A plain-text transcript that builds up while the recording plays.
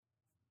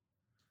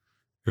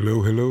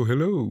Hello, hello,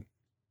 hello.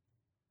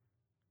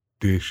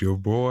 This your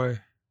boy,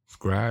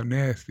 Scribe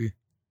Nasti,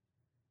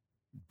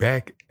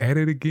 back at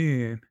it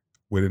again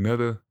with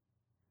another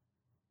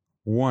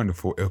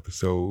wonderful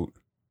episode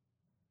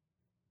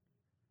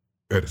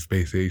of the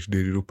Space Age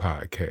Digital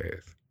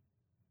Podcast,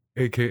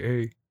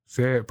 aka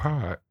S.A.D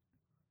Pod.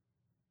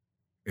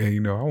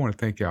 And I want to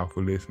thank y'all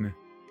for listening.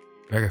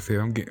 Like I said,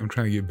 I'm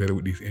trying to get better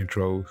with these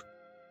intros,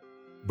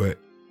 but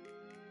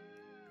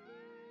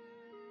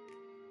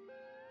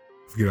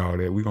forget all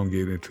that. We're gonna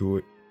get into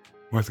it.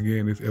 Once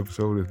again, this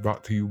episode is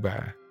brought to you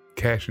by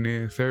Cashing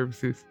In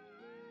Services.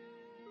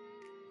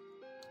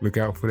 Look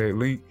out for that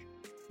link.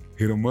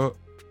 Hit them up.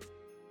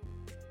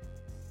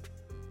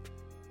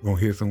 Gonna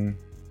hear some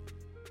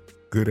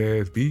good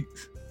ass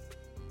beats.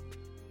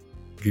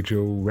 Get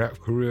your rap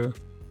career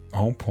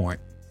on point.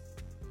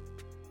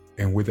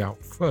 And without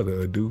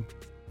further ado,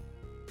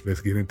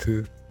 let's get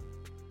into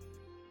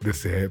the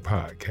S.A.D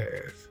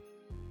Podcast.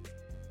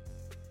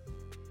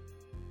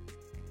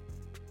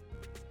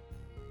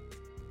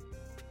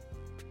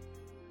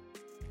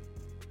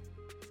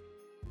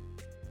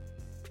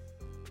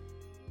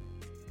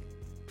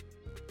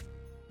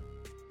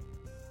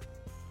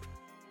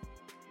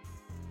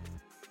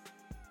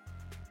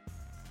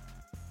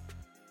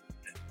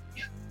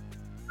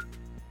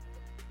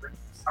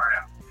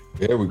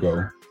 There we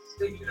go.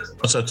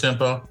 What's up,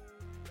 Timpo?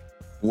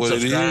 What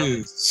it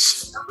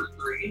is?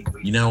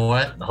 You know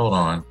what? Hold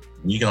on.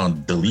 You're going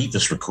to delete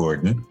this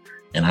recording,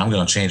 and I'm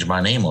going to change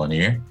my name on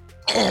here.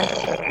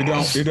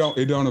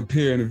 It don't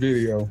appear in the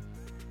video.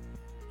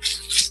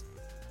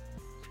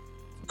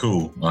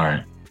 Cool. All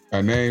right.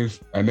 Our names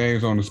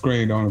on the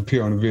screen don't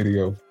appear on the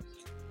video.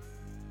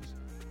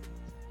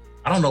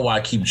 I don't know why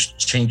I keep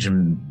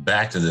changing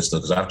back to this, though,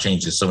 because I've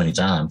changed it so many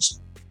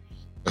times.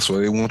 That's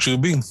where they want you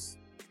to be.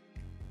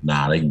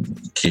 Nah, they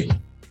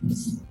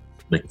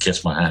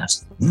kiss my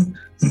ass.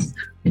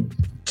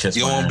 Kiss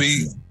You my don't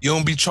ass. You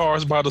don't be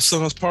charged by the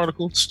sun's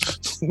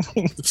particles.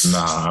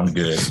 Nah, I'm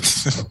good.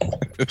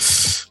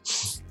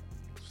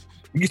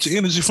 You get your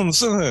energy from the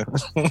sun.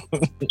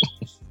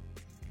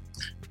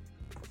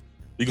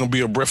 You're gonna be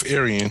a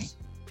breatharian.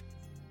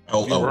 A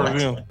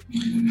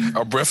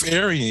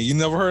breatharian. You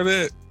never heard of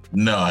that?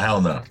 No, hell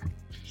no.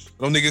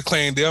 Them niggas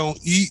claim they don't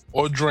eat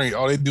or drink.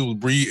 All they do is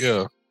breathe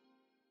air.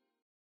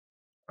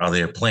 Oh,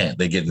 they're a plant.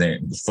 They get their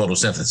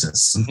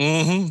photosynthesis.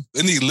 Mm-hmm.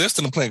 They need less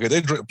than a plant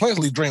because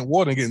plants drink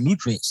water and get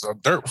nutrients or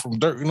dirt from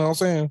dirt. You know what I'm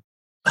saying?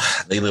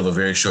 They live a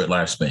very short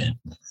lifespan.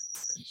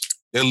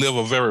 They live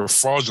a very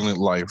fraudulent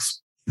life.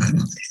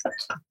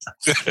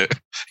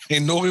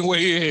 Ain't no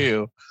way in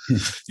hell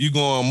you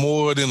going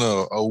more than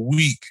a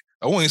week.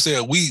 I won't even say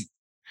a week.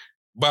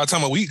 By the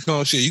time a week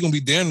comes, shit, you're gonna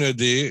be damn near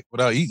dead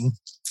without eating.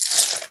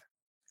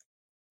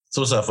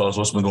 So what's up, folks?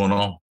 What's been going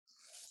on?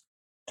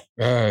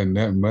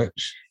 Not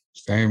much.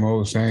 Same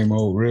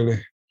old,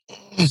 really.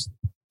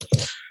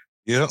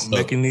 Yeah,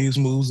 making these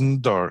moves in the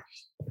dark.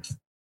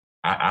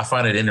 I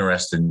find it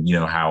interesting,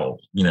 how,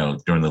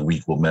 during the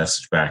week we'll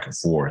message back and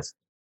forth.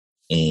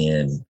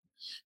 And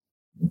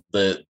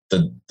the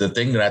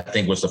thing that I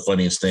think was the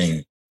funniest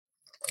thing,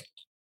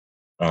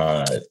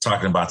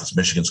 talking about this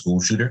Michigan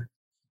school shooter.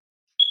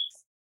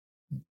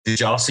 Did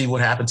y'all see what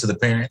happened to the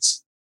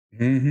parents?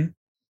 Mm-hmm.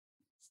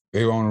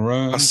 They were on the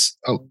run.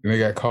 And they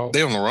got caught.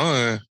 They on the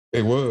run.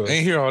 They was. I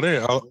ain't hear all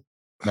that.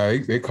 No,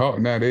 they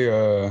caught. Now they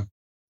got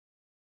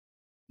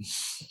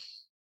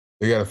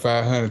a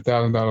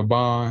 $500,000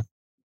 bond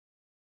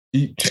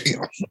each.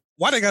 Damn.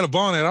 Why they got a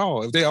bond at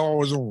all if they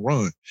always on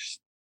run?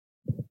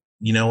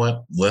 You know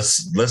what?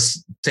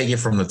 Let's take it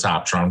from the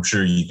top, Tron. I'm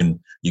sure you can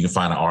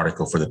find an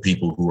article for the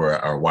people who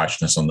are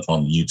watching us on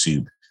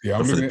YouTube. Yeah,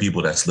 but for the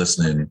people that's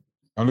listening.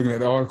 I'm looking at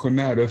the article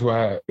now. That's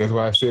why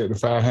I said the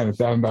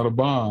 $500,000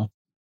 bond,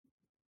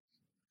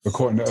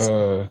 according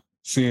to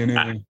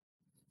CNN.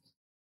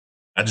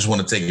 I just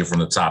want to take it from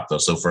the top, though.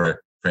 So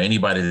for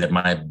anybody that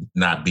might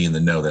not be in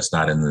the know, that's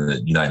not in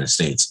the United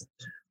States,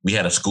 we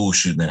had a school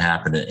shooting that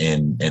happened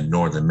in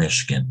northern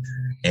Michigan,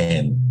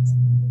 and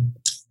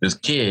this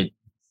kid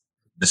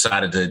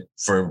decided to,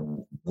 for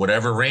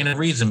whatever random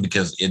reason,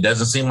 because it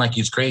doesn't seem like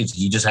he's crazy,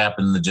 he just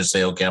happened to just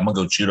say, "Okay, I'm gonna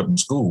go shoot up in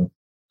school."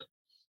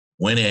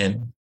 Went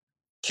in,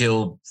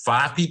 killed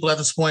 5 people at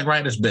this point,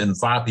 right? There's been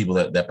 5 people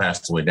that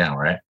passed away now,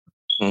 right?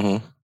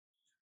 Mm-hmm.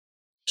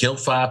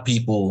 Killed 5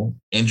 people,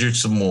 injured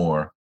some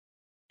more.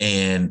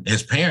 And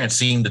his parents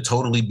seemed to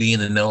totally be in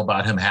the know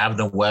about him having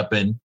a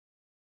weapon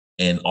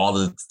and all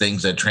the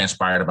things that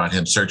transpired about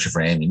him searching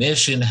for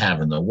ammunition,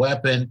 having a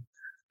weapon.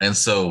 And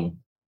so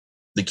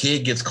the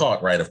kid gets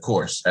caught, right? Of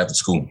course, at the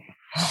school.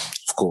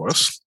 Of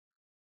course.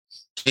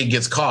 Kid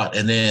gets caught.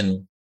 And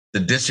then the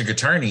district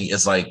attorney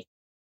is like,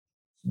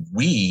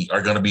 we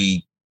are going to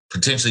be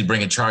potentially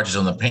bringing charges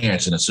on the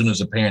parents. And as soon as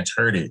the parents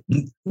heard it,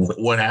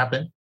 what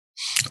happened?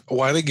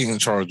 Why are they getting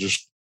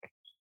charges?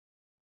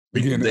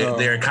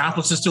 They're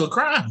accomplices to a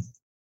crime.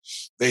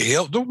 They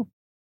helped them?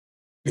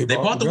 They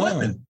bought the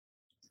weapon.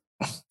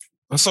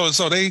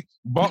 So they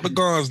bought the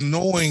guns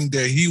knowing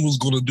that he was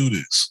going to do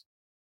this.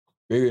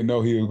 They didn't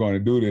know he was going to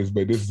do this,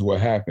 but this is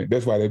what happened.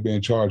 That's why they're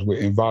being charged with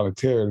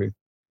involuntarily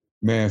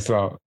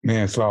manslaughter.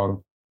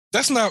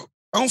 That's not.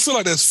 I don't feel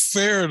like that's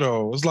fair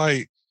though. It's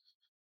like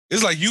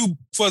you,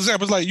 for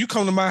example, it's like you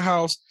come to my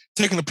house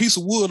taking a piece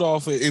of wood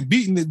off it and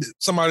beating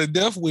somebody to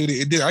death with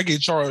it, and then I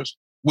get charged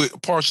with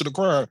parts of the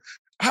crime.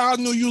 How I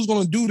knew you was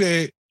going to do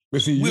that?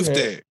 But see,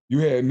 you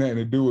had nothing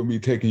to do with me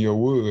taking your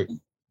wood.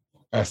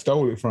 I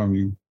stole it from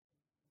you.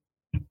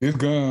 This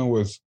gun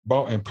was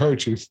bought and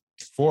purchased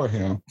for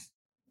him.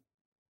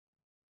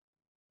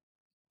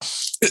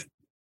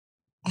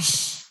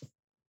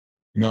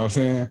 You know what I'm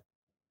saying?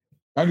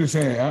 I'm just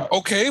saying.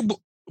 Okay,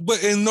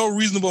 but in no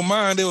reasonable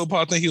mind, they would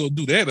probably think he'll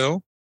do that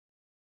though.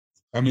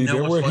 I mean,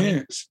 there were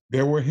hints.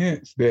 There were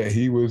hints that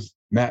he was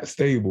not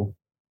stable.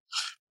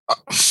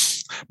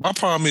 My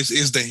problem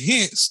is the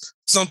hints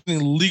something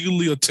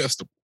legally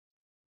attestable?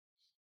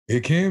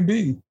 It can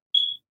be.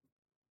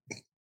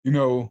 You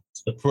know,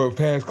 for the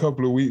past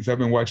couple of weeks, I've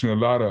been watching a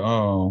lot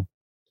of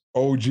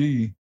OG,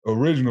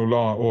 original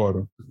Law and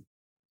Order.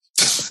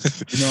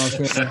 You know what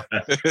I'm saying?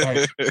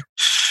 Like,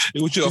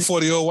 was you a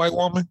 40-year-old white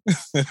woman?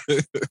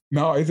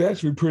 No, it's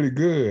actually pretty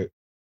good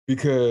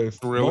because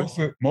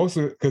most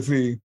of because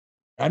see,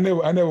 I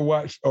never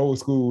watched old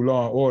school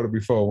Law and Order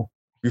before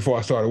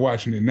I started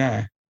watching it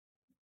now.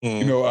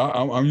 You know,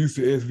 I'm used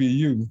to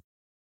SVU.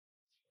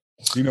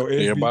 You know,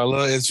 everybody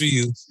love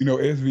SVU. You know,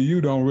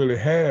 SVU don't really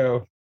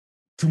have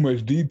too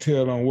much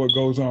detail on what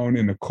goes on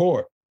in the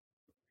court.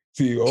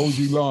 See,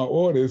 OG Law and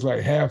Order is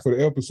like half of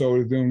the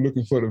episode is them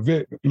looking for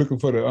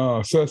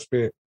the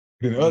suspect.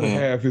 Then the other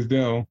half is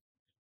them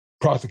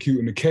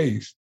prosecuting the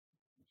case.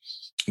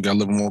 You got a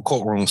little more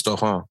courtroom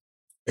stuff, huh?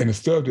 And the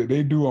stuff that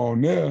they do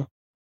on there,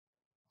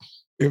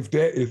 if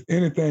that is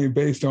anything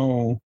based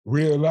on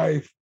real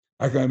life,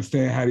 I can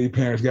understand how these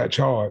parents got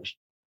charged.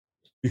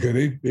 Because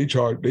they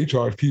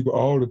charge people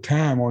all the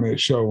time on that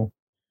show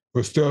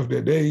for stuff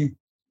that they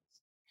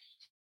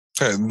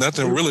had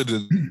nothing really to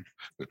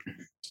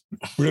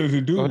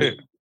do with.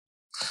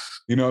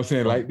 You know what I'm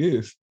saying? Like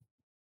this.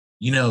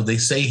 You know, they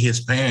say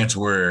his parents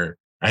were,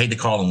 I hate to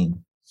call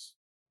them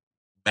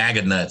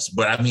MAGA nuts,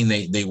 but I mean,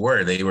 they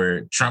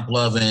were Trump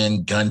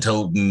loving, gun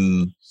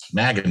toting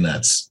MAGA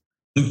nuts.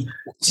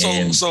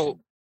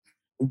 So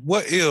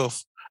what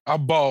if I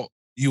bought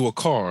you a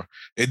car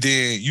and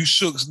then you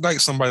shook like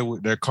somebody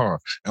with that car?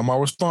 Am I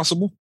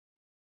responsible?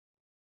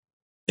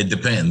 It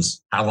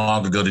depends. How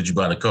long ago did you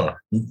buy the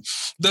car?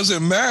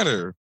 Doesn't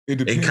matter.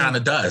 It kind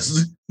of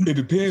does. It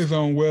depends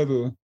on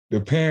whether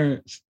the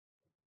parents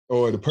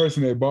or the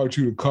person that bought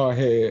you the car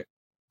had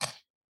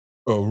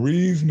a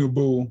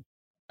reasonable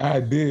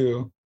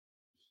idea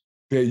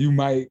that you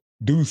might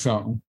do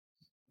something.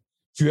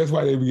 See, that's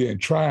why they were getting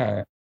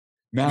tried.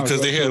 Now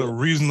because they had a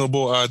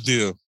reasonable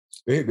idea.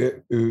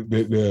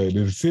 The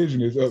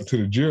decision is up to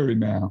the jury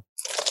now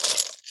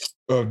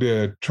of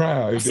their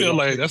trial. I feel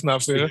like that's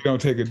not fair. They don't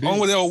take a deal.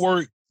 Only that'll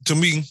work to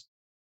me.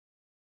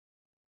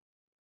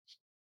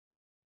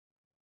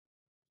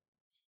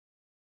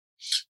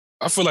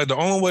 I feel like the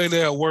only way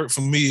that'll work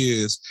for me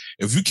is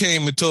if you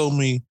came and told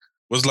me,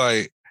 was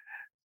like,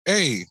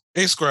 hey,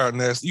 Scribe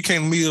Nasti, you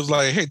came to me, it was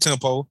like, hey,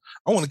 Timpo,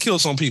 I want to kill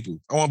some people.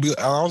 I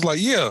was like,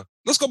 yeah,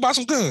 let's go buy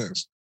some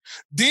guns.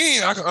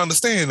 Then I can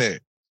understand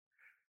that.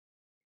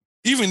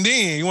 Even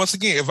then, once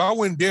again, if I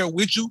went there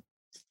with you,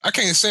 I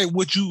can't say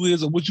what you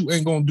is or what you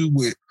ain't gonna do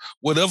with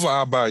whatever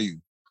I buy you.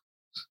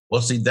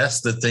 Well, see,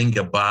 that's the thing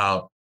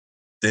about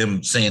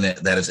them saying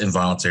that it's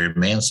involuntary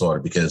manslaughter,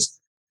 because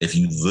if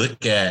you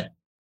look at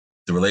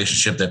the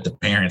relationship that the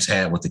parents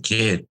had with the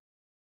kid,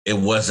 it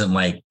wasn't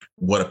like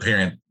what a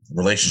parent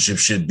relationship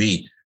should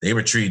be. They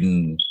were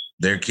treating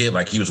their kid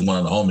like he was one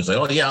of the homies. Like,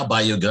 oh yeah, I'll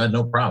buy you a gun,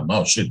 no problem.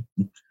 Oh shoot.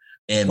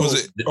 And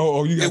was it?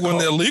 It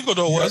wasn't illegal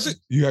though, was it?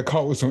 You got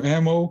caught with some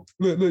ammo.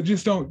 Look,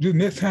 just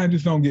next time,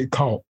 just don't get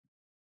caught.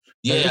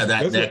 Yeah,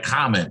 that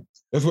comment.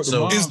 That's what.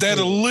 So is that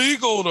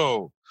illegal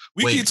though?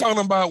 We keep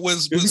talking about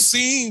what's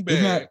seen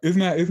bad. It's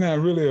not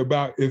really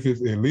about if it's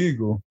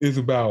illegal. It's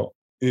about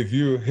if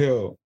you're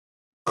held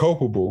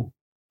culpable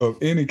of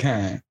any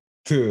kind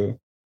to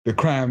the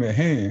crime at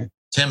hand.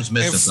 Tim's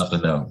missing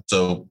something though.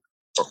 So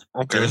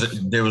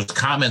there was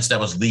comments that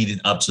was leading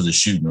up to the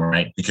shooting,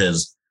 right?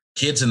 Because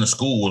kids in the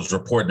school was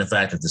reporting the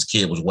fact that this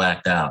kid was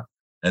whacked out,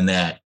 and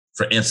that,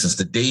 for instance,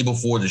 the day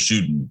before the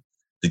shooting,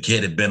 the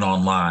kid had been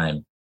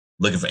online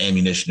looking for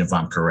ammunition, if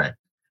I'm correct,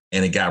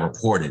 and it got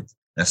reported.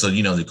 And so,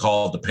 you know, they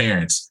called the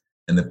parents,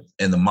 and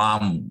the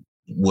mom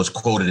was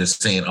quoted as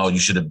saying, "Oh, you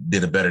should have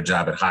did a better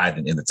job at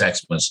hiding," in the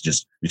text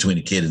messages between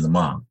the kid and the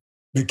mom.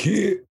 The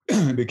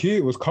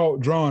kid was caught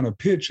drawing a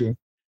picture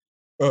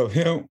of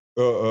him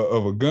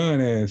of a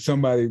gun and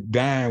somebody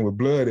dying with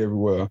blood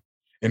everywhere,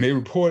 and they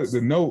reported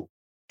the note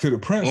to the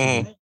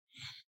principal,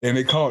 and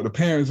they called the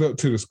parents up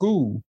to the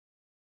school.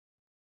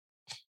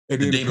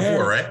 And the day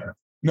before, right?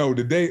 No,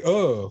 the day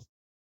of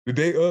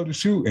the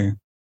shooting,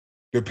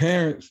 the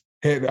parents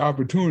had the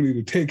opportunity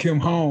to take him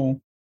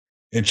home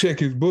and check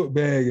his book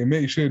bag and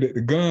make sure that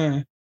the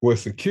gun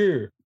was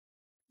secure.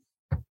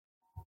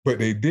 But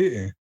they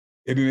didn't.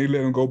 And then they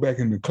let him go back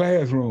in the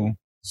classroom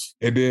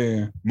And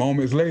then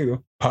moments later,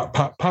 pop,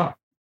 pop, pop.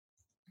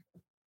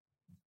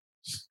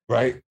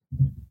 Right?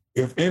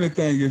 If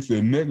anything, it's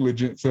the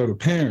negligence of the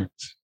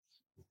parents,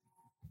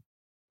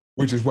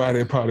 which is why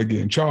they're probably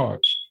getting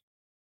charged.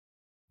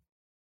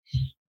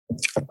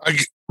 I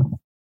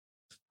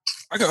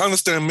can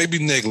understand maybe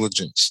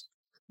negligence,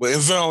 but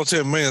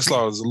involuntary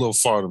manslaughter is a little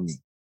far to me.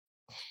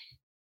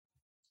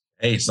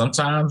 Hey,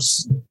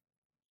 sometimes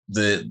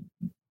the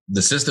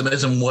system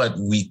isn't what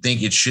we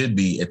think it should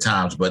be at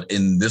times, but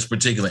in this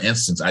particular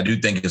instance, I do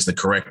think it's the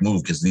correct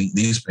move because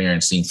these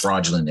parents seem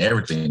fraudulent in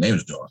everything they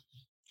was doing.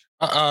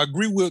 I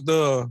agree with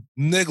the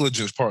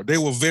negligence part. They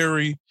were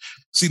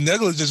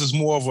negligence is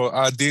more of an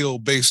ideal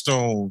based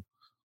on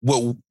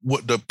what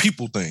the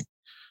people think.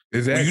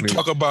 Exactly. When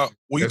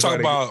you talk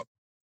about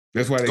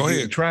that's why they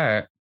get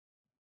tried.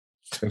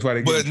 That's why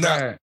they get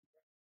tried.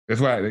 That's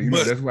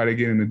why they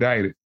get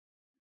indicted.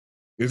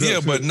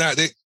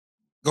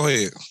 Go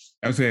ahead.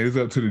 I'm saying it's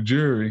up to the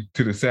jury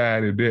to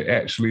decide if they're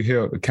actually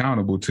held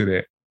accountable to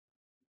that.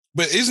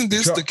 But isn't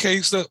this the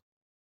case that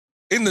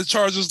in the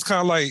charges,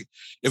 kind of like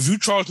if you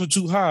charge them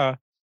too high,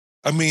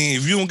 I mean,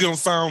 if you don't get them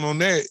found on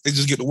that, they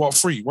just get to walk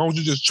free. Why don't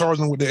you just charge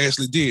them what they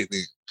actually did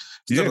then?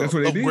 Yeah, that's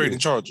what they did. Upgrading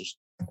charges.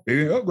 They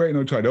didn't upgrade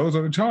no charge. Those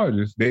are the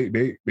charges.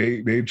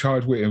 They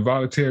charged with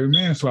involuntary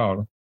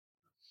manslaughter.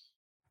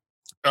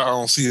 I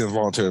don't see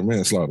involuntary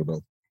manslaughter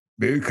though.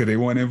 Because they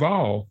weren't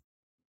involved.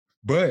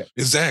 But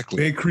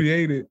exactly, they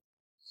created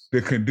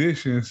the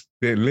conditions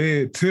that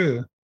led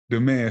to the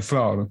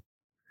manslaughter.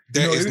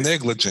 That is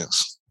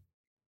negligence.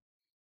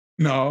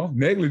 No,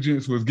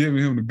 negligence was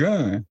giving him the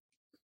gun.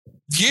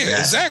 Yeah,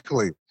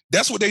 exactly.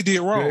 That's what they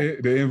did wrong.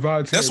 The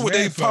involuntary That's what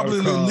they probably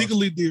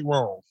legally did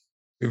wrong.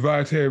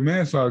 Involuntary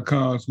manslaughter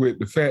comes with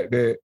the fact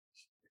that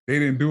they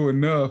didn't do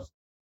enough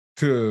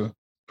to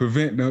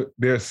prevent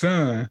their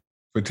son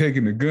from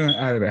taking the gun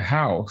out of the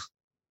house.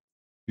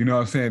 You know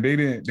what I'm saying? They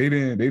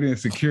didn't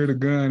secure the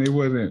gun. It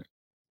wasn't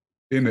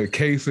in a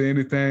case or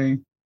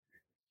anything.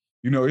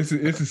 You know, it's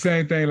the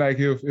same thing like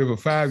if a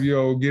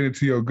 5-year-old get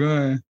into your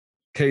gun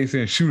case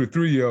and shoot a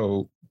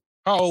 3-year-old.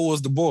 How old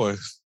was the boy?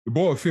 The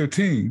boy was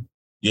 15.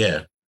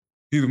 Yeah.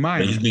 He's a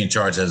minor. But he's being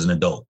charged as an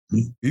adult.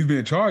 He's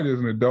being charged as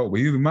an adult, but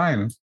he's a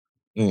minor.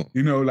 You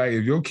know, like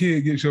if your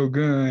kid gets your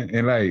gun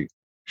and like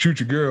shoot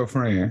your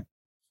girlfriend,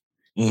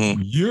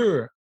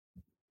 you're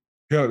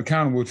held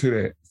accountable to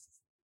that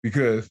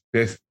because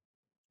that's,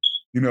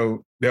 you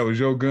know, that was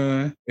your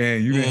gun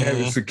and you didn't have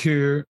it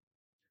secured.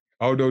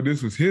 Although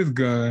this was his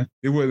gun,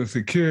 it wasn't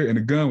secure and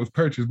the gun was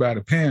purchased by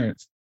the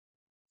parents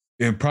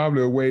in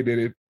probably a way that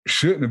it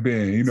shouldn't have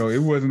been. You know, it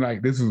wasn't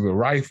like this was a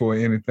rifle or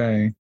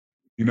anything.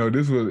 You know,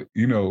 this was,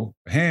 you know,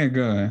 a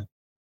handgun.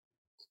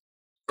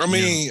 I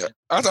mean,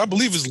 I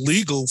believe it's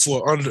legal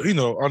for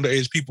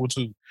underage people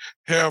to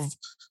have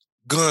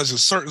guns in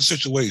certain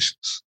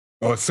situations.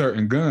 Or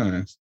certain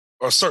guns.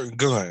 Or certain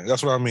gun.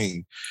 That's what I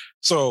mean.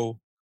 So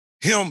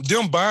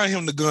them buying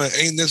him the gun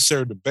ain't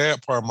necessarily the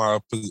bad part of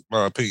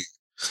my opinion.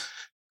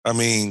 I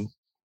mean,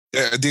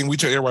 then we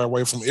take everybody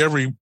away from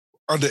every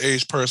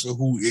underage person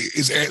who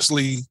is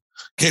actually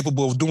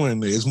capable of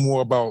doing it. It's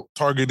more about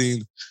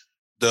targeting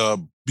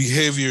the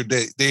behavior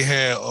that they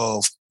had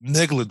of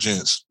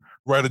negligence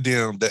rather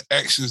than the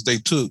actions they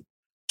took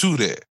to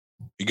that.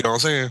 You get what I'm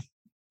saying?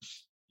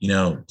 You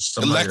know,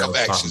 the lack of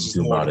actions is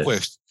more the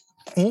question.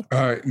 All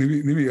right, let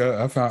me.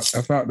 I found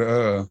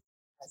the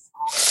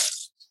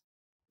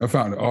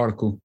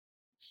article.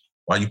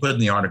 While you put in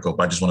the article,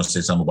 I just want to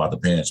say something about the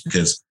parents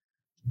because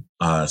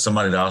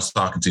somebody that I was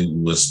talking to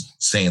was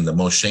saying the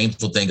most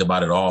shameful thing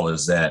about it all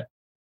is that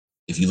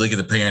if you look at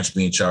the parents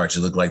being charged,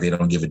 it look like they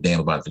don't give a damn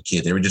about the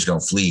kid. They were just going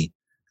to flee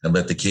and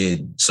let the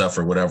kid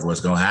suffer whatever was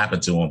going to happen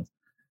to him.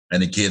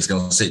 And the kid's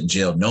going to sit in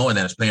jail knowing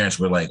that his parents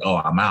were like, oh,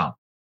 I'm out.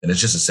 And it's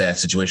just a sad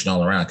situation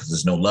all around because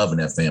there's no love in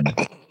that family.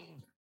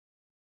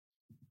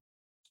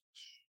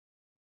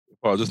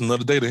 Oh, just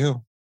another day to him.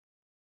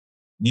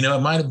 You know,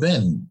 it might have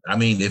been. I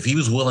mean, if he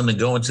was willing to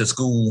go into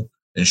school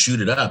and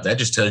shoot it up, that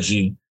just tells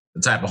you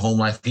the type of home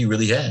life he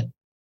really had.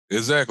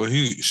 Exactly.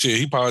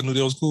 He probably knew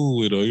they was cool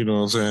with her, you know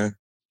what I'm saying?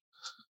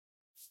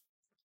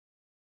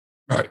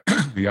 All right.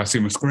 Y'all see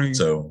my screen?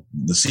 So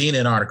the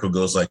CNN article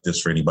goes like this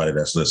for anybody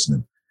that's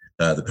listening.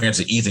 The parents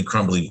of Ethan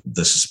Crumbley,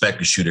 the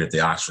suspected shooter at the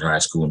Oxford High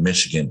School in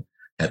Michigan,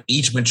 have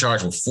each been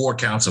charged with 4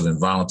 counts of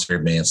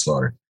involuntary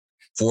manslaughter.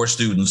 4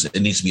 students. It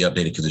needs to be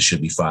updated because it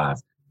should be 5.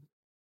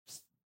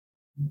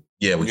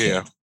 Yeah, we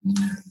can.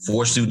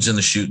 4 students in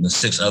the shooting and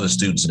 6 other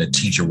students and a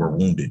teacher were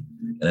wounded.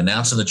 And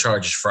announcing the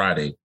charges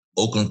Friday,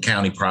 Oakland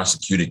County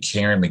prosecutor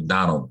Karen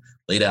McDonald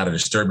laid out a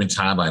disturbing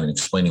timeline and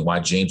explaining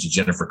why James and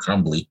Jennifer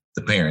Crumbley,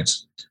 the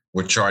parents,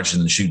 were charged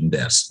in the shooting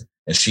deaths.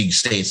 And she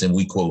states, and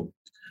we quote,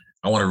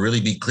 I want to really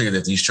be clear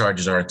that these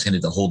charges are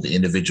intended to hold the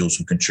individuals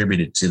who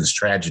contributed to this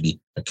tragedy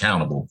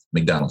accountable,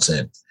 McDonald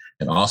said,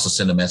 and also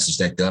send a message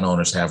that gun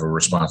owners have a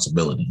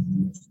responsibility.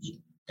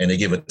 And they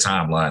give a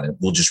timeline, and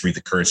we'll just read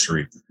the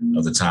cursory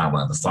of the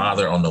timeline. The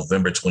father on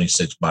November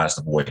 26th buys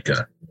the boy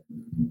gun.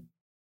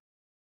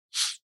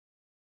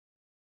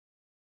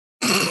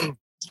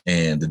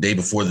 And the day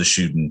before the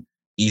shooting,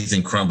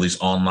 Ethan Crumbley's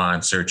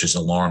online searches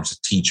alarms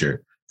a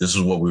teacher. This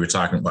is what we were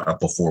talking about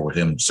before with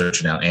him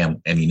searching out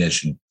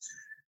ammunition.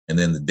 And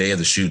then the day of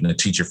the shooting, the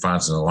teacher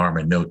finds an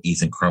alarming note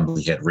Ethan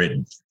Crumbley had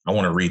written. I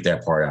want to read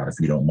that part out if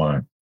you don't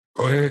mind.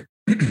 Go ahead.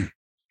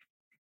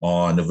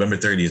 On November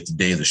 30th, the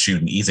day of the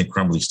shooting, Ethan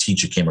Crumbley's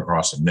teacher came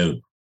across a note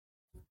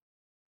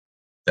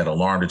that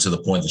alarmed her to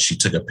the point that she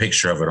took a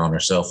picture of it on her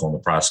cell phone, the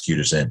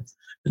prosecutor said.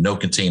 The note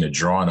contained a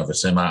drawing of a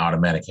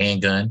semi-automatic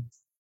handgun,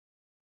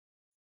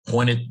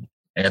 pointed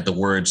at the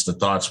words, "The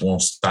thoughts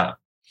won't stop,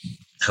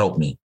 help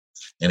me."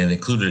 And it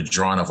included a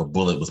drawing of a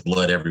bullet with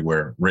blood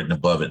everywhere written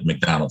above it,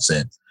 McDonald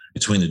said.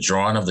 Between the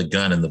drawing of the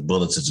gun and the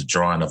bullets is a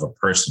drawing of a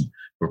person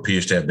who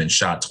appears to have been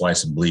shot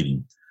twice and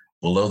bleeding.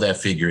 Below that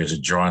figure is a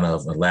drawing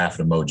of a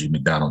laughing emoji,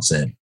 McDonald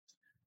said.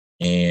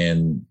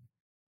 And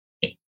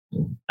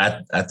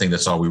I think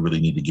that's all we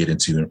really need to get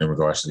into in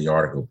regards to the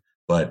article.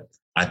 But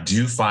I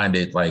do find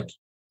it like,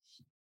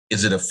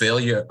 is it a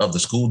failure of the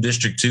school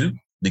district too?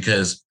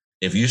 Because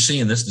if you're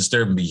seeing this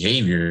disturbing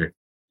behavior,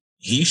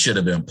 he should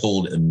have been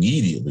pulled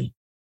immediately.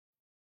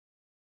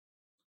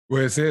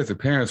 Well, it says the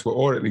parents were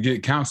ordered to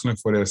get counseling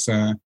for their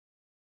son.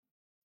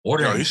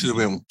 No, he should have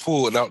been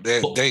pulled out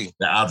that day.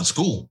 Out of the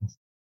school.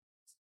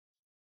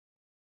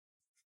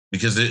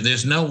 Because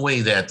there's no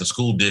way that the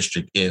school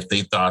district, if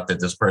they thought that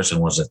this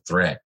person was a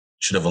threat,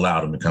 should have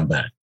allowed him to come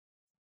back.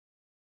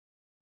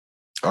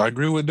 I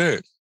agree with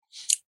that.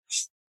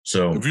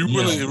 So if you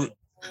really,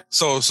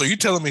 so you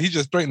telling me he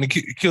just threatened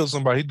to kill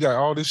somebody? He got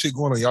all this shit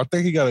going on. Y'all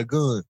think he got a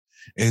gun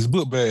in his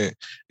book bag,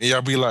 and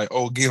y'all be like,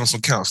 "Oh, give him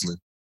some counseling."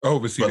 Oh,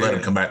 but see, let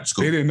him come back to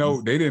school. They didn't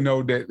know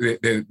that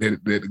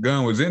the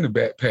gun was in the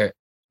backpack,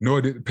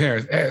 nor did the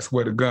parents ask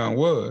where the gun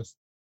was.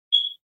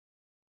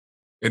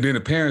 And then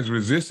the parents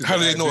resisted. How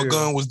did they know a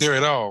gun was there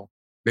at all?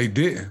 They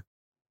didn't.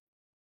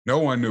 No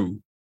one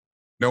knew.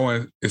 No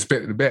one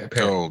expected the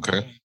backpack. Oh,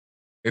 okay.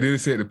 And then it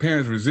said the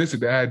parents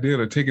resisted the idea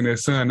of taking their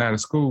son out of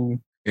school,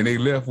 and they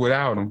left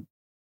without him.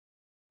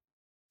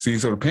 See,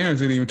 so the parents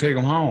didn't even take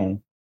him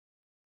home,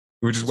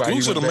 which is why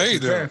school should have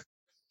made them.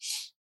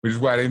 Which is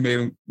why they made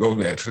him go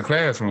back to the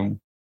classroom.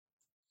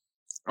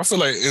 I feel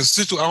like I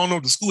don't know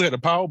if the school had the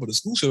power, but the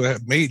school should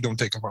have made them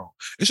take him home.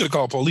 They should have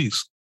called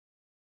police.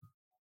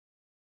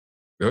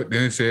 Then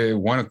it said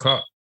 1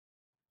 o'clock.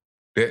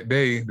 That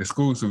day, the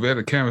school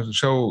surveillance cameras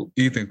showed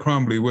Ethan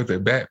Crumbley with a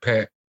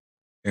backpack,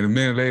 and a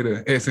minute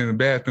later, exiting the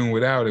bathroom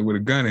without it with a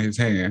gun in his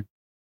hand.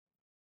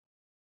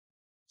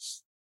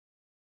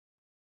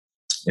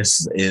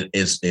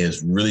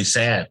 It's really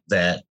sad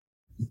that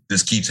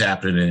this keeps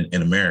happening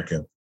in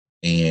America.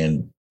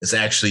 And it's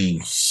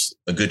actually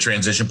a good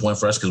transition point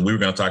for us because we were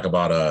going to talk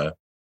about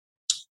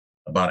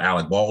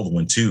Alec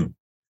Baldwin too.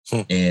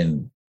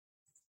 And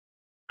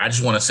I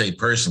just want to say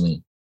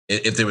personally,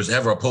 if there was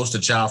ever a poster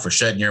child for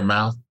shutting your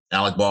mouth,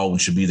 Alec Baldwin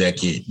should be that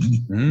kid.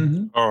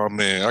 Mm-hmm. Oh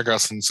man, I got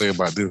something to say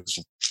about this.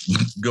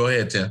 Go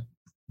ahead, Tim.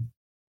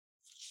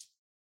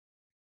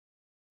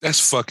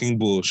 That's fucking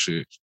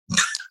bullshit.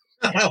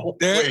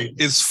 That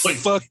is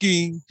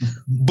fucking.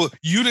 But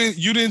you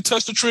didn't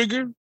touch the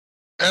trigger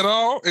at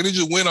all, and it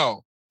just went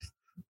off.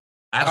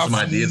 I have some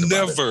ideas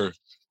about it.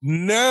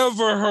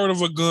 Never heard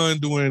of a gun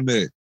doing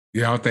that.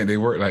 Yeah, I don't think they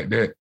work like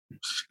that.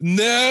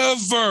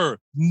 Never.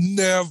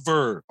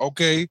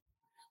 Okay,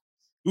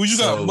 you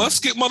got a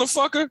musket,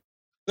 motherfucker.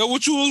 That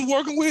what you was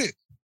working with?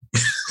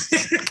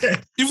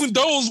 Even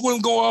those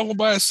wouldn't go off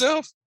by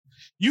itself.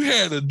 You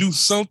had to do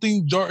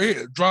something, drop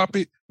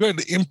it. You had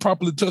to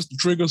improperly touch the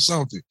trigger or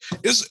something.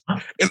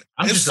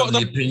 I'm just of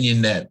the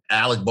opinion that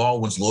Alec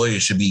Baldwin's lawyer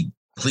should be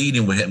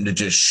pleading with him to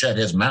just shut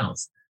his mouth.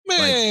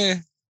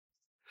 Man.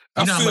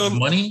 Like, you know how much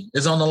money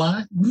is on the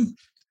line?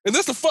 And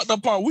that's the fucked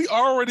up part.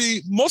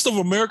 Most of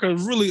America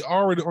is really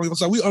already on your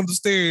side. We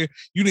understand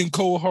you didn't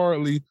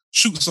cold-heartedly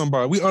shoot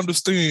somebody. We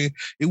understand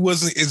it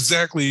wasn't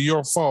exactly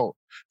your fault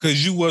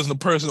because you wasn't a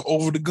person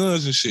over the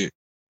guns and shit.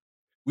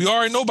 We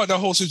already know about that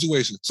whole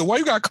situation. So why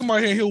you gotta come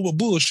out here with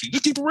bullshit?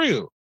 Just keep it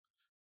real.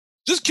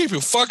 Just keep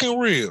it fucking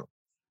real.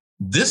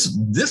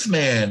 This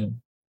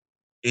man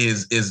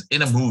is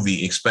in a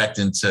movie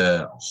expecting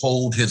to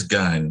hold his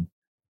gun,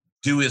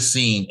 do his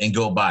scene, and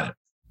go about it.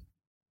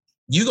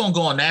 You're going to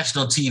go on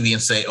national TV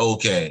and say,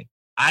 okay,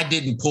 I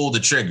didn't pull the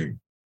trigger.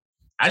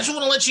 I just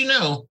want to let you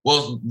know,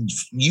 well,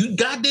 you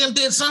goddamn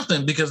did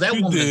something because that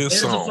woman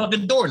is a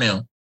fucking door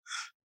now.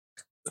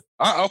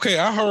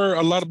 I heard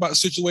a lot about the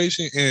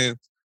situation, and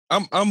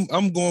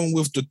I'm going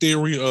with the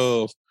theory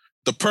of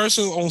the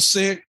person on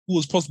set who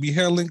was supposed to be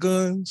handling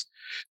guns,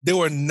 they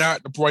were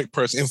not the right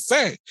person. In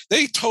fact,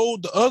 they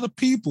told the other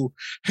people,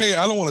 hey,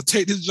 I don't want to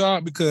take this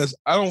job because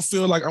I don't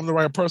feel like I'm the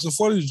right person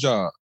for this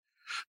job.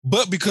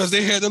 But because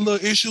they had a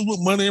little issue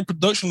with money and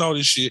production and all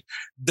this shit,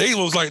 they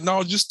was like,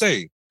 no, just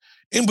stay.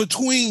 In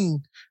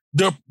between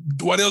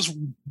while they was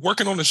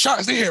working on the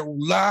shots, they had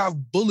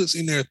live bullets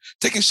in there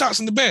taking shots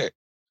in the back.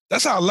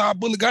 That's how a live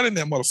bullet got in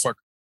that motherfucker.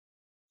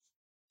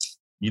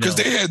 Because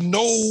they had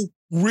no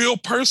real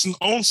person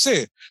on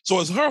set. So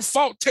it's her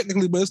fault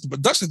technically, but it's the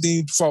production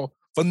team's fault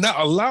for not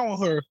allowing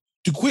her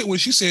to quit when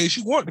she said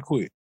she wanted to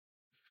quit.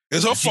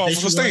 It's her fault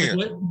for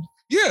staying.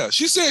 Yeah,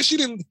 she said she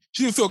didn't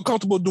feel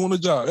comfortable doing the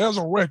job. That was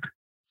on record.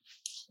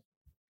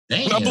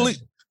 Damn. And I believe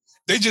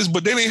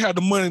but they didn't have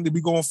the money to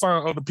be going to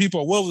find other people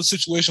or whatever the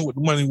situation with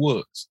the money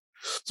was.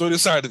 So they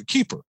decided to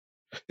keep her.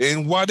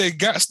 And while they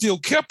still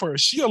kept her,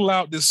 she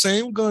allowed the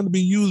same gun to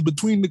be used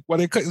while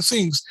they're cutting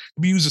scenes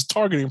to be used as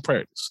targeting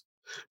practice.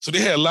 So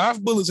they had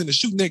live bullets in the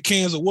shooting at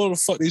cans or whatever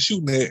the fuck they're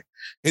shooting at.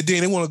 And then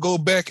they want to go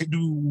back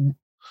and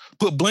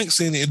put blanks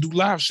in it and do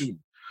live shooting,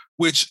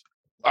 which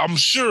I'm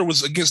sure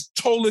was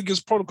totally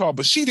against protocol,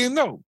 but she didn't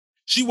know.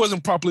 She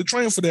wasn't properly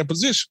trained for that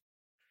position.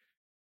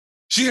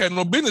 She had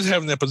no business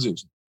having that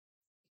position.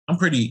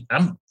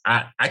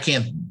 I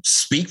can't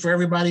speak for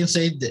everybody and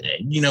say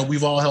that,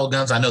 we've all held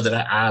guns. I know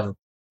that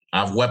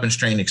I've weapons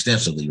trained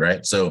extensively,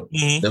 right? So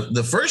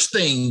the first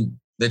thing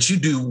that you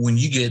do when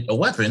you get a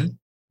weapon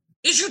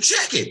is you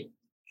check it.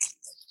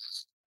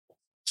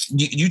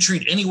 You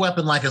treat any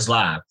weapon like it's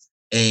live.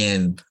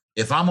 And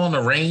if I'm on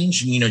the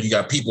range, you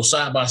got people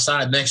side by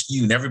side next to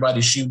you and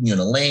everybody's shooting you in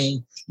a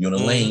lane, you in a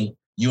lane,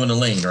 you in a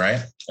lane,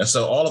 right? And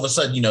so all of a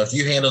sudden, if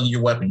you're handling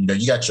your weapon,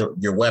 you got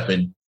your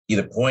weapon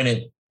either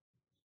pointed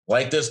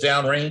like this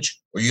downrange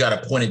or you got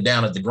to point it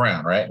down at the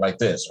ground, right? Like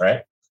this,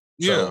 right?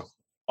 Yeah. So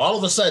all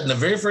of a sudden, the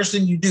very first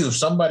thing you do, if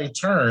somebody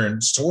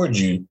turns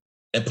towards you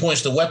and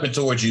points the weapon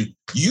towards you,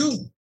 you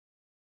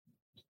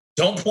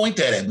don't point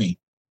that at me.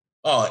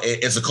 Oh,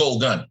 it's a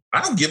cold gun.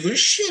 I don't give a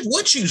shit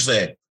what you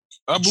said.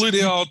 I believe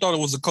they all thought it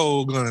was a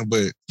cold gun,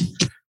 but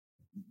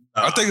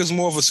I think it's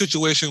more of a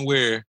situation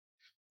where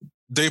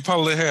they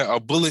probably had a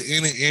bullet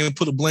in it and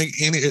put a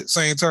blank in it at the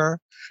same time,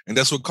 and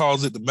that's what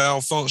caused it to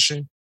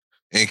malfunction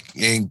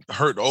and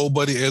hurt the old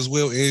buddy as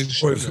well.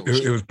 It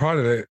was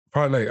probably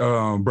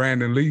like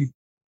Brandon Lee,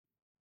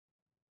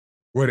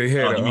 where they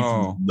had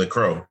the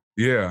Crow.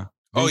 Yeah.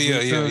 Oh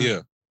yeah.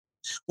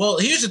 Well,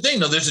 here's the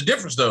thing though. There's a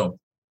difference though.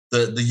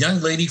 The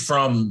young lady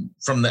from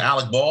the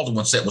Alec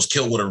Baldwin set was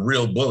killed with a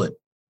real bullet.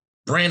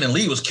 Brandon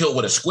Lee was killed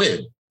with a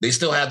squib. They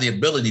still have the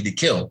ability to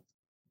kill.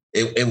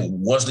 It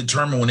was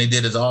determined when they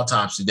did his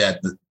autopsy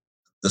that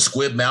the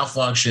squib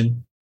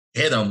malfunction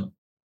hit him.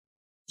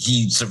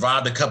 He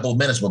survived a couple of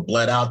minutes, but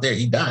bled out there.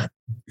 He died.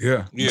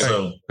 Yeah.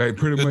 So like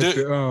pretty much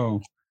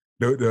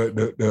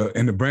the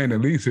in the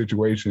Brandon Lee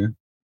situation,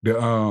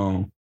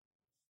 the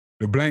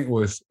blank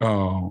was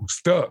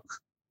stuck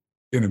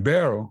in the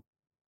barrel,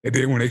 and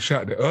then when they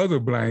shot the other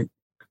blank,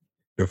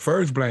 the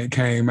first blank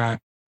came out,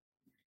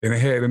 and it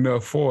had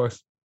enough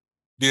force.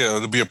 Yeah,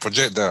 to be a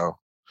projectile.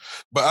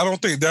 But I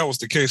don't think that was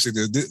the case.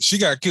 She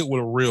got killed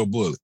with a real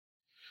bullet.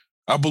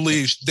 I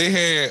believe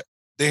they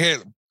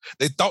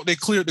thought they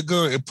cleared the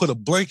gun and put a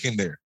blank in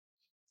there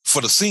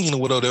for the scene or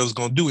whatever they was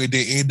going to do. And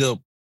they end up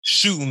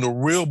shooting the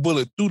real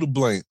bullet through the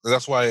blank.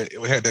 That's why it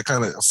had that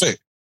kind of effect.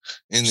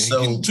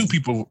 And two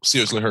people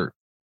seriously hurt.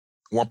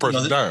 One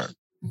person died.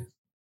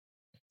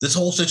 This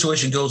whole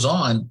situation goes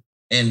on,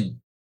 and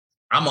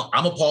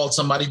I'm appalled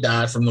somebody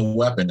died from the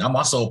weapon. I'm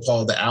also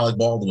appalled that Alec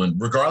Baldwin,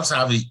 regardless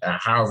of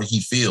however he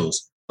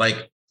feels,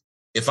 like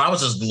if I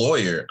was his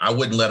lawyer, I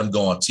wouldn't let him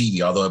go on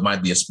TV, although it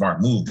might be a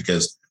smart move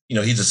because,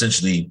 he's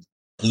essentially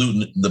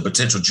polluting the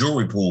potential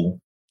jewelry pool.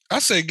 I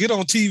say get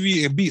on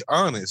TV and be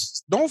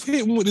honest. Don't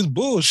hit him with this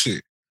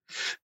bullshit.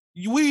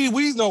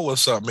 We know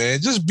what's up, man.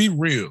 Just be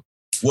real.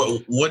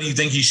 What do you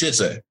think he should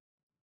say?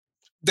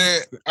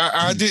 That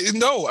I didn't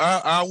know.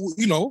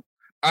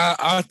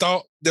 I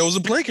thought there was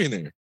a blank in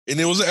there. And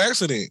it was an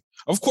accident.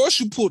 Of course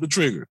you pulled the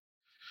trigger.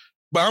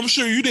 But I'm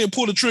sure you didn't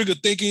pull the trigger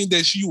thinking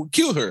that you would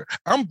kill her.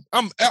 I'm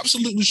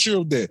absolutely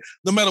sure of that.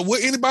 No matter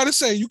what anybody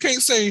say, you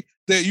can't say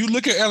that you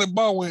look at Alec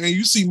Baldwin and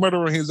you see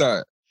murder in his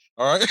eye.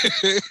 All right?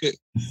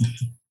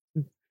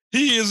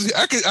 He is.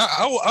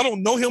 I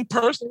don't know him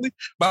personally,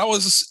 but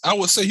I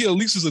would say he at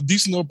least is a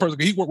decent enough person.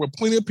 He worked with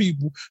plenty of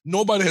people.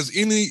 Nobody has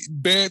any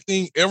bad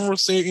thing ever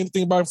said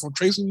anything about him, from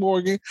Tracy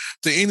Morgan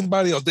to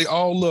anybody else. They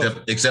all love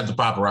him. Except the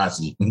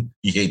paparazzi.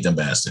 You hate them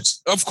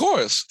bastards. Of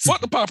course.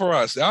 Fuck the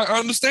paparazzi. I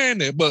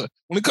understand that. But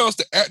when it comes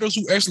to actors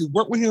who actually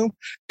work with him,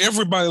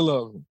 everybody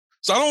loves him.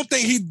 So I don't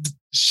think he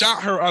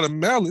shot her out of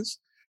malice,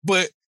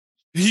 but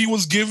he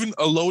was given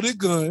a loaded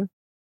gun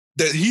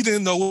that he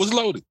didn't know was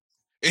loaded.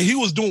 And he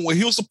was doing what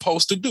he was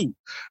supposed to do.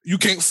 You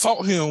can't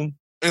fault him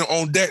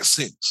on that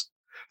sense.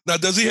 Now,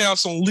 does he have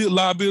some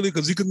liability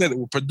because he connected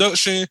with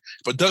production?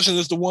 Production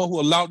is the one who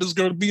allowed this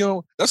girl to be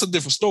on. That's a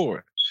different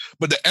story.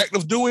 But the act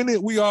of doing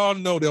it, we all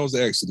know that was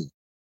an accident.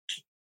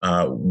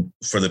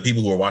 For the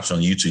people who are watching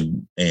on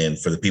YouTube and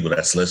for the people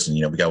that's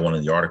listening, we got one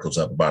of the articles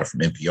up about it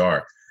from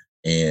NPR.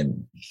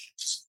 And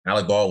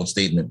Alec Baldwin's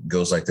statement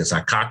goes like this: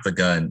 I cocked the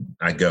gun.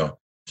 I go,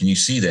 can you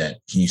see that?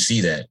 Can you see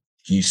that?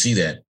 Can you see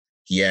that?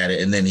 He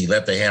added, and then he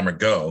let the hammer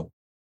go,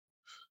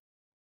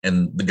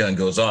 and the gun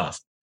goes off.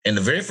 And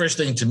the very first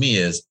thing to me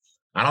is,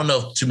 I don't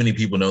know if too many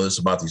people know this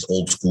about these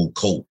old school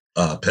Colt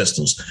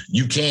pistols.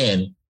 You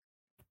can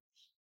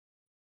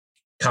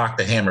cock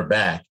the hammer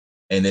back,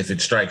 and if it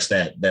strikes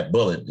that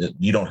bullet,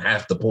 you don't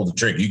have to pull the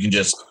trigger. You can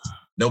just,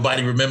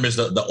 nobody remembers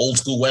the old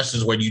school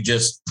Westerns where you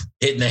just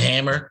hitting the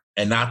hammer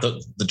and not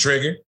the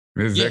trigger.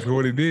 That's exactly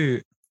what he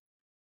did.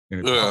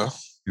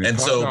 And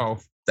so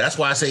that's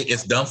why I say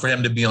it's dumb for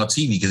him to be on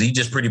TV, because he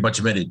just pretty much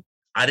admitted,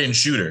 I didn't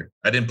shoot her.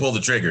 I didn't pull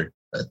the trigger.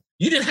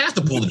 You didn't have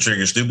to pull the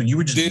trigger, stupid. You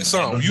were just did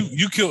something.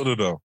 You killed her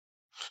though.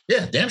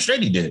 Yeah, damn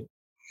straight he did.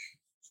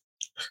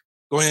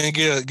 Go ahead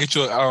and get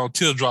your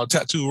teardrop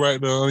tattoo right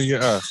there on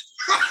your eye.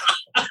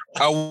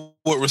 I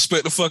would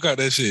respect the fuck out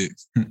that shit.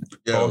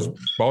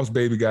 Boss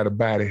baby got a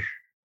body.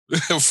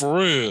 For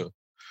real.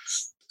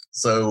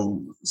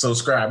 So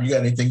Scribe, you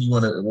got anything you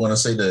want to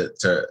say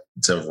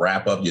to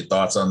wrap up your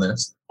thoughts on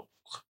this?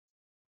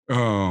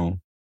 I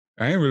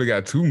ain't really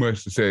got too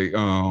much to say.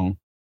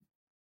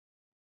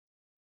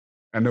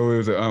 I know it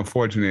was an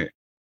unfortunate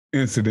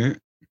incident.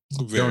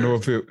 Don't know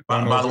if it.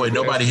 By the way,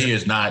 nobody here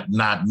is not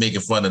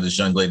making fun of this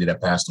young lady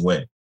that passed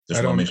away.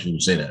 Just want to make sure you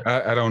say that.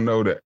 I don't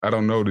know that. I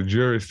don't know. The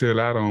jury's still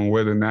out on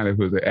whether or not it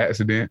was an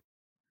accident.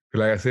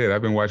 Because like I said,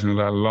 I've been watching a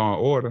lot of Law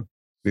and Order.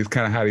 It's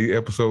kind of how these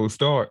episodes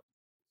start.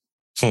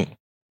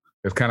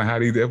 That's kind of how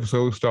these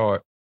episodes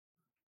start.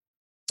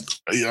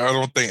 Yeah, I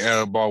don't think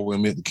Alec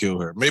Baldwin meant to kill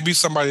her. Maybe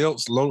somebody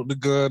else loaded the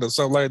gun or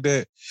something like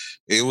that.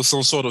 It was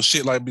some sort of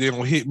shit like they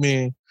don't hit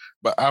me.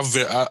 But I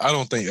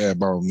don't think Alec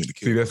Baldwin meant to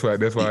kill her. See,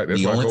 that's why.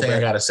 The only thing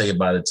I got to say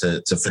about it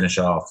to finish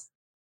off.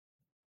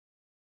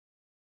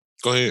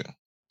 Go ahead.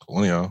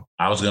 One of y'all.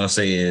 I was going to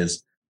say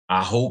is,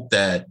 I hope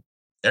that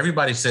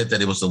everybody said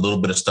that it was a little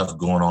bit of stuff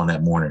going on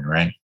that morning,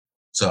 right?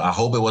 So I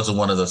hope it wasn't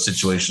one of those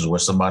situations where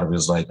somebody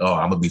was like, oh,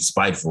 I'm going to be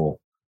spiteful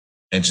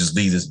and just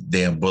leave this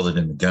damn bullet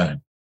in the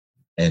gun.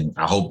 And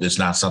I hope it's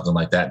not something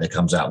like that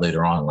comes out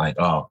later on, like,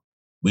 oh,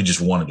 we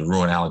just wanted to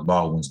ruin Alec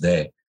Baldwin's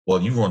day.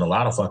 Well, you ruined a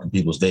lot of fucking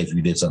people's day if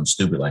you did something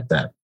stupid like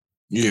that.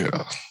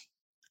 Yeah.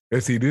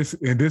 And see, this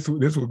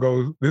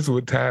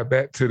would tie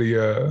back to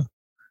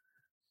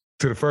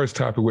the first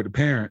topic with the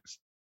parents.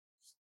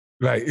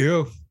 Like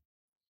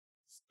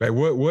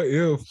what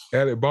if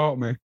Alec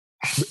Baldwin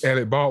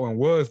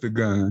was the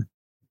gun?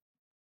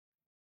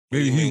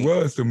 Maybe he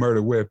was the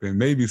murder weapon.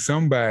 Maybe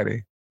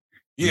somebody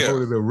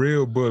loaded a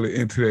real bullet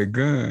into that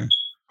gun,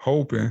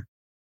 hoping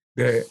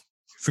that as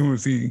soon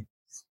as he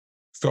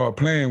start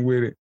playing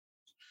with it,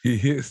 he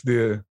hits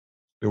the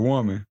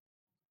woman.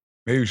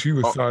 Maybe she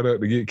was sought up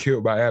to get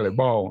killed by Alec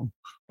Baldwin.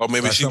 Or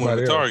maybe she was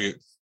the target.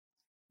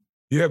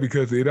 Yeah,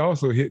 because it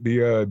also hit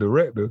the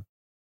director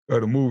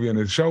of the movie in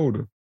his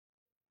shoulder.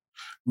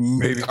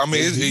 Maybe. I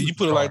mean, you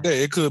put it like that,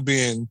 it could have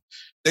been,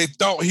 they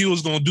thought he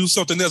was going to do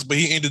something else, but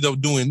he ended up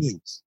doing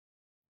this.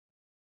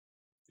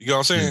 You know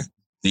what I'm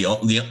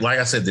saying? Like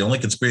I said, the only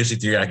conspiracy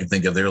theory I can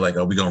think of, they were like,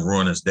 oh, we're going to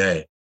ruin his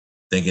day.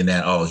 Thinking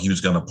that, oh, he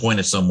was going to point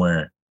it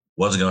somewhere,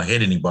 wasn't going to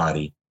hit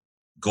anybody,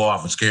 go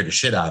off and scare the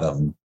shit out of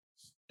him.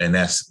 And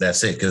that's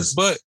it.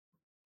 But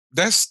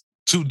that's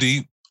too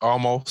deep,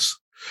 almost.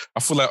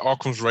 I feel like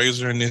Occam's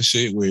razor and this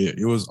shit, where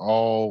it was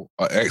all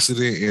an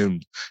accident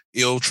and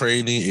ill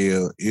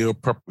training,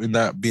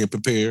 not being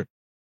prepared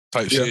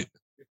type shit.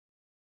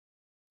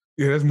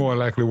 Yeah, that's more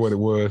likely what it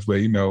was.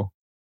 But,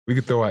 we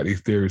could throw out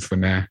these theories for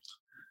now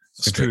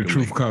until the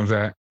truth comes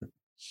out.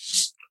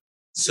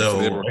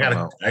 So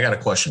I got a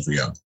question for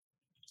y'all.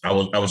 I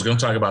was going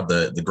to talk about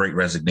the Great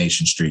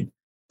Resignation Streak,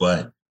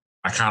 but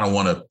I kind of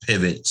want to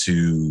pivot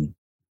to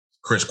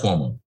Chris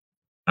Cuomo.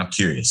 I'm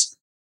curious.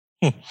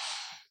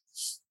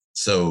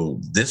 So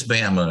this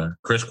Bama,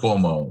 Chris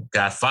Cuomo,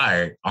 got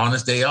fired on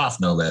his day off,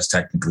 no less,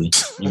 technically,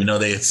 even though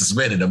they had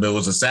suspended him. It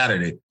was a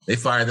Saturday. They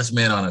fired this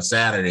man on a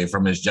Saturday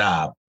from his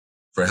job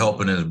for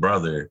helping his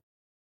brother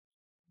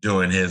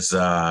doing his,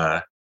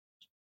 how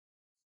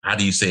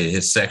do you say it,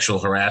 his sexual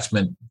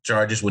harassment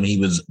charges when he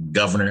was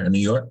governor in New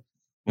York.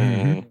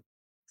 Mm-hmm.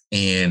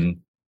 And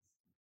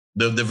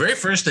the very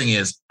first thing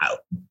is,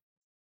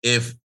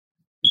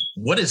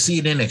 what did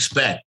CNN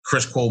expect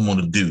Chris Cuomo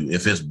to do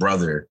if his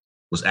brother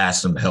was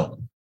asked him to help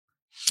him?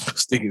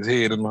 Stick his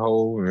head in the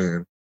hole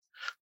and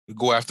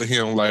go after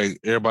him like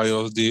everybody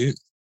else did.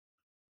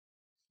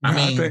 I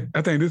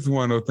think this is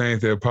one of those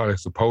things that are probably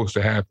supposed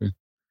to happen,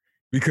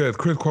 because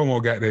Chris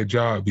Cuomo got that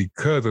job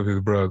because of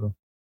his brother,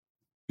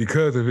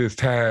 because of his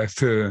ties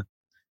to,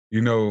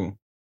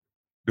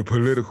 the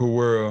political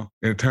world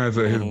in terms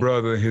of his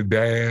brother and his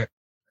dad.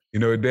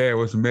 His dad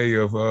was the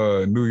mayor of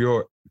New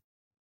York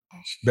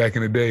back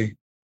in the day.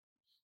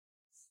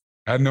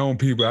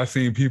 I've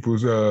seen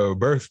people's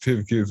birth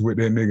certificates with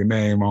that nigga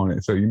name on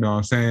it. So you know what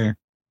I'm saying?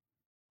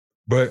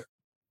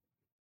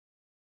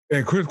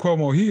 And Chris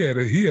Cuomo, he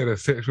had a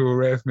sexual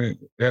harassment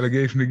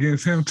allegation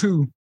against him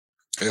too.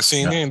 At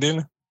CNN,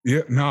 didn't he?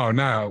 Yeah,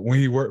 no, when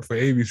he worked for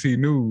ABC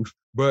News.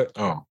 But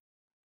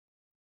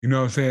you know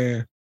what I'm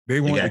saying? They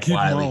wanted to keep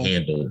him on.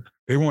 Handled.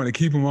 They wanted to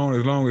keep him on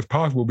as long as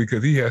possible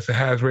because he has the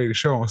highest rated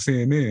show on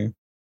CNN.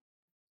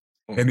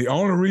 And the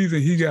only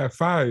reason he got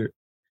fired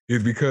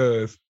is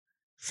because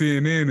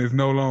CNN is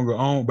no longer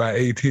owned by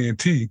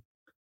AT&T.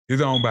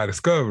 It's owned by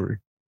Discovery.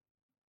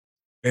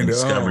 And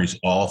Discovery's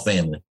all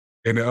family.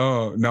 And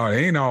no, it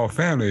ain't all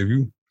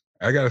family.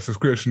 I got a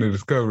subscription to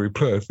Discovery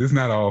Plus. It's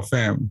not all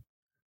family.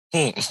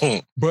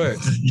 But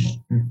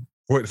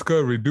what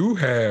Discovery do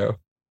have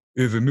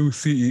is a new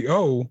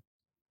CEO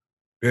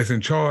that's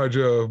in charge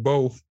of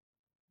both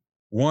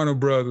Warner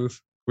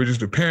Brothers, which is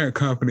the parent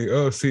company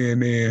of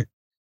CNN,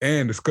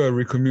 and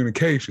Discovery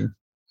Communications,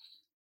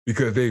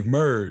 because they've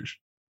merged.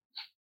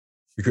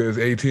 Because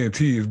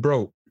AT&T is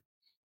broke.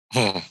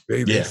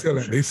 They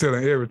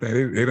selling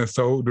everything. They done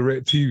sold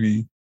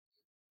DirecTV,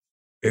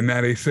 and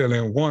now they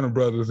selling Warner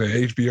Brothers and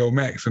HBO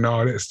Max and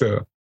all that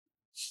stuff.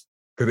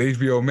 Because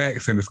HBO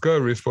Max and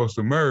Discovery is supposed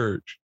to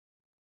merge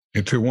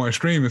into one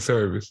streaming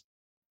service.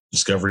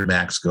 Discovery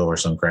Max Go or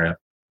some crap.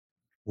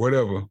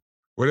 Whatever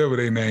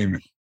they name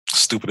it.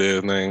 Stupid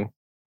ass name.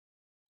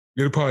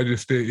 It'll probably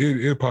just stay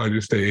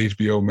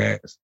HBO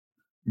Max,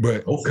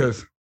 but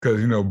because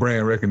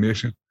brand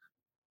recognition.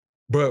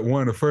 But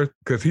one of the first,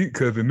 because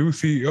the new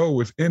CEO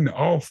was in the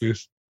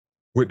office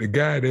with the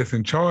guy that's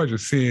in charge of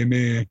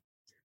CNN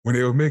when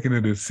they were making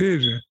a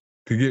decision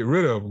to get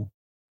rid of him,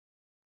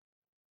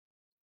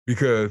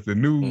 because the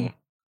new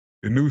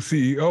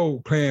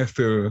CEO plans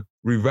to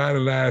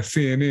revitalize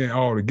CNN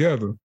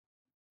altogether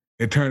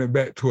and turn it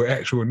back to an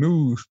actual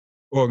news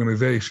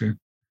organization,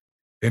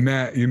 and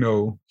not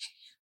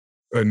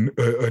a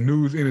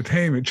news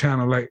entertainment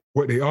channel like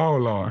what they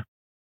all are.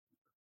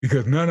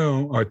 Because none of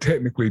them are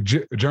technically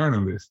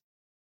journalists,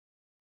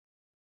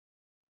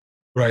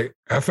 right?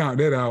 I found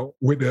that out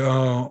with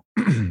the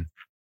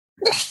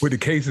with the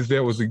cases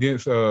that was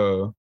against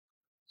Rachel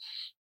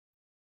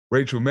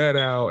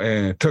Maddow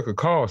and Tucker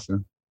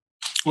Carlson.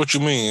 What you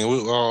mean? I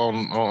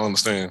don't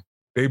understand.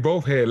 They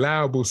both had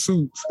liable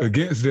suits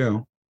against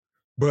them,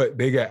 but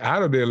they got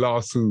out of their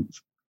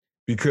lawsuits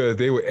because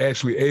they were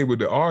actually able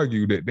to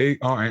argue that they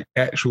aren't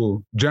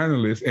actual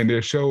journalists and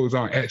their shows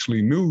aren't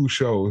actually news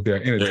shows.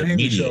 They're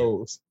entertainment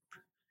shows.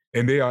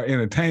 And they are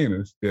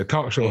entertainers. They're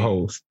talk show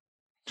hosts.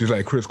 Just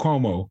like Chris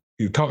Cuomo,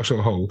 he's a talk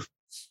show host.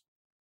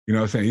 You know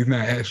what I'm saying? He's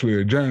not actually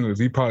a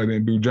journalist. He probably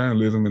didn't do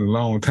journalism in a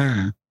long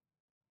time.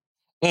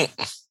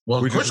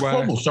 Well, Chris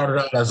Cuomo started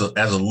out as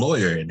a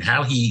lawyer, and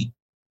how he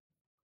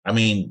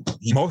pretty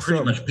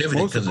much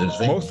pivoted because of his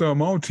family. Most of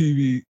them on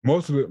TV,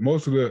 most of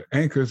the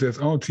anchors that's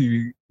on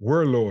TV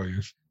were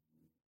lawyers.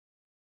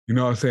 You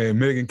know what I'm saying?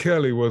 Megyn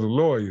Kelly was a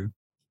lawyer.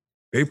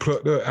 They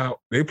plucked her out.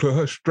 They plucked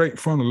her straight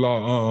from the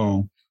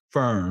law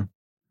firm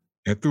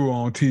and threw her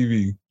on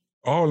TV.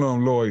 All of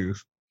them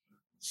lawyers.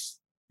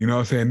 You know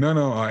what I'm saying? None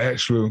of them are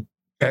actual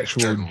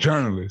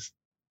journalists.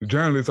 The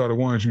journalists are the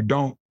ones you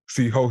don't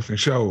see hosting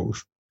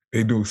shows.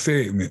 They do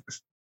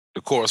segments.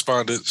 The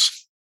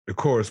correspondents. The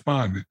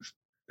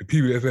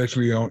people that's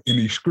actually in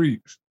these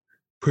streets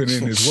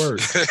putting in this work.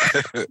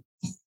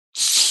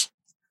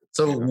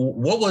 So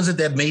what was it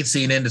that made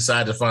CNN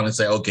decide to finally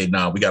say, okay,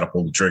 we got to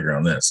pull the trigger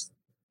on this?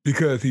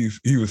 Because he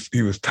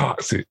was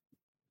toxic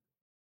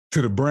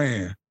to the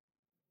brand.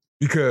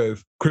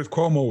 Because Chris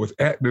Cuomo was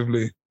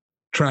actively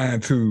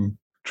trying to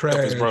trash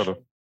his brother.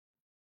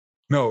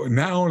 No,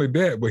 not only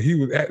that, but he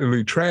was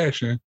actively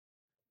trashing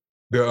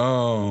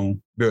the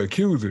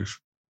accusers.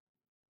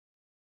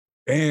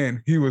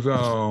 And he was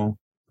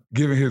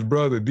giving his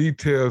brother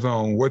details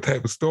on what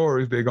type of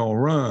stories they're gonna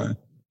run,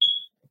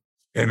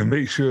 and to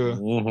make sure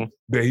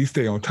that he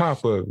stay on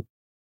top of it.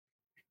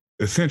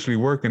 Essentially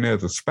working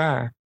as a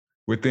spy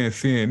within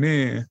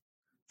CNN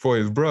for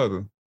his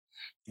brother.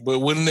 But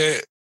wouldn't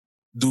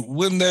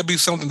that be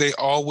something they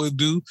always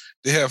do?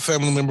 They have a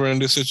family member in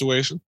this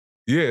situation?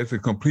 Yeah, it's a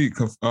complete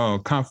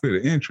conflict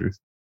of interest.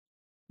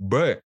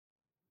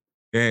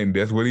 And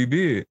that's what he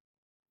did.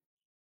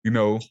 You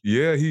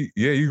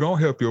gonna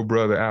help your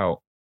brother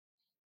out,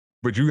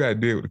 but you gotta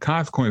deal with the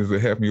consequences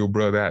of helping your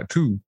brother out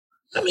too.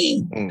 I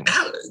mean,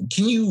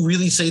 can you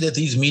really say that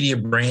these media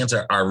brands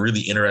are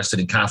really interested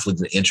in conflict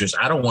of interest?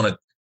 I don't want to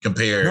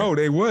compare. No,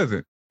 they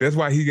wasn't. That's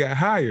why he got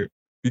hired,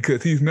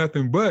 because he's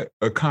nothing but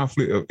a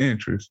conflict of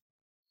interest.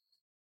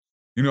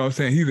 You know what I'm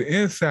saying? He's an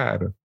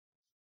insider.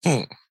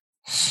 You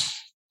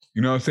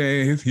know what I'm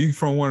saying? He's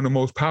from one of the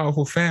most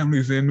powerful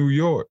families in New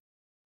York.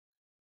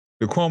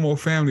 The Cuomo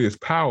family is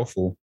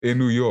powerful in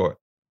New York.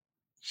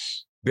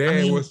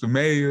 Dad was the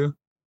mayor.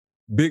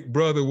 Big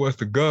brother was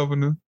the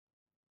governor.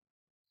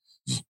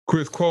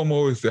 Chris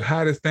Cuomo is the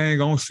hottest thing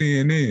on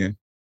CNN.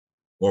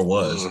 Or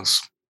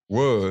was.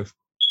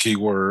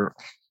 Keyword.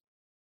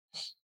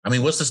 I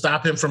mean, what's to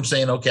stop him from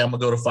saying, okay, I'm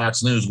going to go to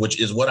Fox News, which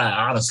is what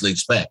I honestly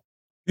expect.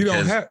 He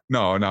don't have...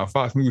 No,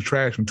 Fox News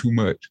trash him too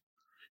much.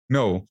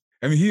 No.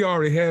 I mean, he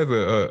already has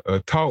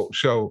a talk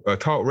show, a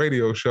talk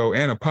radio show,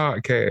 and a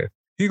podcast.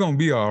 He going to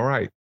be all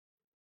right.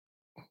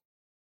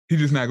 He's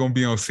just not going to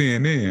be on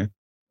CNN.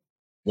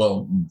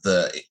 Well,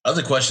 the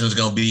other question is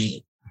going to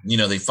be,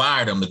 they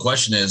fired him. The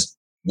question is,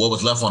 what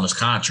was left on his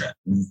contract?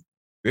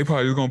 They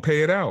probably just going to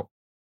pay it out.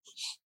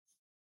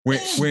 When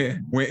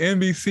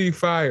NBC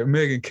fired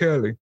Megyn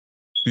Kelly,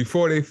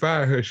 before they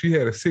fired her, she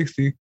had a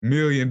 $60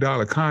 million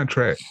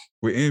contract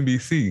with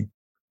NBC.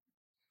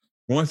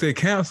 Once they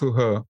canceled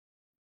her,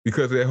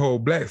 because of that whole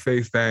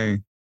blackface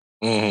thing,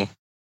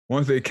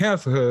 once they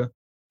canceled her,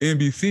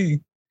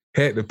 NBC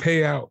had to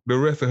pay out the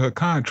rest of her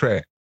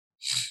contract.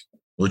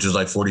 Which was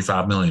like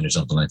 $45 million or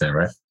something like that,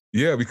 right?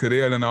 Yeah, because they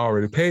hadn't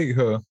already paid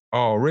her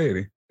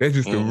already. That's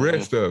just the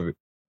rest of it.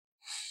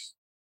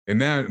 And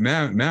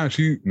now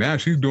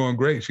she's doing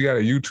great. She got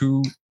a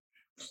YouTube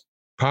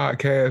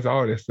podcast,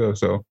 all that stuff.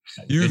 So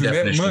using Your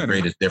that definition money, of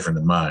great is different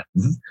than mine.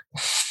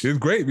 it's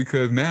great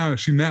because now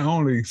she's not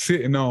only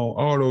sitting on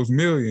all those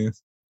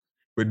millions,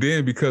 but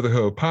then because of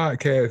her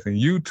podcast and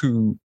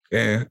YouTube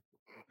and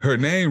her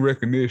name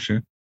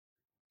recognition,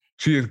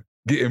 she is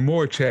getting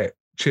more checks.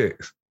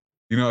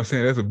 You know what I'm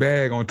saying? That's a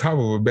bag on top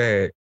of a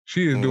bag.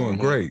 She is doing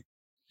great.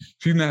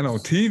 She's not on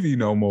TV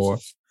no more,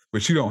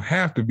 but she don't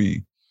have to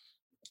be.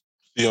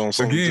 You know,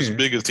 some just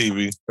bigger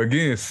TV.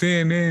 Again,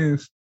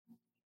 CNN's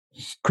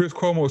Chris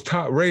Cuomo's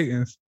top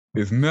ratings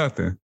is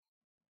nothing.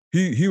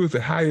 He was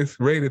the highest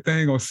rated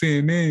thing on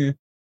CNN,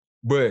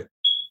 but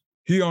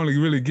he only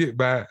really get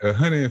by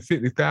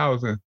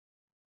 150,000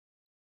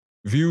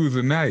 views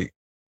a night.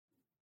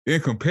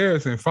 In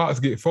comparison, Fox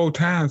get 4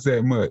 times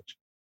that much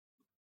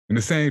in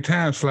the same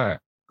time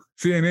slot.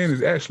 CNN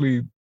is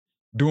actually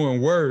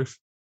doing worse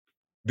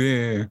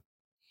than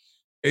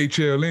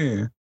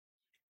HLN,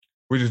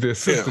 which is their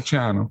sister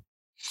channel.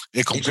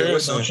 In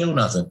comparison, don't show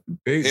nothing.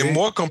 In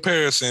more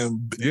comparison,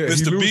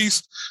 Mr.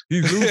 Beast,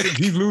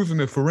 he's losing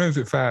the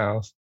forensic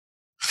files.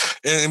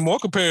 And in more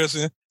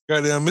comparison,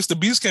 goddamn, Mr.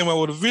 Beast came out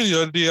with a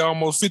video that did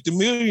almost 50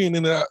 million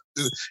in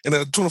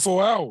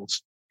 24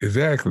 hours.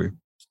 Exactly.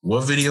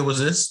 What video was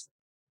this?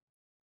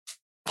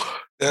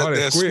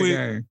 That Squid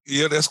Game.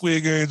 Yeah, that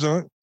Squid Game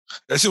joint.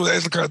 That shit was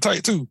actually kind of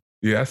tight too.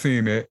 Yeah, I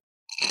seen that.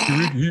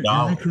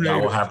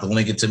 Y'all will have to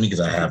link it to me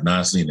because I have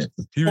not seen it.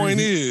 Point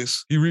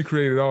is, he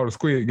recreated all the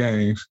Squid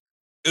Games.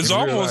 It's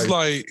almost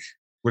like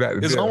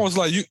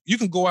you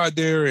can go out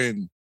there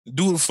and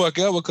do the fuck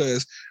ever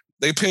because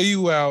they pay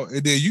you out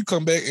and then you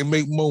come back and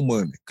make more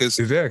money. Because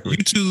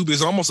YouTube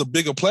is almost a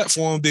bigger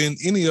platform than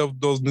any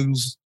of those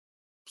news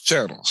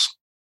channels.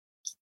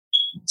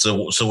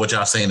 So what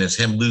y'all saying is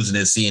him losing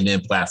his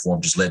CNN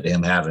platform just led to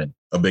him having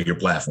a bigger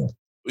platform.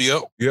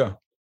 Yep. Yeah.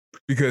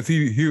 Because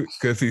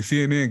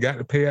CNN got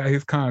to pay out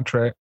his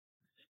contract,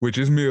 which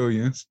is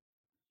millions,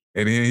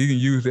 and then he can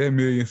use that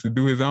millions to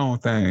do his own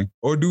thing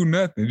or do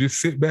nothing, just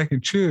sit back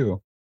and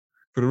chill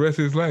for the rest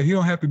of his life. He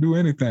don't have to do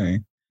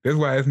anything. That's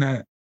why it's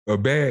not a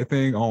bad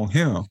thing on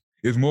him.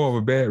 It's more of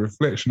a bad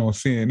reflection on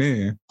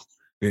CNN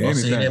than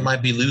anything. CNN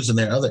might be losing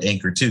their other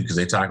anchor too because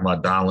they talking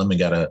about Don Lemon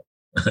got a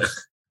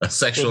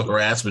sexual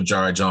harassment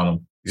charge on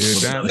him.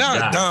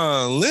 Yeah,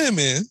 Don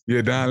Lemon.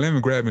 Yeah, Don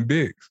Lemon grabbing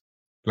dicks.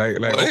 Like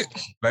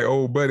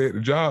old buddy at the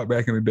job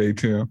back in the day,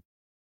 Tim.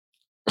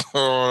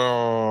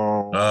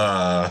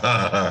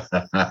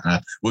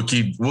 We'll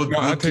keep that for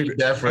I take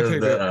that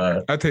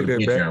back. I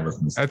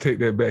take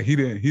that back. He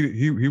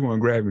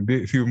wasn't grabbing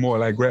dicks. He was more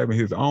like grabbing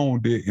his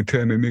own dick and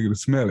telling the nigga to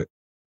smell it.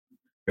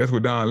 That's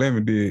what Don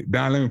Lemon did.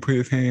 Don Lemon put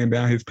his hand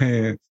down his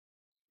pants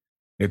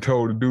and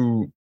told the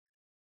dude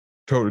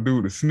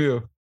to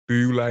sniff. Do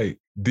you like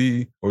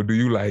D or do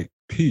you like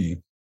P?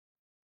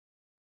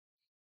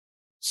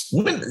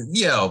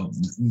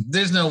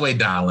 There's no way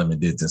Don Lemon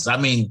did this. I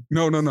mean,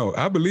 no.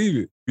 I believe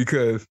it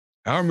because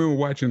I remember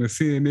watching the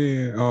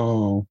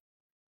CNN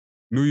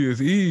New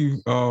Year's Eve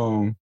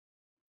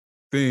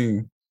thing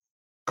a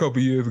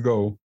couple years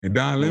ago, and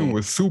Don Lemon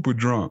was super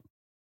drunk.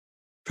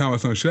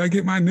 Telling me, should I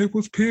get my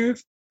nipples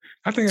pierced?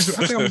 I think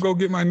I'm gonna go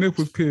get my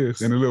nipples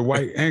pierced. And the little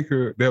white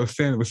anchor that was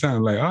standing beside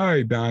him, like, all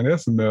right, Don,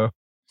 that's enough.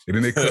 And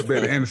then they cut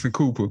back to Anderson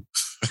Cooper.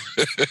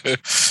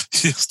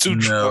 He's too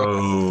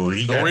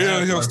drunk. The real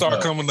him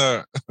start coming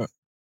out.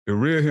 The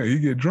real him, he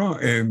get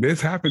drunk, and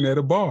this happened at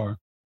a bar.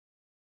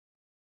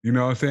 You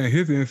know what I'm saying?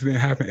 His incident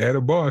happened at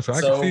a bar, so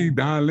I can see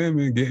Don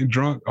Lemon getting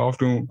drunk off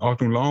them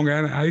Long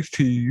Island iced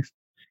teas,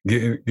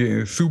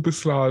 getting super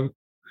slow,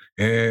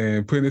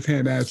 and putting his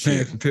hand down his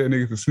pants and tell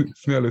niggas to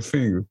smell his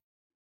fingers.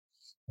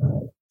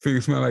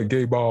 Fingers smell like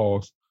gay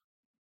balls.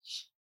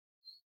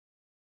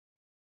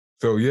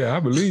 So yeah, I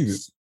believe it.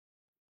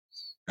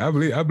 I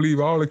believe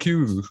all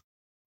accusers.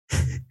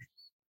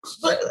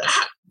 But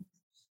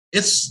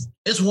it's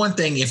one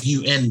thing if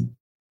you and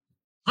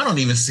I don't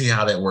even see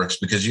how that works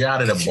because you're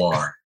out at a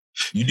bar.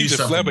 You do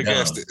something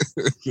flabbergasted.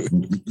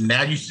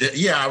 Now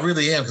I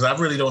really am because I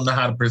really don't know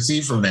how to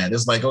proceed from that.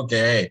 It's like, okay,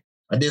 hey,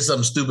 I did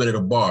something stupid at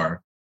a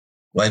bar,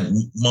 like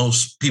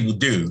most people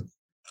do.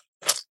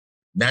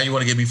 Now you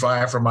want to get me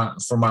fired for my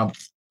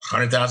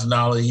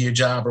 $100,000 a year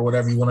job or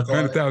whatever you want to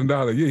call it.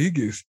 $100,000. Yeah, he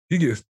gets.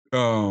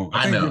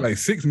 I think like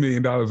 $6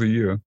 million a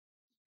year.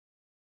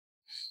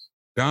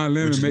 Don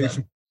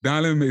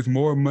Lemon makes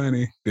more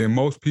money than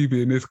most people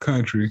in this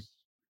country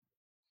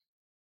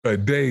a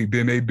day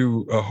than they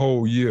do a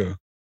whole year.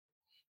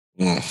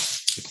 Well,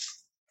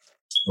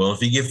 if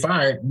he get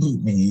fired,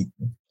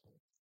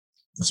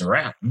 it's a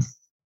wrap.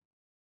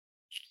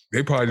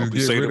 They probably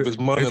just get rid of his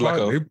money.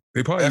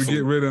 They probably just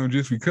get rid of him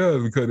just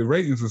because the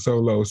ratings are so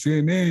low.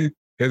 CNN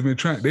has been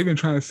trying. They've been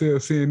trying to sell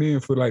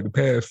CNN for like the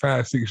past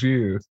 5-6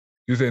 years.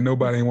 Just that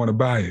nobody ain't want to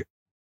buy it.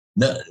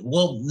 No,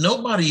 well,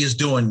 nobody is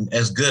doing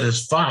as good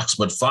as Fox,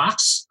 but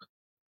Fox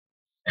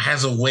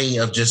has a way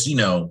of just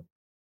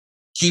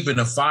keeping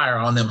the fire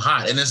on them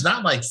hot, and it's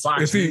not like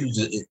Fox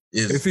News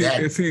is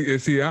that.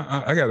 See,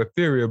 I got a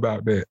theory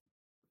about that.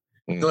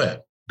 Go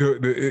ahead.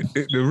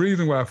 The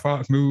reason why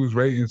Fox News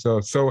ratings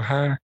are so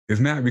high is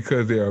not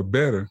because they are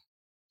better.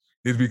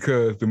 It's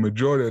because the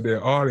majority of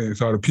their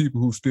audience are the people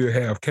who still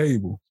have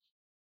cable.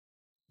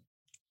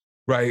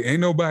 Right? Ain't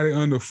nobody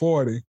under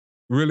 40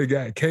 really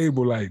got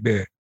cable like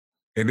that.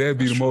 And that'd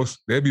be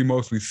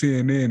mostly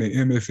CNN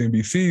and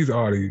MSNBC's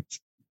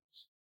audience.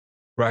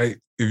 Right?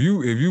 If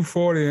you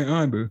 40 and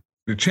under,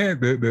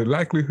 the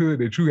likelihood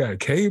that you got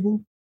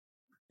cable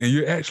and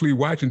you're actually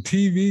watching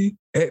TV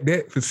at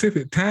that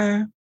specific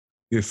time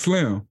is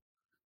slim.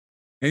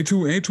 Ain't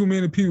too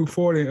many people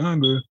 40 and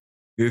under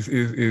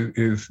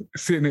is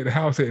sitting at the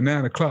house at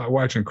 9 o'clock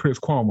watching Chris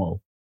Cuomo.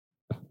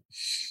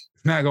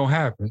 It's not gonna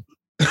happen.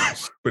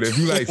 But if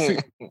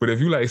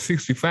you like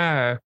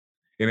 65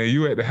 and then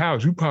you at the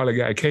house, you probably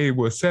got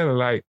cable or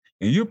satellite,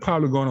 and you're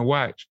probably gonna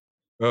watch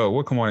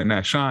what come on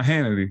now, Sean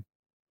Hannity.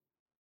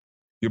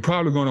 You're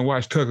probably gonna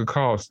watch Tucker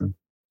Carlson,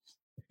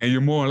 and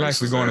you're more than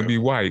likely gonna be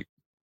white.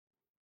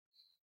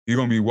 You're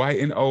gonna be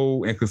white and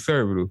old and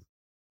conservative.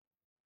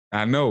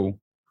 I know.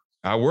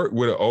 I work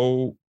with an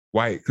old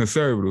white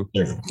conservative.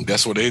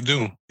 That's what they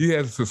do. He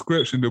has a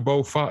subscription to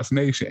both Fox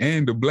Nation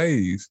and The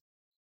Blaze.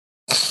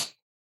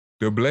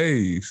 The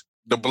Blaze.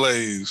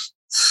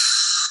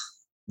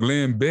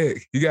 Glenn Beck.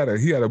 He got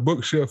a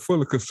bookshelf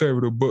full of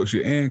conservative books.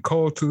 Your Ann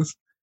Coulters,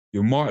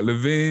 your Mark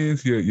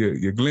Levins,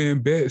 your Glenn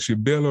Becks, your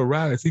Bill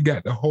O'Reilly's. He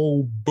got the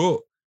whole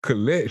book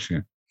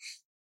collection.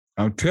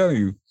 I'm telling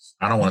you.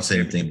 I don't want to say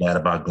anything bad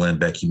about Glenn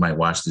Beck. He might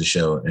watch this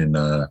show and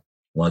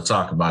want to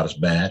talk about us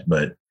bad,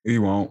 but he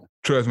won't.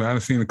 Trust me,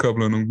 I've seen a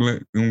couple of them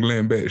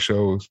Glenn Beck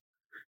shows.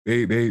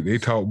 They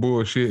talk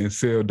bullshit and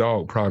sell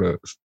dog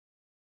products.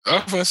 I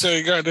was gonna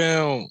say,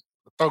 goddamn,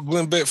 I thought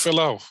Glenn Beck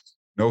fell off.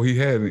 No, he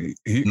hasn't.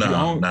 He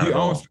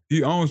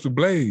owns The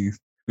Blaze.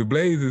 The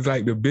Blaze is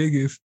like the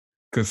biggest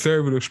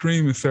conservative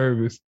streaming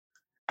service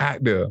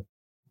out there.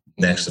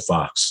 Next to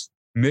Fox.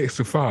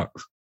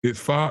 It's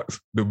Fox,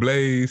 The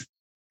Blaze,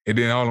 and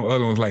then all the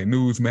other ones like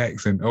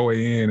Newsmax and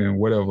OAN and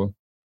whatever.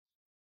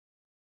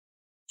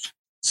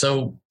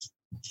 So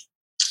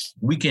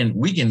we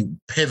can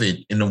pivot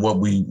into what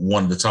we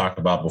wanted to talk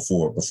about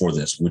before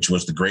this, which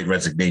was the Great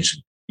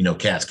Resignation. You know,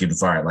 cats getting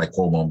fired like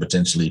Cuomo and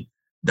potentially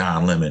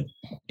Don Lemon.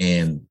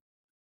 And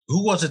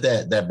who was it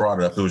that brought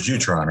it up? It was you,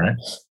 Tron, right?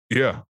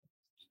 Yeah.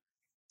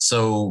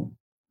 So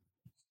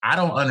I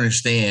don't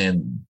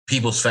understand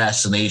people's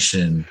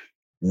fascination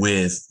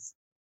with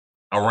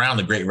around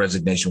the Great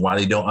Resignation, why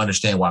they don't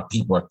understand why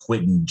people are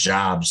quitting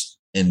jobs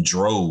in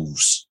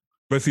droves.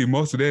 But see,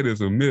 most of that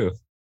is a myth.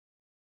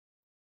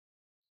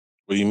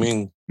 What do you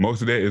mean?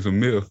 Most of that is a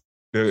myth.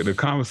 The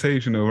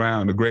conversation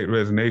around the Great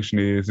Resignation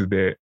is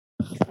that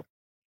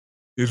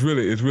it's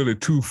really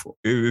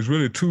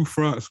two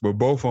fronts, but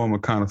both of them are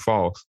kind of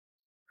false.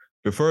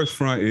 The first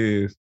front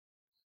is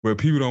where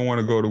people don't want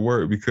to go to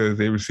work because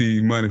they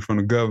receive money from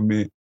the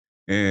government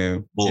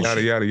and bullshit.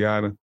 Yada, yada,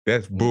 yada.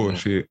 That's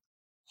bullshit.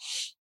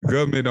 The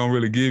government don't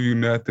really give you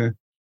nothing.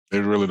 They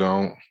really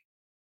don't.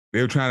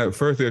 They're trying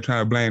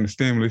to blame the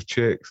stimulus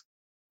checks,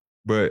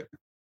 but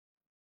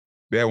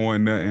that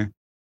wasn't nothing.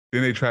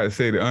 Then they try to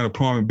say the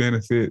unemployment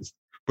benefits,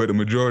 but the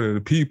majority of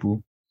the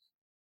people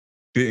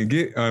didn't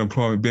get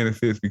unemployment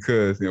benefits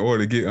because in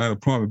order to get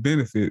unemployment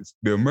benefits,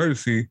 the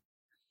emergency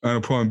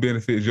unemployment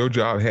benefits, your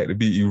job had to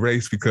be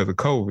erased because of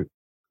COVID.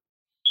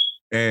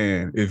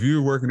 And if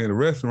you were working in a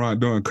restaurant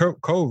during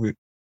COVID,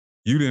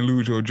 you didn't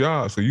lose your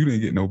job, so you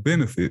didn't get no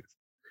benefits.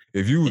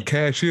 If you were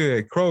cashier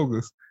at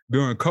Kroger's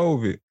during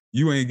COVID,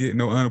 you ain't getting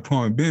no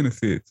unemployment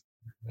benefits.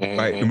 Mm-hmm.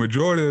 Like the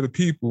majority of the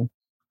people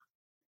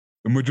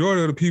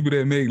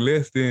that make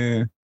less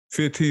than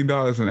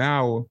 $15 an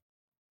hour,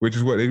 which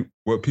is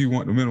what people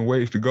want the minimum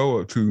wage to go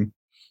up to,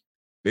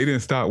 they didn't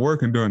stop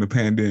working during the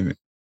pandemic.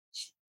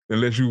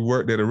 Unless you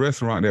worked at a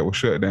restaurant that was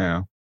shut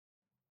down.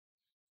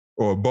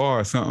 Or a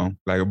bar or something,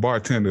 like a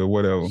bartender or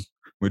whatever.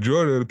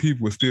 Majority of the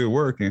people were still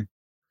working.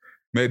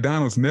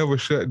 McDonald's never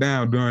shut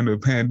down during the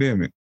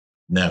pandemic.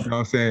 Never. You know what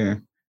I'm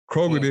saying?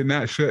 Kroger did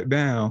not shut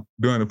down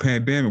during the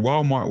pandemic.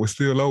 Walmart was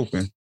still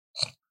open.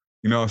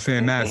 You know what I'm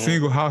saying? Not a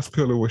single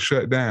hospital was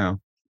shut down.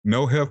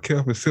 No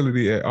healthcare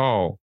facility at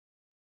all.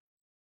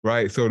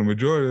 Right? So the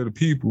majority of the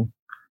people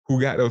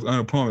who got those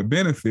unemployment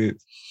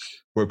benefits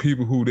were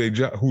people who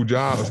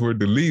jobs were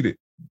deleted,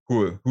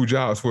 who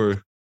jobs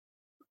were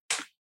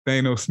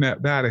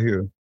snapped out of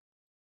here,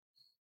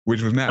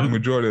 which was not the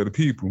majority of the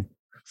people.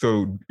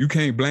 So you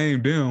can't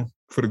blame them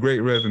for the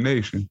Great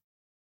Resignation.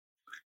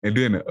 And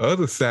then the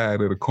other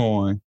side of the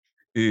coin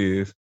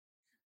is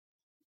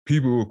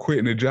people were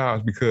quitting their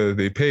jobs because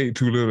they paid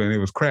too little and it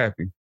was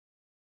crappy.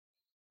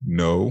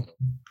 No,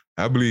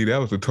 I believe that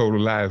was a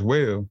total lie as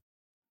well.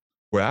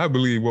 Well, I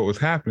believe what was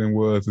happening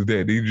was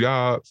that these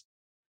jobs,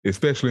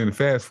 especially in the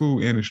fast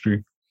food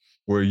industry,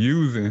 were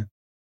using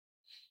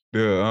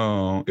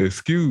the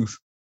excuse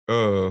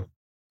of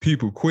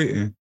people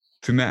quitting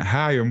to not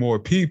hire more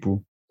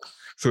people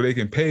so they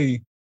can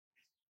pay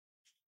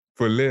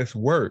for less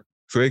work.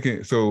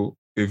 So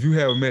if you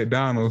have a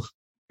McDonald's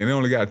and they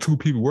only got 2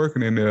 people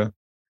working in there,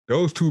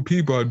 those 2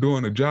 people are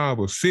doing a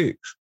job of 6.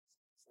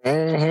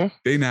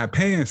 They not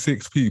paying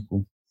 6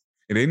 people,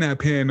 and they not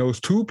paying those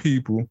 2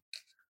 people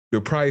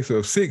the price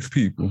of 6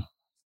 people.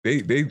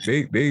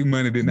 They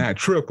money did not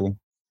triple.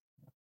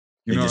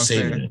 You know what I'm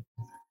saying?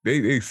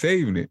 They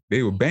saving it.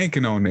 They were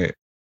banking on that.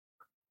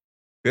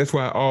 That's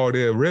why all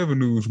their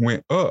revenues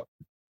went up,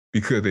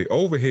 because their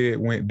overhead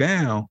went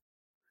down,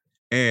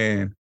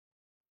 and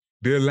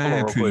they're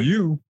lying to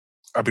you.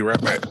 I'll be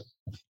right back. All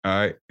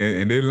right.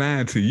 And they're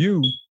lying to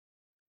you,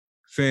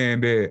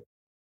 saying that,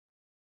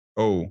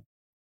 oh,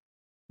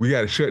 we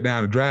got to shut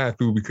down the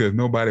drive-through because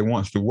nobody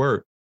wants to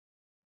work.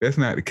 That's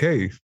not the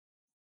case.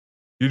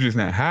 You're just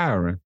not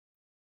hiring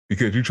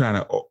because you're trying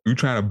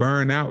to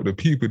burn out the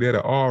people that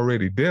are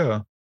already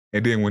there.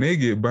 And then when they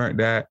get burnt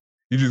out,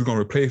 you're just going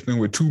to replace them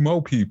with 2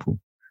 more people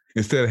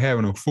instead of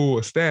having a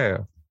full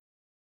staff.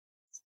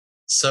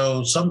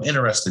 So something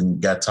interesting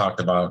got talked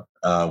about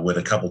with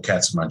a couple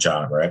cats in my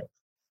job, right?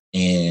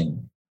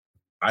 And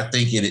I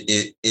think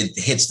it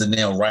hits the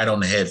nail right on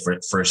the head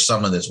for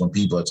some of this when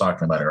people are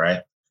talking about it,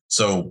 right?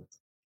 So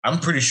I'm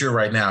pretty sure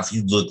right now, if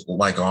you look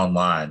like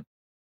online,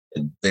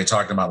 they're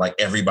talking about like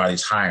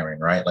everybody's hiring,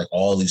 right? Like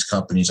all these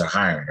companies are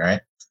hiring, right?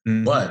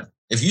 Mm-hmm. But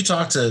if you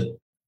talk to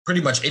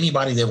pretty much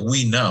anybody that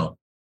we know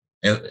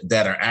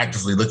that are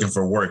actively looking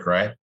for work,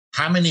 right?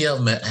 How many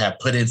of them have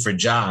put in for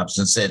jobs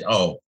and said,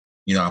 oh,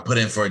 I put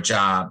in for a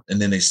job, and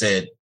then they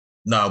said,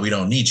 no, we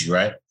don't need you,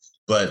 right?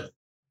 But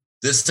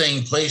this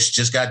same place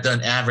just got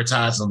done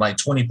advertising like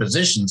 20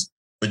 positions,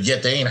 but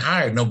yet they ain't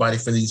hired nobody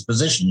for these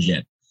positions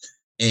yet.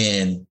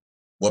 And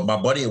what my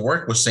buddy at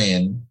work was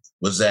saying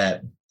was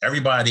that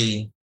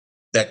everybody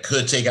that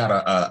could take out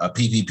a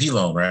PPP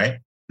loan, right?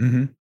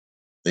 Mm-hmm.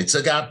 They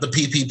took out the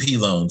PPP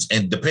loans,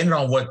 and depending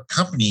on what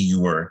company you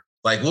were,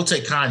 like we'll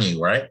take Kanye,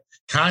 right?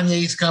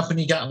 Kanye's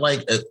company got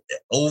like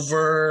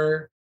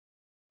over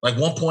like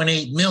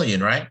 1.8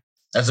 million, right?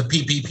 As a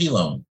PPP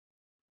loan.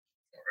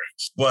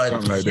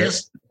 But like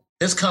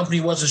his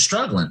company wasn't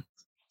struggling.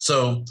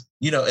 So,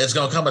 it's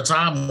going to come a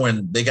time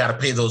when they got to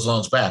pay those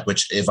loans back,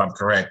 which if I'm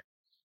correct,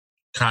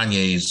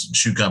 Kanye's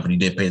shoe company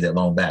did pay that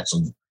loan back.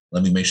 So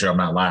let me make sure I'm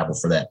not liable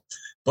for that.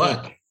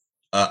 But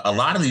a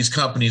lot of these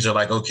companies are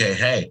like, okay,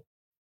 hey,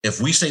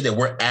 if we say that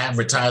we're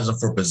advertising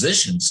for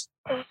positions,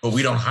 but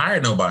we don't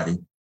hire nobody,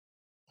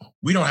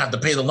 we don't have to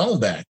pay the loan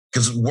back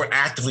because we're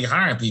actively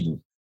hiring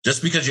people.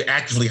 Just because you're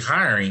actively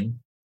hiring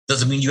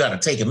doesn't mean you got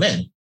to take them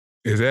in.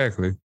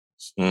 Exactly.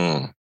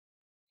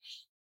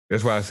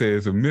 That's why I say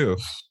it's a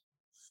myth.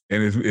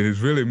 And it is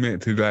really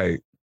meant to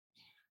like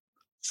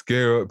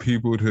scare up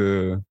people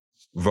to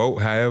vote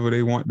however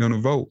they want them to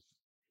vote.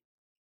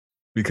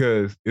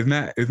 Because it's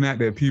not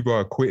that people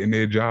are quitting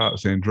their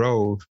jobs in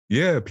droves.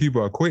 Yeah,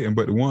 people are quitting,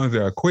 but the ones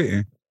that are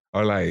quitting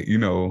are like,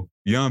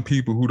 young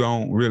people who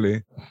don't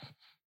really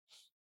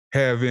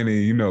have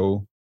any,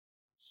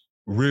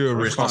 real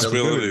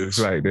responsibilities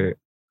like that.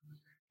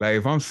 Like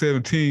if I'm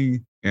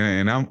 17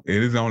 and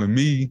it is only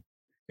me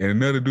and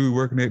another dude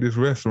working at this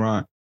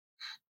restaurant,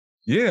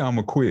 yeah, I'm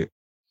gonna quit.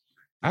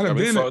 I done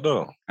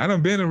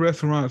been in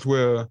restaurants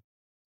where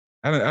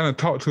I done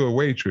talked to a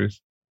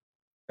waitress.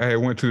 I had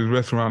went to this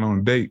restaurant on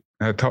a date.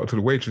 I talked to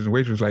the waitress, and the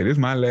waitress was like, "This is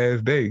my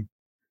last day."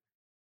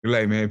 They're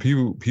like, man,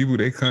 people,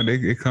 they come,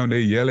 they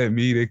yell at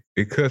me,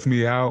 they cuss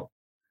me out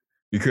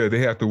because they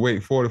have to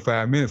wait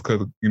 45 minutes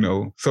because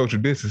social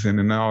distancing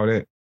and all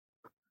that.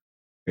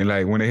 And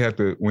like when they have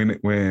to,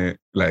 when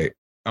like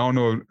I don't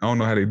know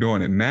how they're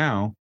doing it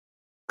now,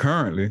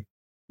 currently,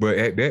 but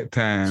at that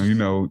time,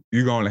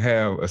 you're gonna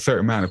have a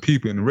certain amount of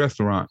people in the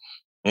restaurant.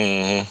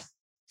 Mm-hmm.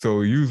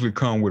 So it usually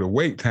come with a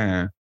wait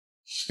time.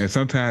 And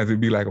sometimes it'd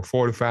be like a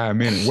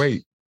 45-minute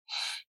wait.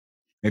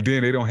 And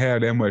then they don't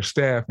have that much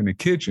staff in the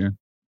kitchen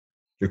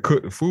to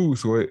cook the food,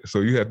 so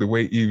you have to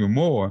wait even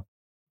more,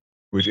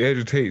 which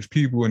agitates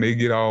people and they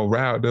get all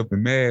riled up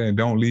and mad and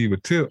don't leave a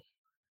tip.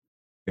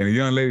 And a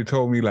young lady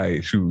told me,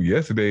 like, shoot,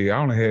 yesterday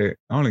I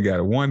only got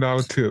a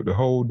 $1 tip the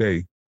whole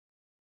day.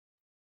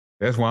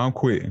 That's why I'm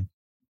quitting.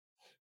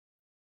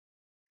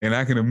 And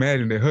I can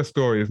imagine that her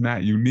story is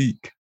not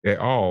unique at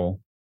all.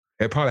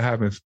 It probably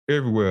happens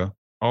everywhere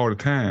all the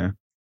time.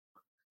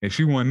 And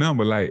she won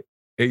number like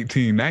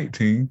 18,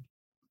 19.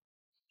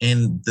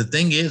 And the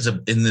thing is,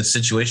 in this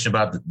situation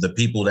about the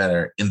people that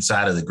are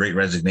inside of the Great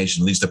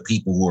Resignation, at least the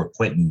people who are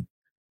quitting,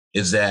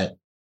 is that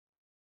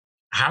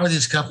how are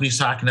these companies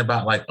talking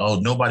about like, oh,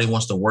 nobody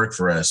wants to work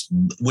for us,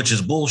 which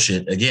is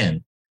bullshit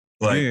again.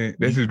 But yeah,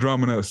 that's just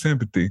drumming up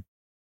sympathy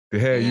to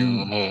have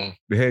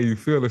you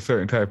feel a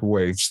certain type of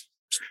way.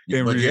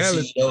 In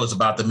reality, your CEO is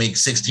about to make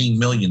 $16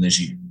 million this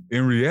year.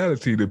 In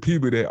reality, the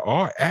people that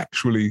are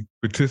actually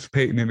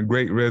participating in the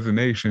Great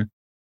Resignation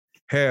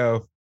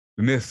have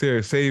the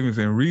necessary savings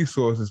and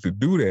resources to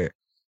do that.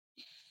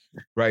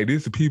 Right?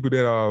 These are people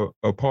that are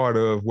a part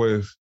of what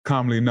is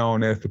commonly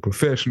known as the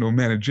professional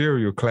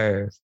managerial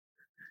class.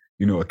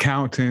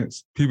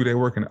 Accountants, people that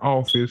work in the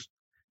office,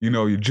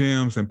 your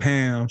Jims and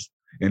Pams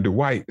and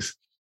Dwights.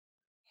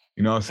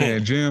 You know what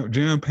I'm saying?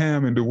 Jim,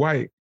 Pam, and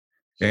Dwight,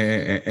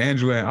 and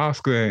Angela and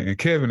Oscar and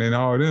Kevin and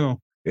all them,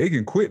 they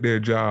can quit their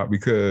job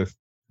because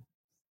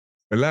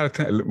a lot of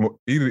times,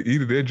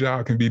 either their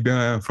job can be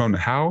done from the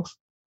house,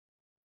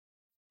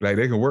 like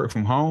they can work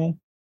from home,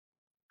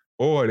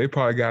 or they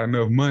probably got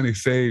enough money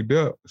saved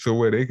up so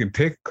where they can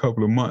take a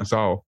couple of months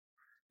off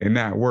and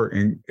not work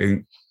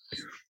and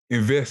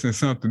invest in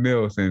something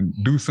else and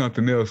do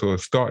something else or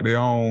start their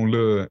own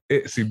little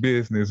Etsy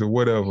business or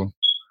whatever.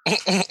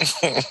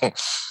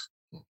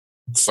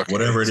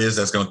 Whatever it is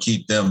that's going to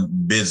keep them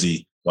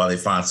busy while they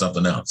find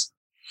something else.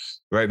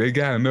 Right. They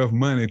got enough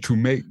money to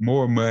make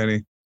more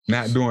money,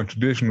 not doing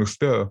traditional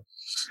stuff.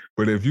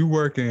 But if you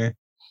working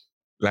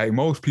like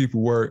most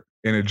people work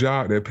in a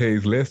job that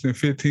pays less than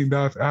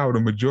 $15 an hour, the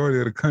majority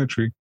of the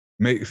country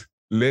makes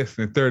less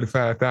than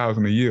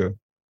 $35,000 a year.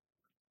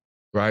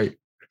 Right.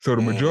 So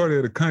the majority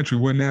of the country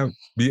would not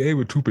be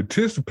able to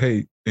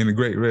participate in the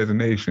Great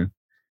Resignation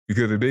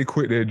because if they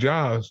quit their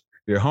jobs,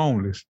 they're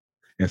homeless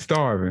and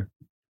starving.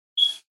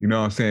 You know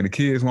what I'm saying? The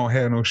kids won't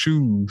have no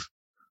shoes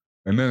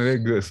and none of that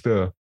good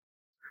stuff.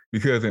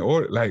 Because in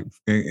order, like,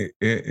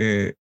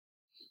 in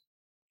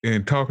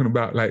talking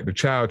about like the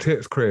child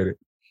tax credit,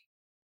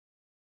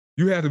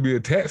 you have to be a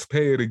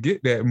taxpayer to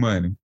get that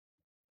money.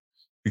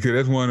 Because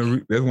that's one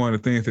of the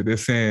things that they're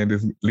saying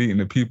is leading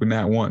to people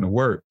not wanting to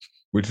work,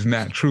 which is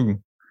not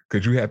true.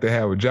 Because you have to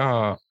have a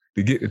job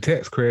to get the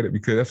tax credit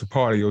because that's a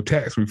part of your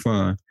tax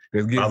refund.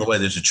 By the way,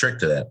 there's a trick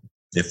to that.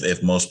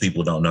 If most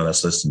people don't know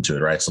that's listening to it,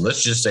 right? So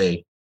let's just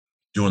say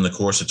during the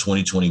course of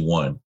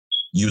 2021,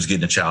 you was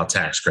getting a child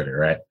tax credit,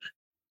 right?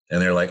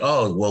 And they're like,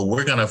 oh, well,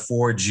 we're going to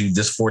afford you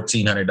this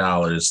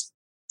 $1,400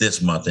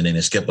 this month. And then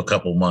they skip a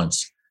couple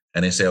months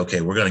and they say,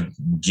 okay, we're going to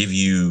give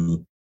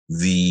you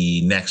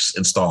the next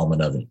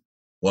installment of it.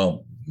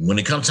 Well, when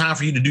it comes time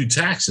for you to do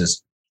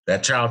taxes,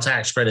 that child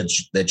tax credit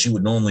that you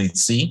would normally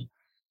see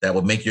that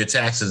would make your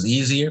taxes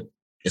easier,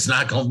 it's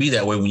not going to be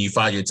that way when you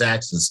file your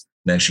taxes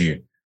next year.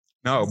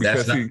 No,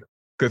 because the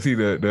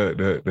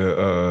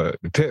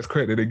tax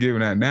credit they're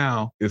giving out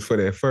now is for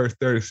that first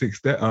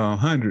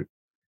 $3,600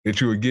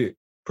 that you would get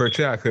per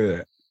child,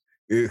 because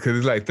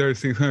it's like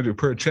 $3,600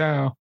 per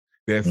child.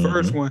 That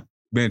first one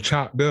been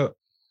chopped up.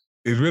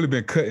 It's really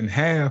been cut in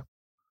half.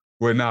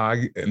 Well,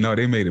 no,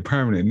 they made it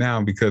permanent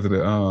now because of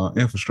the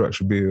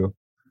infrastructure bill.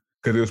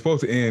 Because it was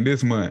supposed to end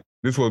this month.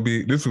 This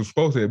was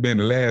supposed to have been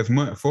the last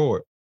month for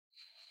it.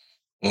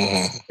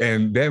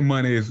 And that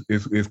money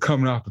is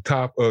coming off the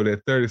top of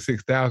that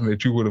 $36,000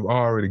 that you would have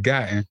already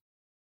gotten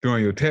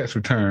during your tax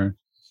return.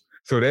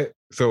 So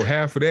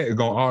half of that is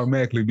gonna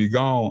automatically be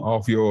gone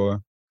off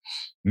your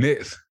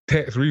next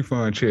tax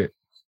refund check.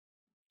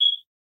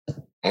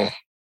 I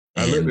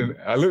looked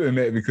at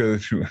that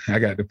because I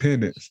got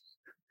dependents.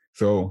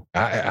 So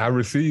I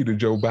receive the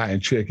Joe Biden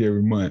check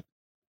every month.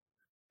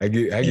 I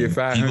get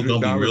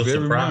 $500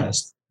 every month.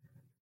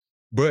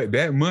 But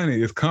that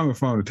money is coming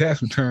from the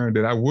tax return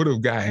that I would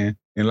have gotten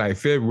in like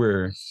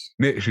February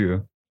next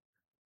year.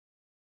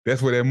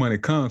 That's where that money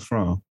comes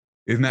from.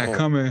 It's not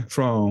coming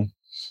from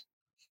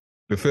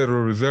the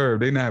Federal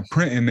Reserve. They're not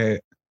printing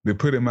that to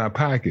put in my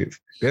pockets.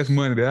 That's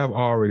money that I've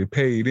already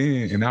paid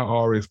in and I'm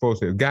already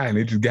supposed to have gotten.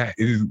 It just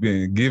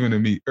been given to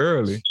me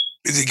early.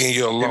 Is it getting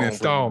you a loan? In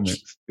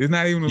installments. It's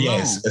not even a loan.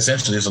 Yes,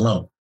 essentially it's a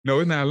loan. No,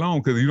 it's not a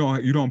loan because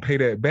you don't pay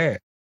that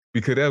back.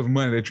 Because that was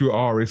money that you were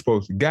already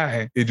supposed to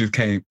get. It just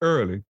came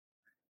early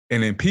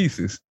and in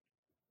pieces.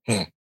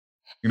 You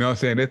know what I'm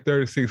saying? That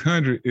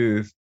 $3,600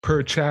 is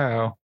per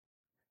child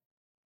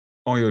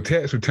on your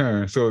tax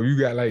return. So if you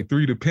got like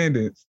 3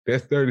 dependents,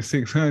 that's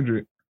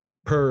 $3,600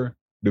 per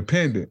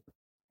dependent,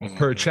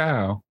 per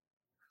child.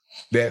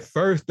 That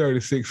first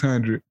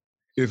 $3,600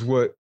 is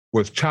what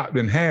was chopped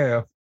in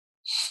half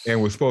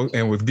and was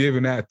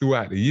given out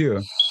throughout the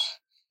year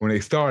when they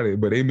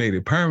started, but they made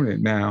it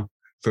permanent now.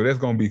 So that's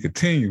going to be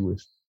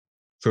continuous.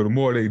 So the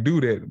more they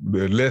do that,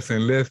 the less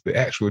and less the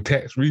actual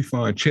tax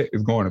refund check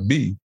is going to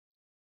be,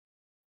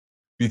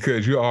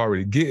 because you're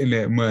already getting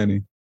that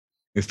money.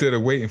 Instead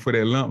of waiting for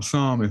that lump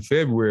sum in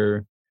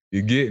February,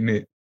 you're getting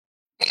it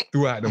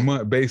throughout the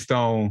month based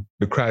on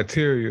the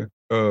criteria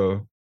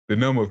of the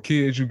number of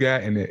kids you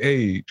got and their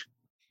age.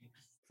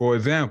 For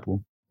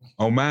example,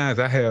 on mine,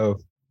 I have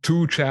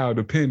 2 child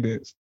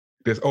dependents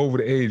that's over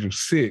the age of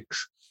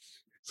 6.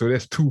 So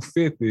that's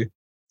 $250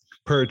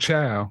 per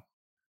child,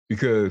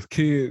 because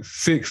kids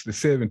 6 to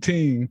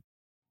 17,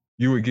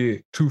 you would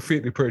get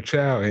 $250 per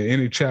child, and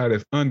any child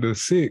that's under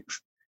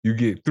 6, you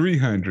get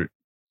 $300.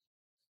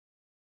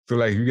 So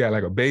like you got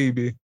like a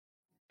baby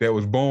that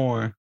was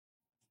born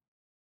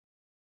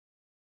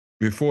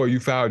before you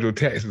filed your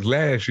taxes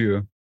last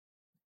year,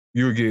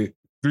 you would get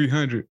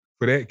 $300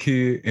 for that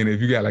kid, and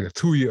if you got like a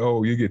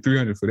 2-year-old, you get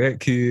 $300 for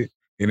that kid,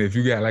 and if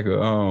you got like a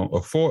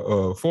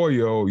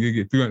 4-year-old, you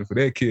get $300 for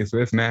that kid. So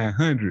that's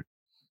 $900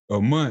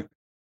 a month.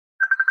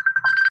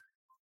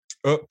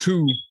 Up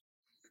to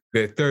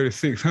that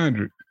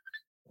 $3,600.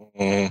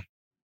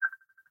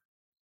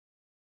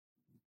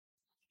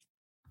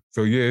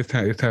 So yeah, it's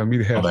time for me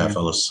to have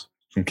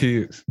some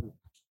kids.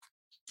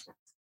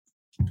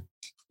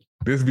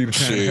 This would be the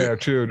time to have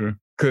children.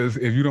 Because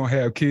if you don't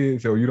have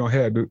kids or you don't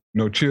have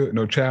no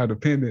child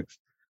dependents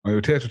on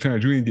your tax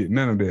returns, you ain't get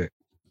none of that.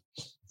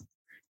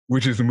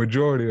 which is the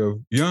majority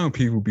of young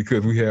people,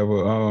 because we have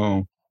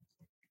a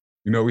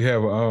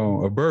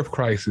birth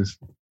crisis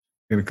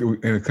in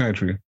the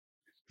country.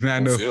 It's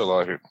not enough. Feel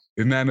like it.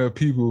 It's not enough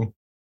people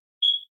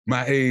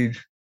my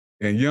age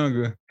and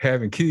younger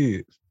having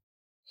kids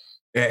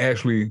and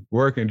actually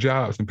working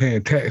jobs and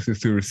paying taxes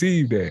to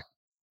receive that.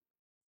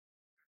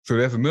 So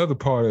that's another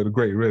part of the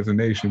Great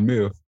Resignation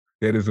myth.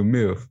 That is a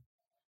myth.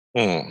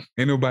 Ain't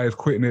nobody's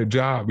quitting their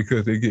job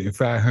because they're getting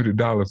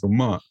 $500 a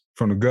month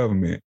from the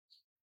government.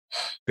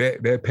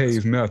 That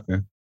pays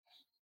nothing.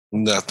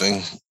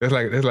 Nothing. That's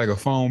like a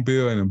phone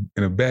bill and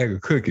a bag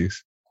of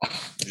cookies.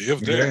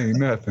 If that ain't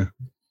nothing.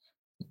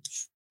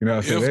 You know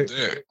what I'm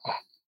saying?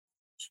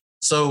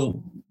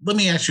 So let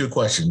me ask you a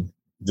question.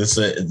 This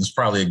is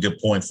probably a good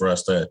point for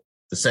us to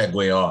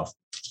segue off.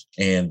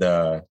 And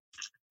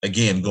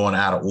again, going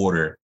out of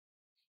order.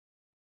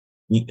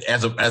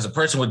 As a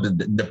person with the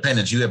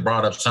dependents, you had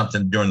brought up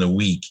something during the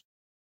week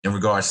in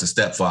regards to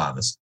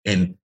stepfathers.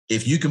 And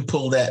if you can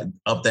pull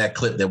that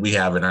clip that we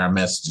have in our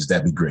messages,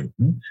 that'd be great.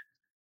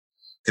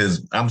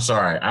 Because I'm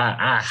sorry,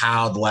 I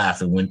howled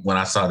laughing when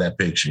I saw that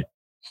picture.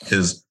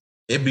 Because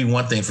it'd be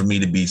one thing for me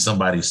to be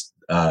somebody's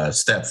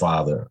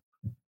stepfather.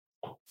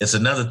 It's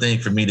another thing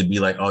for me to be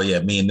like, oh yeah,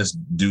 me and this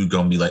dude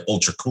gonna be like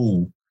ultra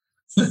cool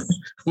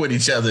with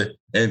each other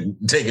and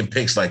taking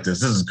pics like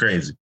this. This is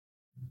crazy.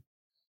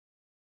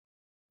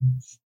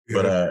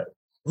 But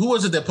who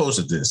was it that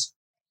posted this?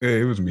 Yeah,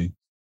 it was me.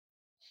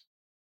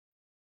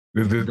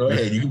 Go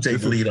ahead, you can take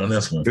the lead on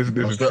this one.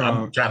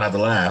 I'm trying not to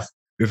laugh.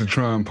 It's a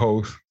Trump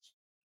post.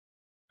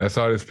 I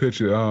saw this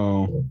picture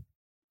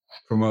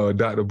from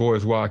Dr.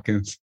 Boris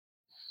Watkins.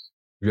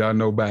 If y'all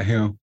know about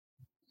him.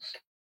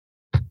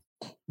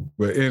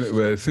 But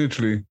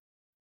essentially,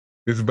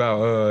 it's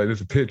about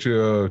there's a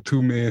picture of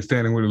two men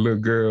standing with a little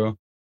girl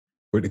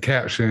with the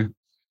caption,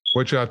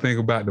 "What y'all think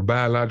about the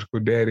biological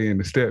daddy and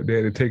the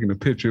stepdaddy taking a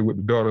picture with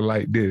the daughter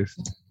like this?"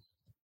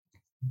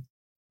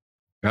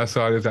 And I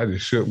saw this, I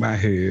just shook my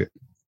head.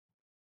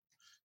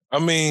 I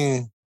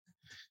mean,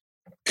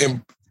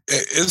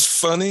 it's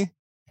funny,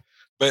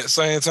 but at the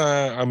same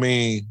time, I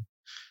mean,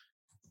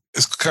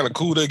 it's kind of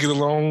cool they get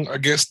along, I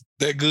guess,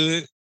 that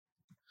good.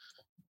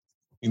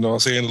 You know what I'm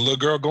saying? The little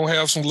girl gonna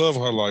have some love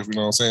in her life, you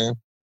know what I'm saying?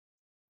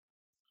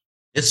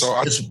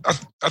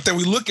 I think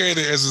we look at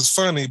it as it's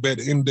funny, but at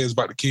the end of the day, it's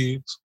about the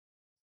kids.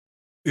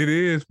 It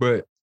is,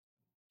 but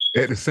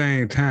at the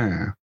same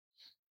time.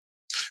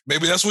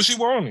 Maybe that's what she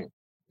wanted.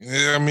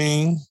 Yeah, I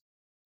mean.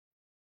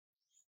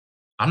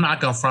 I'm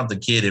not gonna front the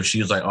kid if she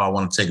was like, oh, I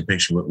want to take a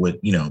picture with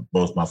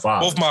both my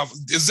fathers.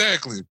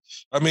 Exactly.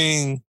 I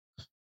mean,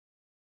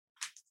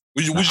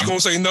 was you gonna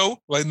say no?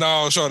 Like,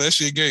 no, sure, that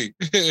shit gay.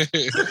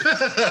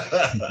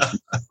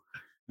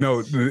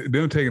 No,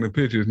 them taking the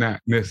picture is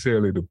not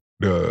necessarily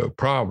the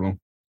problem.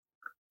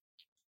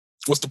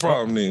 What's the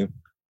problem then?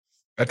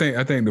 I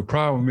think the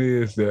problem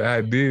is the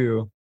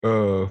idea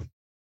of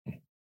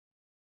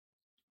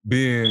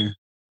being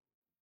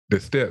the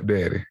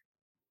stepdaddy.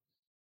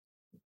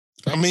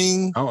 I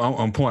mean,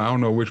 on point. I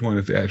don't know which one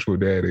is the actual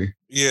daddy.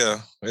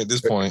 Yeah, at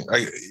this point,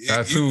 I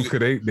assume because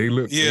they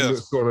look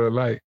sort of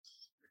alike,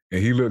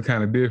 and he looked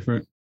kind of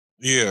different.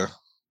 Yeah,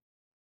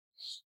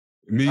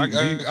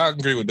 I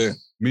agree with that.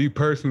 Me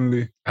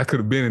personally, I could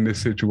have been in this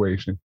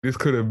situation. This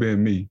could have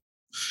been me.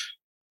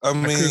 I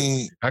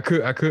mean, I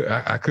could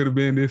have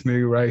been this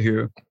nigga right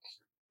here,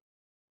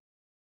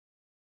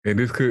 and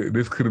this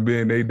could have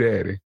been their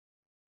daddy,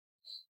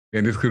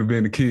 and this could have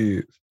been the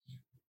kids.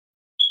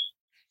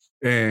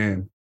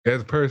 And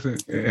as a person,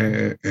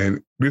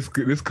 and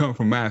this comes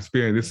from my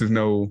experience. This is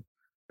no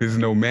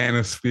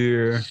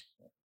manosphere.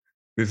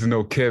 This is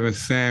no Kevin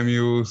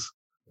Samuels,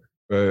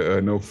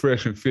 no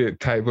Fresh and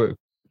Fit type of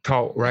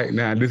talk right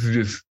now. This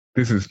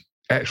is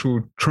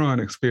actual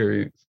Tron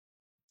experience.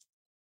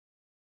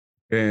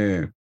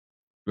 And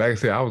like I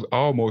said, I was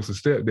almost a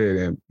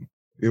stepdad, and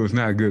it was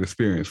not a good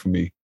experience for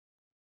me.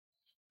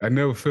 I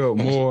never felt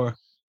more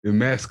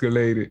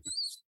emasculated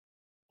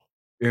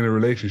in a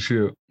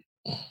relationship.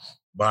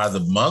 By the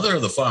mother or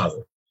the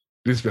father?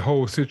 Just the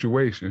whole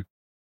situation.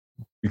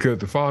 Because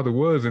the father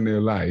was in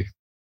their life.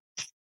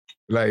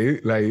 Like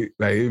it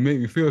made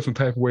me feel some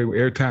type of way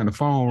every time the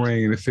phone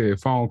rang and it said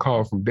phone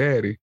call from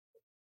daddy.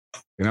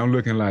 And I'm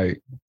looking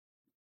like,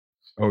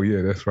 oh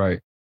yeah, that's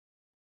right.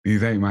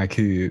 These ain't my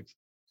kids.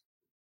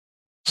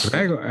 But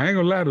I ain't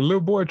gonna lie, the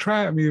little boy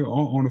tried me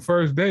on the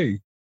first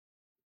day.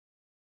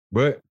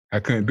 But I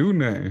couldn't do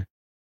nothing.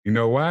 You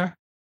know why?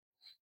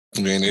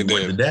 You ain't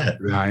their dad.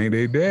 I ain't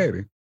their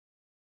daddy.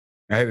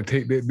 I had to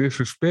take that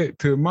disrespect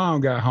till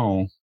mom got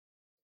home.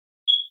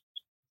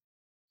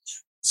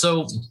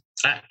 So,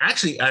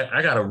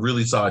 I got a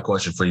really solid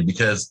question for you,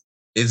 because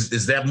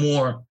is that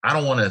more? I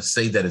don't want to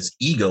say that it's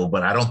ego,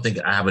 but I don't think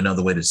I have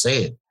another way to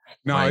say it.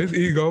 No, it's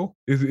ego.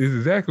 It's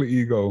exactly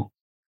ego.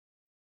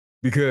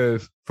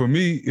 Because for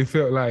me, it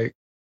felt like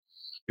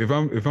if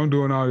I'm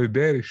doing all this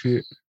daddy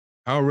shit,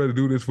 I'd rather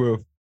do this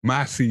with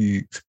my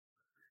seeds.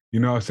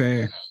 You know what I'm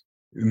saying?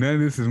 None of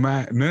this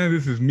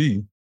is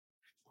me.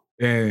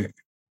 And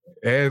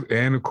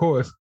of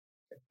course,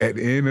 at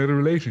the end of the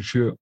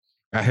relationship,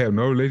 I have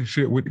no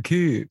relationship with the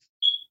kids.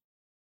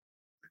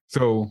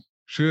 So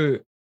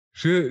should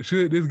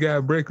this guy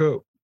break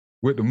up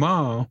with the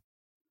mom,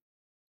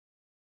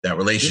 that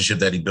relationship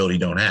that he built, he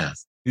don't have.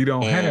 He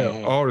don't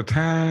have all the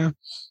time,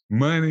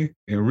 money,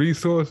 and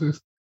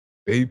resources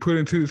that he put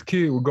into this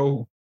kid will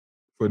go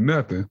for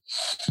nothing.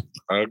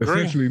 I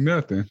agree. Essentially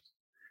nothing.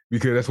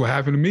 Because that's what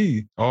happened to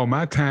me. All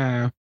my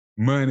time,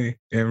 money,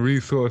 and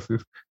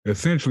resources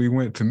essentially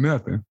went to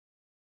nothing.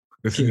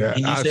 Can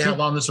you say how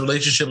long this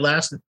relationship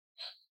lasted?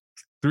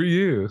 3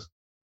 years.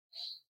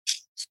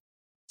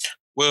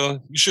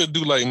 Well, you should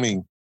do like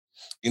me.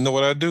 You know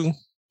what I do?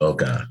 Oh,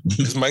 God.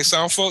 This might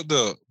sound fucked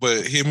up,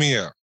 but hear me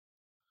out.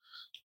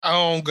 I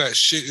don't got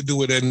shit to do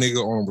with that nigga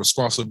on a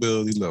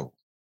responsibility level.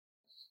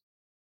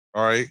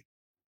 All right?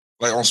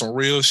 Like on some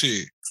real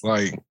shit.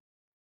 Like,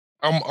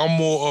 I'm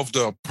more of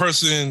the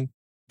person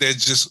that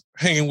just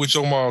hanging with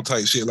your mom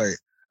type shit. Like,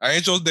 I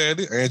ain't your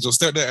daddy. I ain't your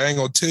stepdad. I ain't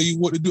gonna tell you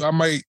what to do. I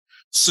might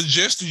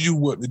suggest to you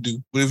what to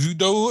do. But if you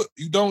do it,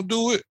 you don't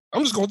do it,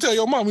 I'm just gonna tell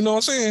your mom, you know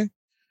what I'm saying?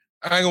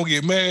 I ain't gonna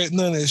get mad,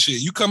 none of that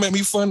shit. You come at me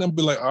fun and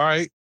be like, all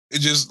right,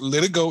 and just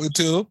let it go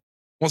until,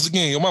 once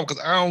again, your mom,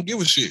 because I don't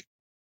give a shit.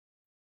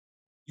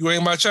 You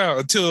ain't my child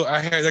until I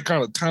had that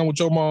kind of time with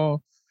your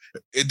mom.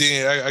 And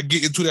then I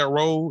get into that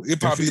role. It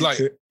probably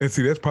and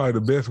see, that's probably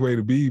the best way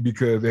to be,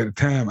 because at the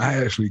time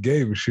I actually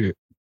gave a shit.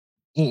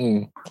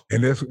 And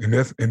that's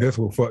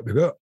what fucked it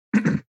up.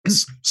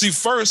 See,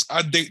 first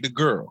I date the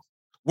girl.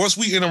 Once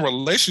we in a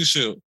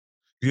relationship,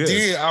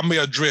 then I may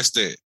address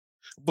that.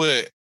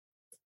 But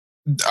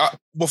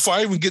before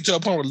I even get to a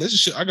point of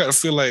relationship, I gotta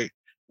feel like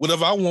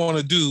whatever I want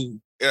to do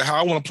and how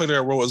I want to play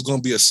that role is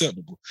going to be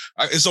acceptable.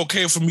 It's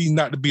okay for me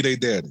not to be their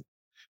daddy.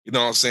 You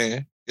know what I'm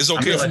saying? It's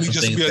okay for me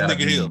just to be a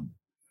nigga here.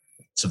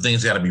 Some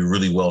things got to be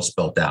really well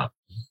spelled out.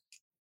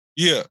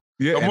 Yeah.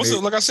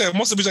 Like I said,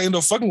 most of the bitches I end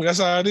up fucking with, that's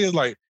how it is.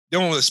 Like, they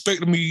don't expect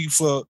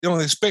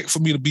for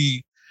me to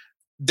be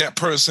that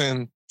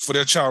person for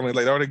their child.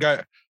 Like, they already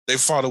got their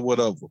father,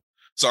 whatever.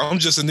 So I'm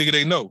just a nigga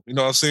they know. You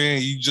know what I'm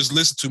saying? You just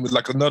listen to me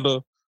like another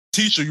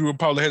teacher you would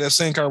probably have that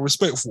same kind of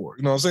respect for.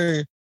 You know what I'm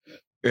saying?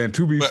 And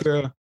to be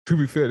fair,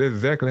 that's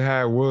exactly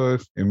how it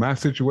was in my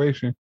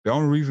situation. The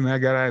only reason I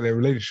got out of that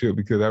relationship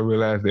because I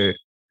realized that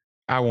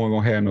I wasn't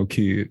gonna have no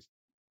kids.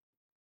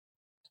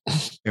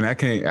 And I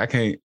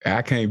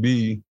can't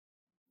be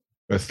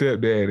a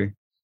stepdaddy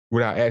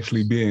without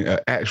actually being an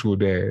actual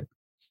dad.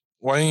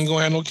 Why ain't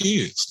gonna have no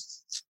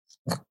kids?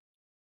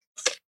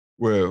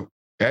 Well,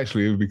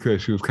 actually, it was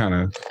because she was kind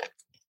of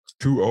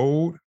too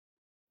old.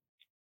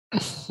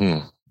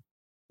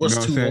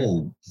 What's too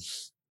old?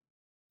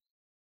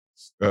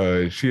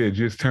 She had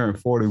just turned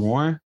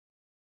 41.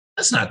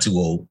 That's not too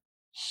old.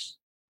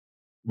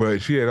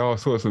 But she had all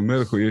sorts of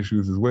medical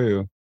issues as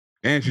well.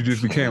 And she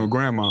just became a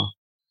grandma.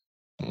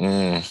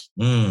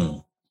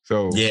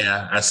 So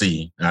yeah, I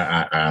see.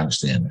 I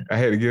understand that. I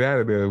had to get out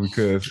of there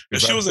because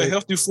if she was a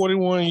healthy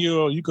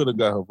 41-year-old, you could have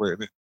got her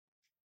pregnant.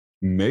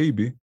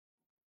 Maybe.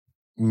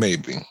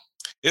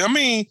 I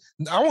mean,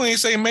 I wouldn't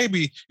say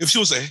maybe. If she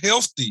was a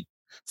healthy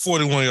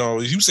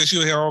 41-year-old, you said she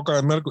would have all kinds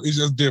of medical issues,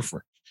 that's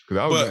different.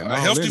 But a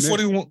healthy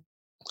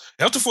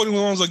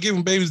 41s are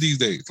giving babies these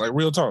days, like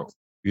real talk.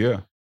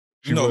 Yeah.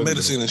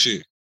 Medicine and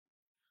shit.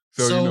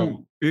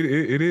 So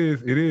it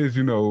is,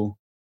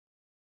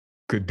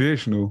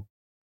 conditional.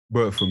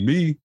 But for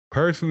me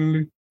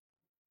personally,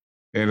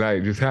 and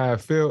like just how I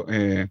felt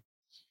and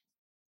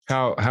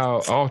how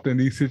often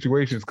these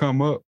situations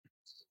come up,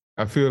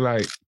 I feel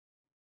like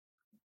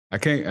I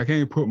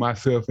can't put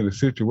myself in a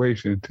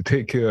situation to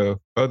take care of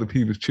other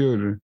people's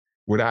children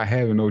without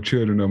having no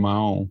children of my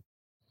own.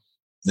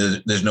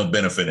 There's no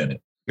benefit in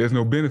it. There's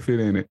no benefit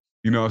in it.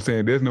 You know what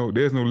I'm saying? There's no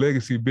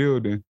legacy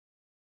building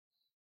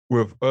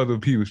with other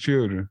people's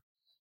children.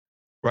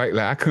 Right?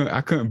 Like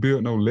I couldn't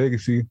build no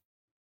legacy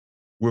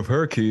with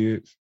her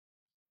kids.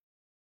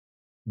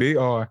 They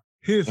are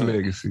his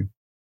legacy.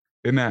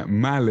 They're not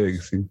my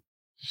legacy.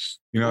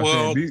 You know what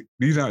I'm saying?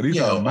 These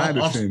are my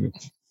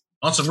descendants.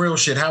 On some real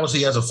shit, how was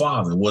he as a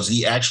father? Was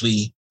he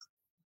actually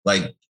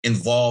like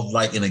involved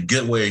like in a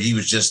good way, or he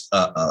was just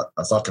a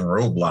fucking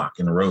roadblock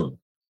in the road?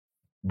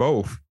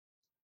 Both.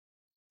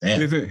 Damn.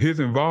 His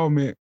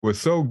involvement was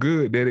so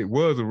good that it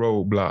was a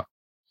roadblock.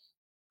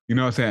 You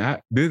know what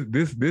I'm saying?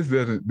 This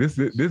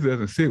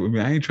doesn't sit with me.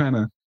 I ain't trying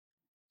to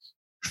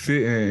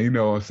sit and, you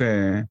know what I'm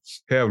saying,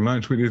 have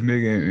lunch with this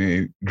nigga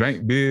and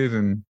drink beers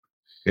and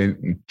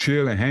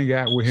chill and hang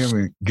out with him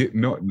and get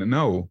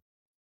no.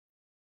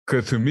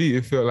 Because to me,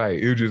 it felt like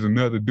it was just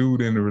another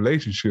dude in the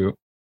relationship.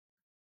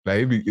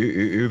 Like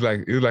it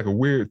was like a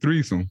weird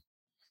threesome.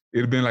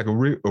 It'd been like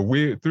a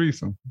weird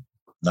threesome.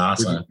 Nah,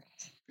 son.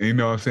 You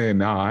know what I'm saying?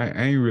 Nah, I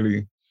ain't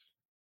really.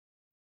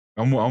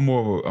 I'm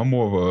more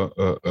of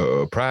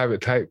a private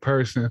type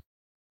person.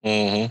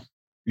 Mm-hmm.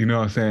 You know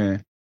what I'm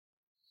saying?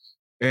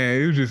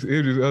 And it was just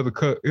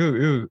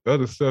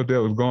other stuff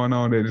that was going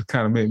on that just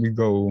kind of made me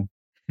go,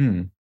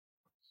 It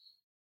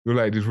was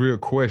like just real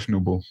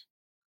questionable.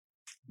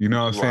 You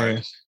know what I'm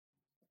saying?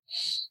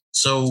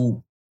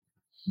 So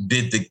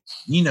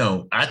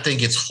I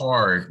think it's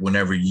hard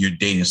whenever you're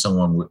dating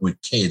someone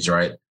with kids,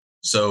 right?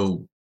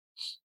 So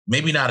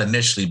maybe not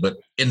initially, but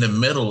in the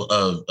middle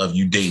of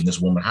you dating this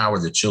woman, how are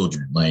the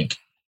children? Like,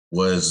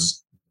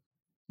 was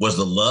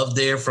the love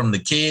there from the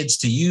kids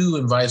to you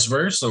and vice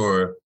versa,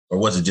 or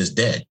was it just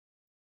dead?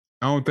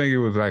 I don't think it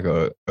was like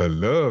a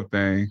love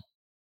thing.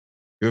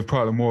 It was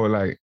probably more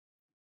like,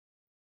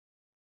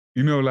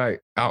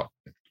 like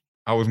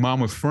I was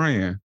mama's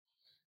friend.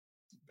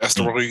 That's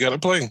the role you got to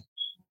play.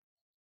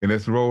 And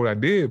that's the role I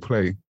did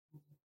play.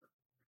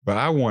 But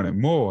I wanted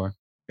more,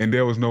 and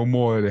there was no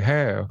more to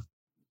have.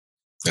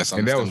 That's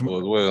understandable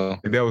as well.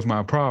 And that was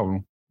my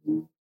problem.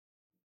 You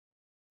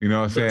know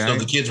what I'm saying? So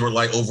the kids were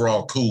like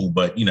overall cool,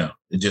 but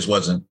it just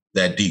wasn't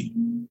that deep.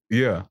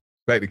 Yeah.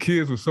 Like the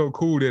kids were so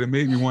cool that it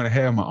made me want to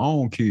have my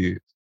own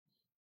kids.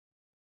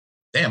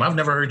 Damn, I've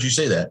never heard you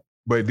say that.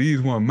 But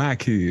these weren't my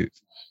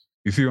kids.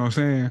 You see what I'm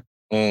saying?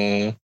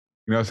 Mm.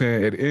 You know what I'm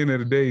saying? At the end of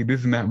the day,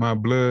 this is not my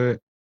blood.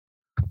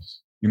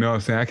 You know what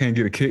I'm saying? I can't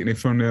get a kidney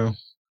from them.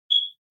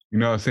 You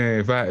know what I'm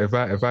saying?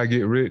 If I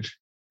get rich,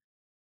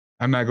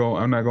 I'm not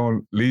gonna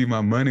leave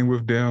my money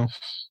with them.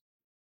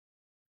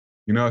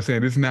 You know what I'm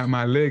saying? This is not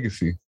my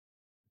legacy.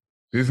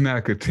 This is not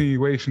a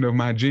continuation of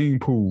my gene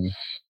pool.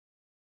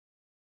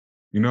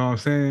 You know what I'm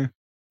saying?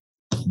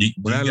 Do you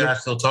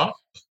guys still talk?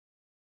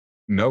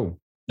 No.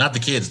 Not the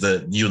kids,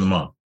 you and the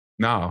mom.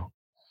 No.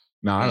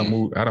 I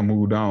done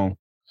moved on.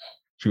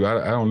 Shoot,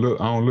 I don't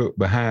look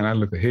behind, I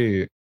look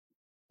ahead.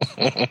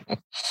 I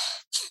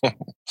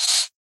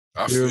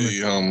feel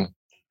you.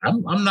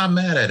 I'm not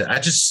mad at it.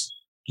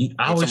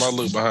 Every time I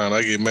look behind,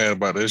 I get mad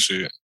about that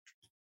shit.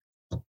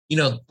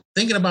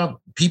 Thinking about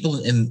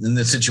people in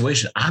this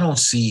situation, I don't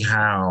see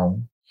how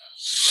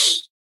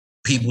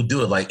people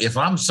do it. Like, if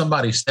I'm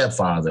somebody's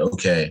stepfather,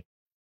 okay,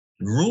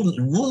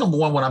 rule number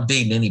one when I'm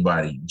dating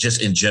anybody,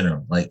 just in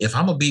general, like, if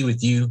I'm gonna be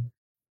with you,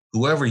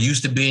 whoever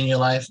used to be in your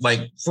life,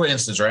 like, for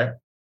instance, right,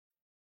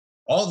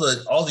 all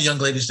the young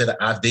ladies that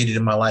I've dated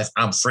in my life,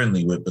 I'm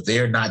friendly with, but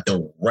they're not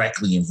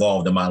directly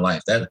involved in my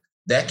life.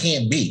 That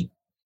can't be.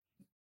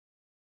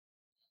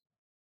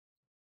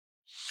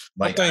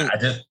 Like,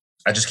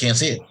 I just can't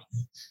see it.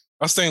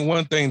 I think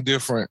one thing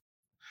different.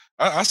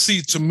 I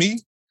see, to me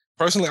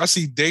personally, I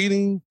see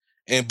dating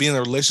and being in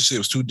a relationship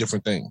is two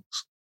different things.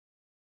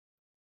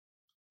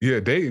 Yeah,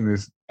 dating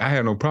is. I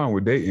have no problem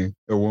with dating.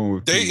 Or one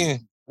with dating.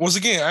 kids. Once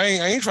again, I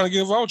ain't trying to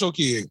get involved with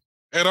your kid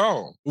at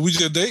all. We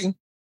just dating.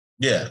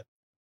 Yeah.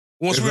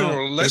 Once we're in a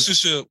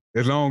relationship,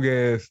 as long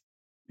as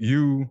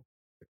you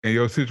and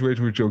your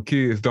situation with your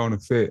kids don't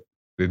affect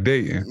the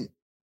dating.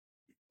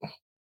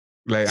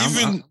 Like,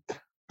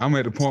 I'm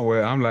at the point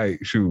where I'm like,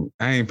 shoot,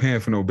 I ain't paying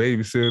for no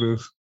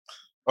babysitters.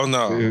 Oh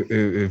no!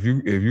 If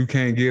you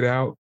can't get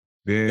out,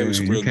 then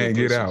you can't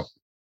get out.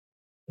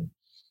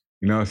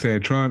 You know what I'm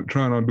saying? Tron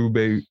don't do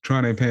baby.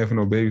 Tron ain't paying for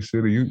no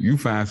babysitter. You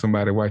find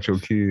somebody to watch your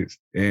kids,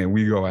 and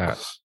we go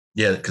out.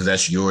 Yeah, because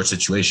that's your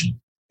situation.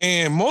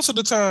 And most of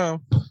the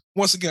time,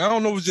 once again, I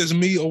don't know if it's just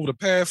me. Over the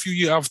past few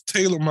years, I've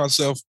tailored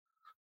myself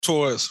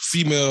towards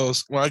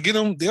females. When I get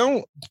them, they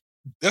don't.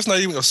 That's not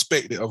even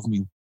expected of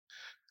me.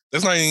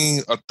 That's not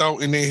even a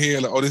thought in their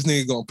head like, oh, this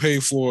nigga gonna pay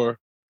for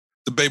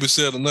the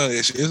babysitter, none of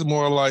that shit. It's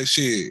more like,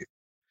 shit.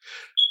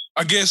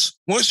 I guess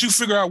once you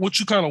figure out what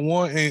you kind of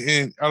want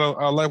and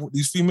I like with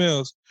these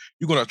females,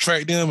 you're gonna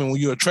attract them, and when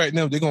you attract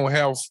them, they're gonna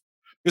have,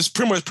 it's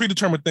pretty much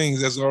predetermined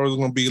things that's always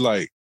gonna be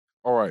like,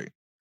 all right.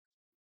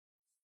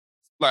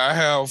 Like, I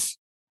have,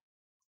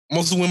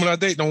 most of the women I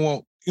date don't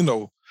want,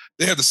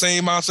 they have the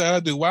same mindset I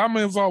do. Why am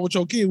I involved with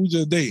your kid? We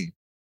just dating.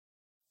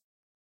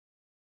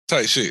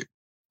 Type shit.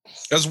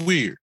 That's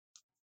weird.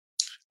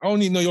 I don't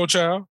need to know your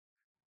child.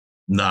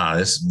 Nah,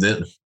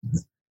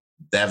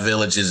 that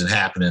village isn't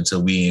happening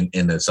until we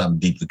into something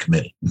deeply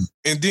committed.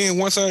 And then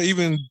once I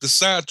even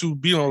decide to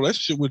be in a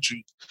relationship with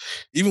you,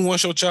 even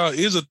once your child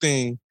is a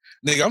thing,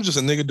 nigga, I'm just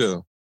a nigga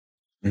dumb.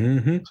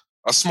 Mm-hmm.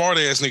 A smart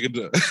ass nigga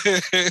dumb.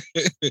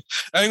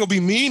 I ain't gonna be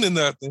mean or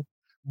nothing,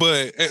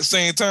 but at the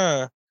same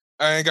time,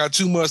 I ain't got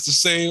too much to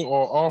say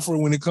or offer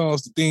when it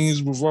comes to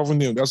things revolving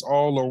them. That's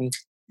all on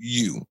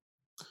you.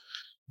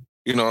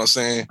 You know what I'm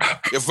saying?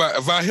 If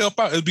I help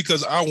out, it's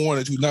because I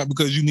wanted to, not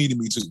because you needed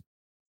me to.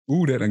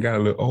 Ooh, that done got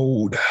a little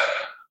old.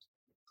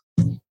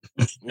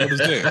 What is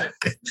that?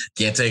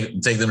 Can't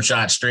take them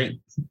shots straight.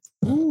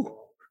 Ooh.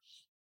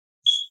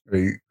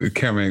 Hey, the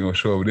camera ain't gonna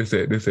show up. This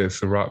at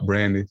Ciroc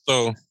Brandy.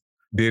 So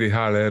Diddy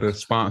holler at a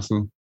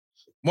sponsor.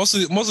 Most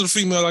of the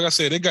female, like I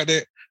said, they got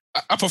that.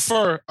 I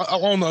prefer. I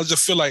don't know. I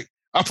just feel like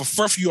I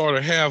prefer for you all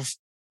to have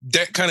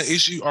that kind of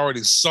issue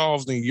already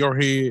solved in your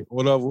head,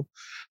 whatever.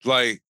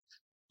 Like,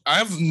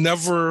 I've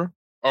never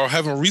or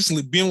haven't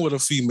recently been with a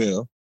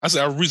female. I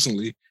said I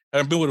recently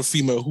haven't been with a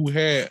female who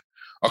had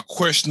a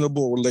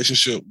questionable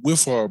relationship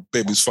with her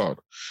baby's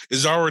father.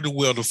 It's already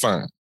well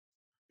defined.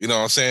 You know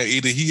what I'm saying?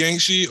 Either he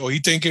ain't shit or he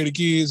taking care of the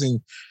kids, and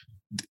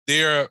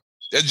that's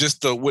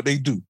just what they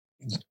do.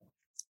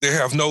 They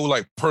have no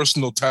like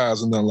personal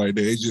ties or nothing like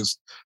that. They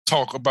just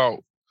talk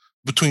about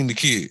between the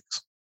kids.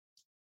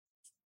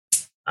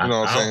 You know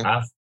what I'm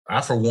saying?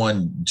 for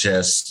one,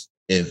 just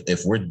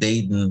if we're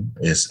dating,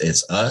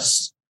 it's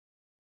us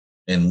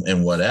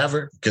and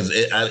whatever, because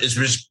it's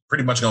just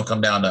pretty much gonna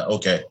come down to,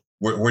 okay,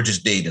 we're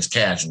just dating, it's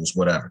casuals,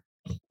 whatever.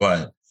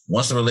 But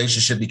once the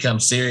relationship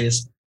becomes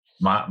serious,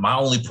 my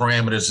only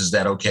parameters is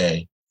that,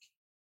 okay,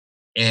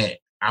 and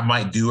I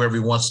might do every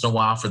once in a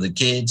while for the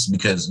kids,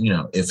 because, you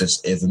know, if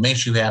it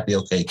makes you happy,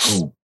 okay,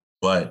 cool.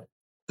 But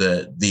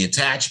the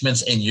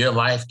attachments in your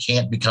life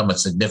can't become a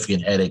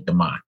significant headache to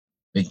mine.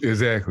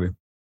 Exactly.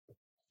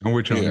 I'm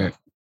with you on that.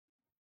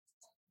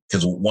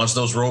 Because once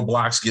those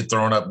roadblocks get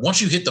thrown up,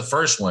 once you hit the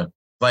first one,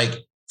 like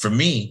for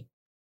me,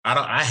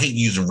 I hate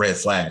using red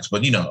flags,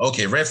 but, you know,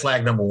 okay, red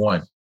flag number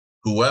one,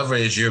 whoever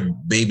is your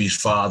baby's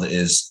father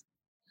is,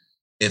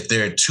 if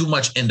they're too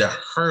much into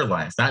her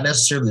life, not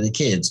necessarily the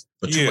kids,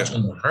 but too much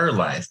into her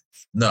life,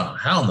 no,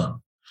 hell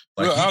no.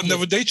 Like, well, I'll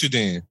never date you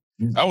then.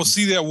 I will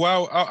see that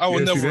while I will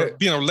never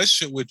be in a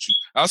relationship with you.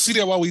 I'll see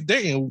that while we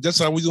dating. That's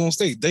how we gonna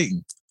stay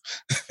dating.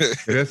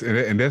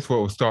 and that's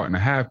what was starting to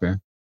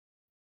happen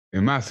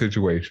in my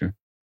situation.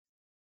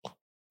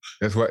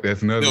 That's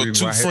another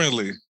reason why. Too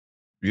friendly.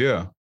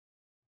 Yeah.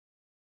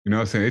 You know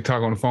what I'm saying? They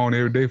talk on the phone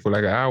every day for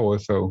like an hour or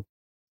so.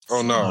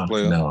 Oh no,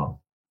 player. No.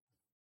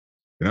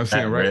 And I'm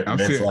sitting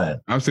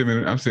I'm sitting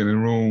in the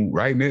room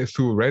right next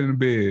to it, right in the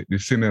bed,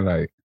 just sitting there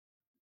like,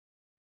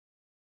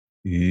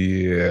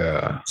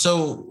 yeah.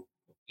 So,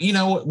 you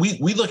know, we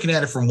looking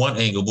at it from one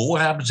angle, but what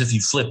happens if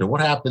you flip it?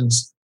 What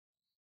happens?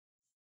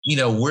 You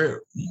know,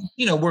 we're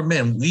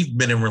men. We've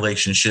been in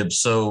relationships.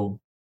 So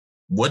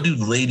what do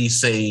ladies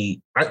say?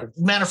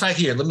 Matter of fact,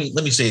 here, let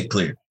me say it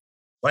clear.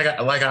 Like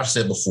I've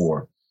said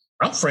before,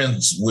 I'm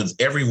friends with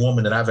every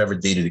woman that I've ever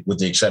dated, with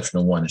the exception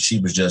of one, and she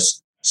was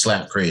just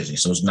slap crazy.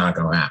 So it's not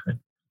going to happen.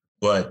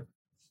 But,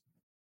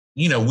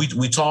 you know,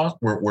 we talk,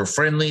 we're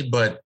friendly,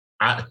 but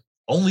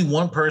only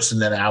one person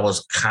that I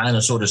was kind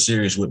of sort of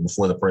serious with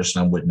before the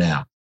person I'm with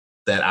now,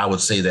 that I would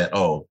say that,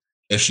 oh,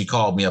 if she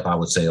called me up, I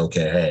would say,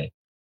 okay, hey,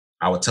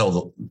 I would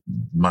tell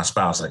my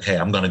spouse, like, hey,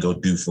 I'm going to go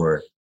do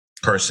for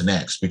person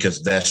X,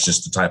 because that's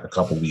just the type of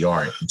couple we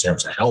are in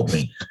terms of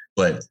helping.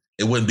 But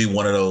it wouldn't be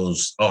one of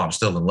those, oh, I'm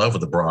still in love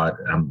with the broad,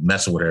 I'm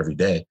messing with her every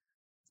day.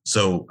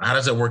 So how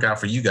does that work out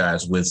for you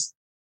guys with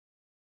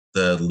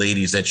the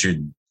ladies that you're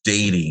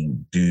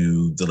dating?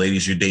 Do the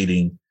ladies you're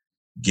dating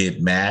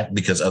get mad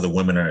because other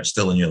women are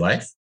still in your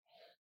life?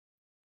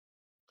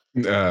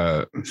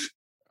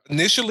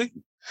 Initially,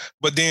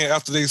 but then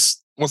after they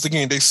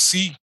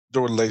see the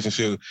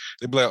relationship,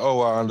 they be like, oh,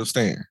 I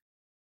understand.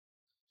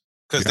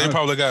 Because they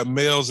probably got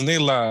males in their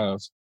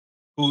lives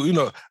who, you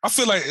know, I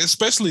feel like,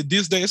 especially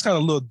this day, it's kind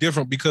of a little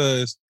different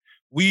because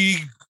we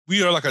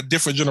are like a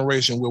different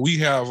generation where we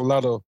have a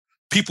lot of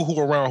people who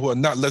are around who are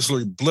not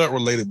necessarily blood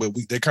related, but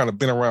they kind of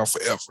been around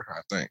forever,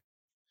 I think.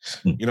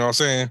 You know what I'm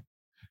saying?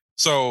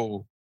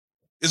 So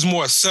it's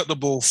more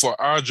acceptable for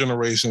our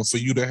generation for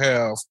you to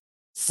have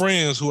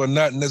friends who are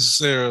not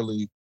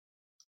necessarily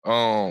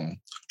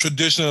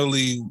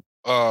traditionally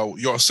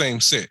your same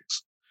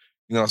sex.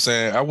 You know what I'm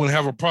saying? I wouldn't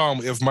have a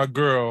problem if my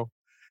girl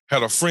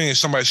had a friend,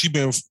 somebody she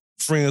been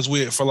friends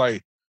with for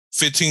like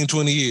 15,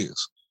 20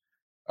 years.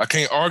 I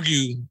can't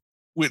argue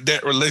with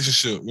that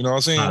relationship. You know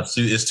what I'm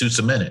saying? It's too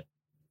cemented.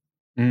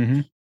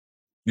 Mm-hmm.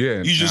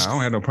 Yeah, I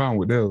don't have no problem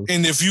with those.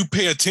 And if you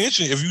pay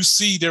attention, if you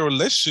see their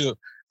relationship,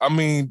 I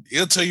mean,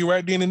 it'll tell you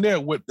right then and there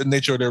what the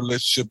nature of their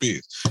relationship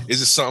is.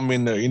 Is it something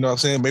in there? You know what I'm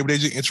saying? Maybe they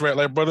just interact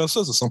like brother and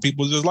sister. Some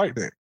people just like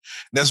that.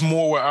 That's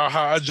more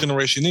how our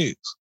generation is.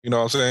 You know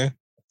what I'm saying?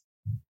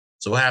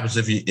 So what happens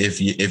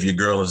if your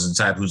girl is the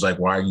type who's like,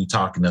 why are you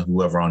talking to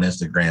whoever on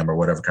Instagram or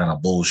whatever kind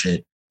of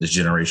bullshit this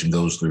generation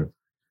goes through?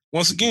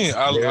 Once again,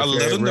 I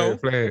let her know.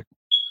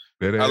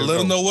 I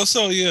let her know what's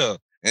up, yeah.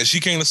 And she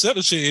can't accept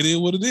the shit. It is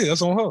what it is.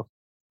 That's on her.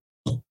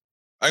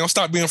 I ain't gonna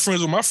stop being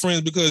friends with my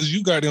friends because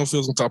you goddamn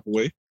feel some type of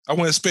way. I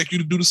wouldn't expect you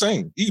to do the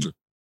same either.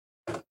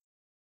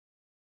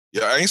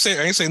 Yeah, I ain't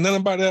say nothing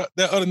about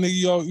that other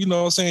nigga you know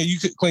what I'm saying, you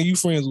could claim you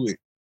friends with.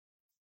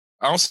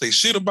 I don't say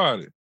shit about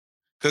it.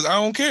 Because I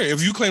don't care.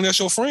 If you claim that's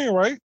your friend,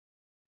 right?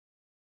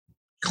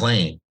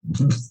 Claim.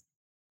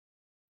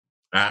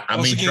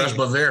 I mean, trust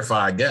but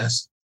verify, I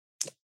guess.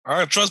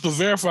 I trust but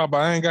verify, but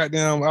I ain't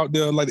goddamn out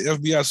there like the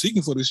FBI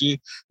seeking for this shit.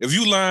 If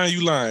you lying,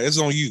 you lying. It's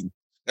on you.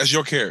 That's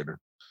your character.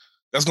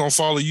 That's going to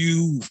follow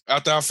you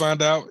after I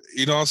find out,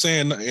 you know what I'm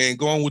saying, and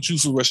go on with you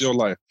for the rest of your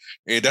life.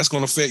 And that's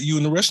going to affect you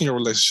in the rest of your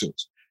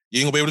relationships.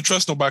 You ain't going to be able to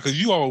trust nobody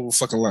because you all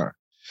fucking lying.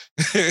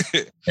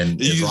 And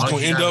you just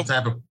going to end up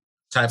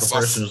type of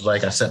person who's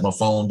like, I set my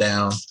phone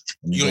down.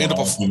 And you end up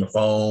on the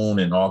phone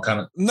and all kind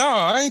of. No,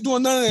 I ain't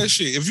doing none of that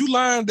shit. If you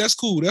lying, that's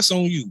cool. That's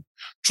on you.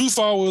 Truth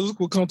always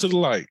will come to the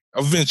light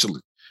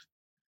eventually,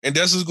 and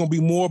that's just gonna be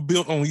more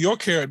built on your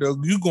character.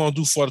 You gonna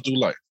do further through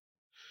life.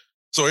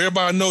 So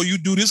everybody know you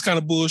do this kind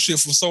of bullshit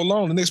for so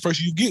long. The next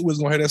person you get with is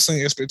gonna have that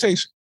same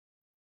expectation.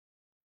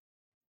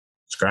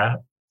 Scribe.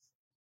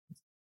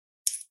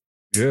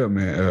 Yeah,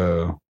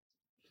 man.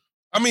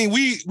 I mean,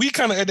 we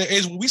kind of at the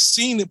age where we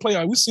seen it play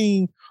out. We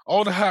seen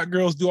all the hot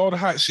girls do all the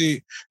hot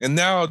shit, and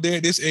now they're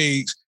at this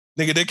age.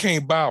 Nigga, they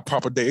can't buy a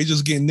proper date. They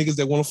just getting niggas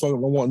that want to fuck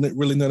don't want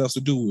really nothing else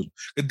to do with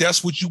it.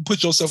 That's what you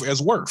put yourself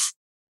as worth.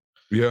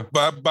 Yeah.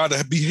 By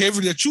the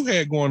behavior that you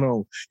had going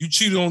on. You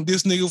cheated on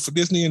this nigga for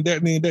this nigga and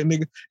that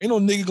nigga. Ain't no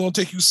nigga gonna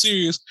take you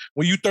serious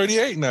when you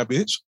 38 now,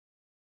 bitch.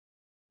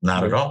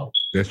 Not at all.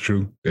 That's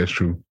true. That's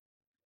true.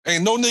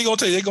 Ain't no nigga gonna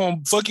tell you they gonna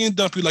fucking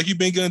dump you like you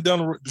been getting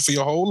done for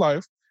your whole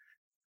life.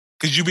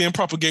 Cause you been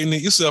propagating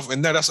it yourself,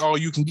 and now that's all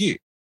you can get.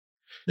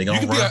 They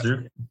gonna run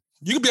through.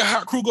 You can be a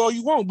hot crew all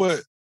you want,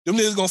 but them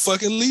niggas gonna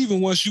fucking leave,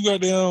 and once you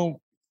got them,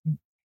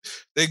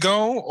 they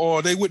gone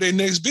or they with their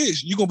next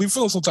bitch, you gonna be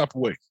feeling some type of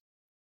way.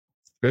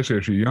 Especially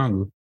if she's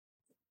younger.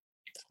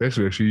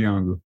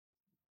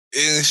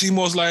 And she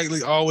most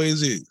likely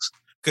always is.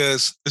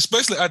 Because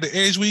especially at the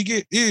age we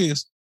get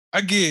it's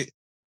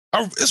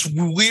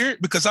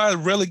weird because I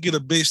rarely get a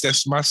bitch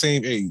that's my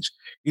same age.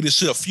 Either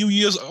she a few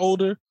years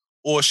older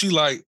or she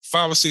like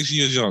 5 or 6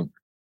 years younger.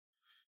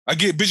 I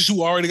get bitches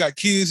who already got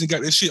kids and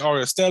got this shit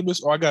already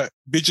established, or I got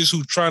bitches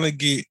who trying to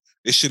get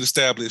this shit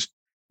established,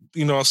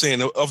 you know what I'm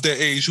saying, of their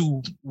age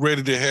who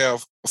ready to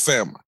have a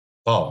family.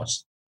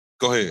 Pause.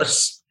 Go ahead.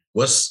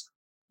 What's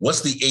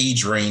the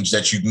age range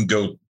that you can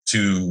go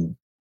to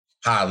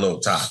high, low,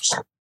 tops?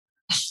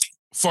 As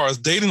far as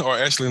dating or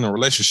actually in a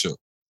relationship?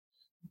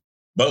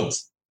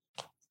 Both.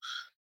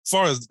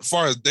 As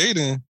far as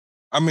dating,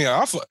 I mean,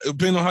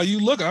 depending on how you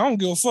look, I don't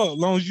give a fuck as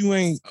long as you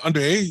ain't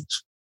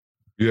underage.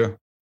 Yeah.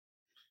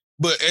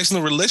 But as in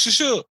a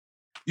relationship,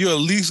 you at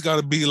least got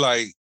to be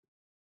like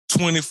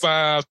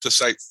 25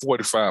 to like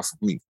 45 for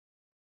me.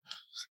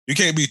 You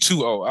can't be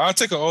too old. I'll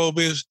take an old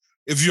bitch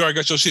if you already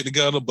got your shit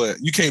together, but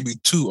you can't be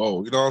too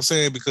old. You know what I'm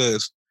saying?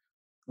 Because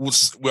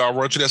I'll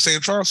run to that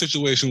same trial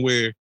situation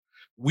where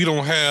we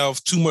don't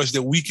have too much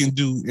that we can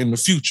do in the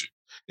future.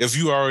 If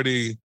you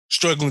already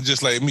struggling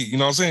just like me, you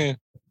know what I'm saying?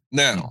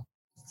 Now,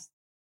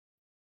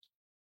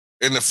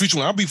 in the future,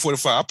 when I'll be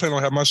 45, I plan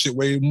on having my shit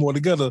way more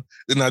together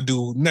than I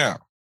do now.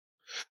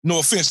 No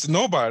offense to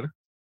nobody,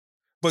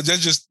 but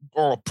that's just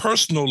on a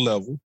personal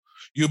level.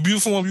 You're a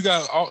beautiful woman. You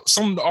got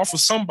something to offer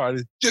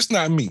somebody, just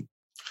not me.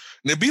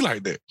 And it be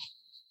like that.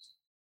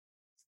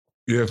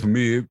 Yeah, for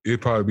me,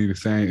 it'd probably be the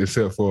same,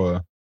 except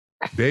for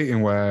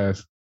dating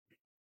wise.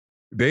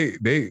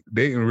 Dating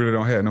really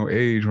don't have no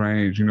age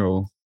range. You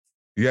know,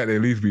 you got to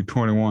at least be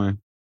 21.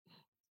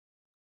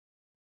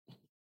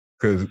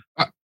 Because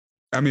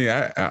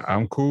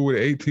I'm cool with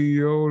an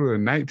 18-year-old or a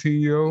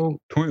 19-year-old,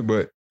 20,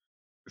 but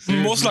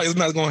most likely it's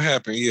not gonna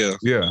happen. Yeah,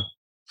 yeah,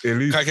 at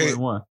least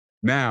 21.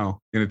 Now,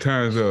 in the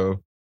terms of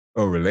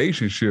a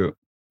relationship,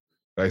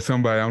 like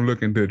somebody I'm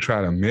looking to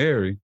try to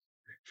marry,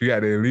 she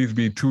got to at least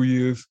be 2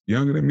 years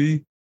younger than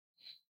me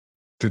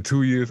to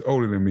 2 years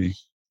older than me.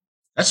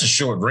 That's a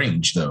short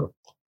range, though.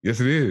 Yes,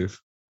 it is.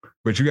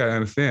 But you got to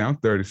understand, I'm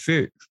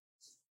 36.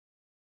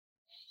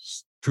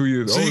 2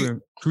 years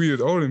older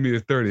than me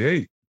is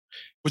 38.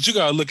 But you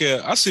gotta look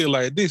at. I see it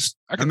like this.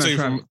 I'm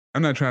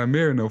not trying to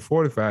marry no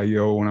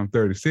 45-year-old when I'm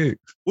 36.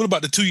 What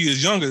about the 2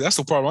 years younger? That's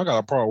the problem I got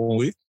a problem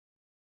with.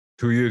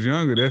 2 years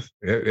younger,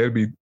 that'd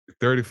be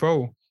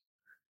 34.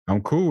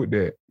 I'm cool with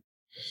that.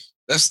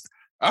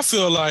 I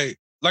feel like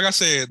I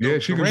said,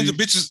 the range of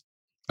bitches.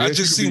 Yeah, I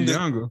just seen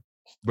younger,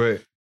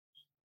 but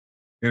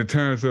in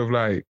terms of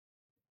like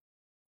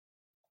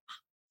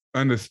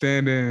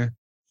understanding,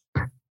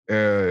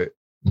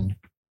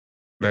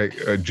 like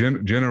a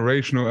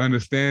generational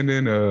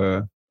understanding,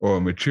 or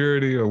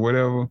maturity or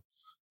whatever.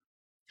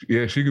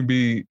 Yeah, she can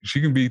be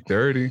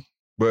 30,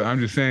 but I'm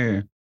just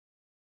saying,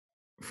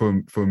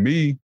 for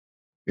me,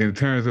 in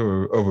terms of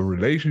a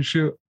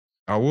relationship,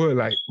 I would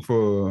like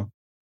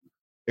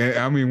and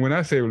I mean, when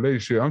I say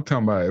relationship, I'm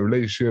talking about a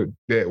relationship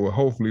that will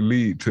hopefully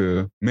lead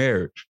to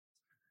marriage.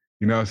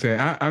 You know what I'm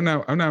saying? I'm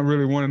not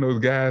really one of those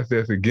guys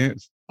that's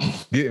against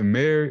getting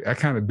married. I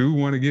kind of do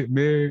want to get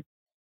married,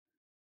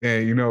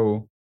 and you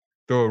know,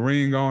 throw a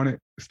ring on it,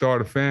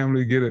 start a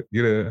family, get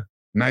a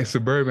nice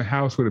suburban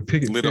house with a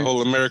picket fence. Live the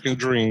whole American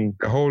dream.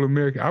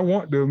 I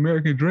want the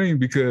American dream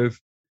because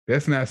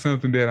that's not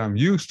something that I'm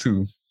used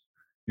to.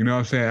 You know what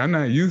I'm saying? I'm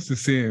not used to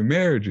seeing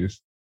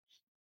marriages.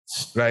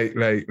 Like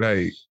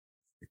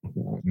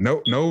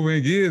Nova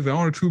and Giz, the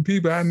only two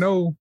people I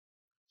know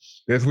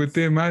that's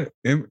within my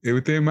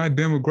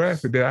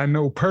demographic that I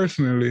know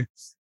personally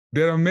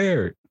that are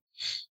married.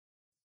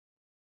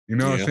 You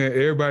know what I'm saying?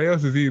 Everybody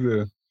else is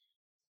either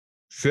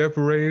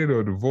separated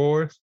or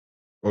divorced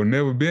or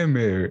never been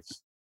married.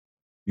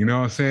 You know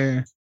what I'm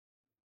saying?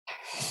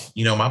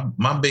 You know,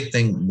 my big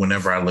thing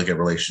whenever I look at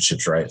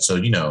relationships, right? So,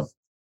 you know,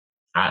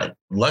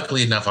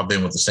 luckily enough, I've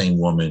been with the same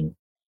woman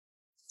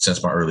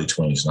since my early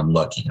 20s, and I'm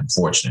lucky, I'm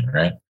fortunate,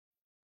 right?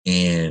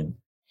 And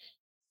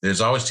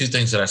there's always two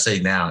things that I say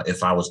now,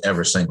 if I was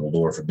ever single,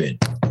 Lord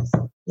forbid.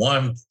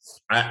 One,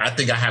 I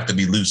think I have to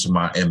be loose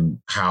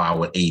in how I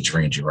would age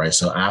range it, right?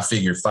 So I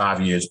figure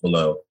 5 years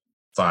below,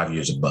 5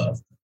 years above.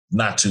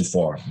 Not too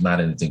far,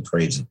 not anything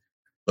crazy.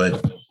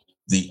 But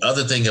the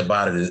other thing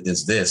about it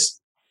is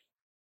this.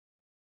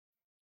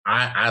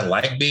 I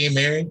like being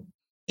married.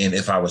 And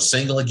if I was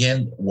single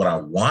again, would I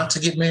want to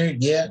get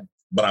married? Yeah,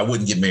 but I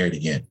wouldn't get married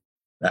again.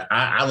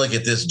 I look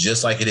at this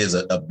just like it is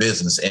a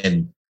business,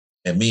 and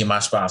me and my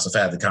spouse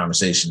have had the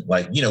conversation.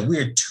 Like,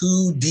 we're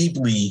too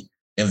deeply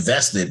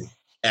invested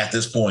at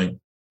this point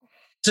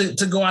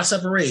to go our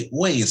separate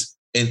ways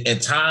in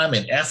time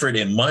and effort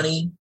and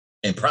money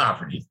and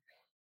property.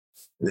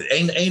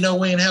 Ain't no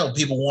way in hell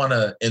people want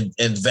to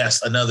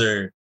invest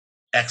another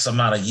X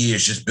amount of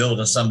years just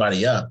building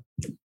somebody up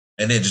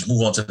and then just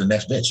move on to the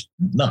next bitch.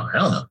 No,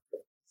 hell no.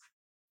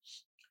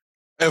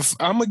 If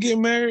I'm gonna get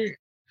married,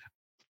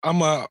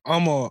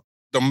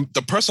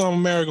 the person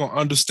I'm married gonna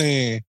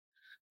understand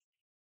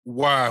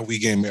why we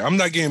getting married. I'm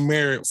not getting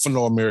married for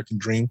no American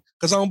dream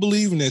because I don't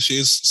believe in that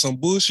shit. It's some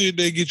bullshit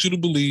they get you to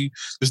believe.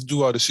 Just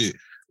do all the shit.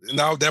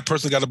 Now that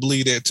person got to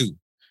believe that too.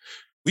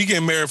 We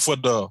get married for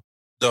the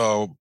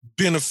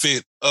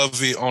benefit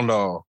of it on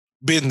the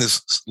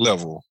business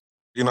level.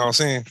 You know what I'm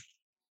saying?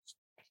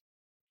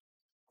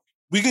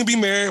 We can be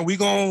married. We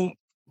gonna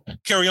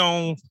carry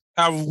on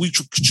how we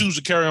choose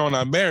to carry on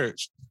our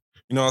marriage.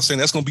 You know what I'm saying?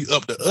 That's gonna be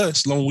up to us,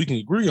 as long as we can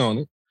agree on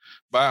it.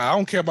 But I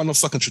don't care about no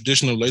fucking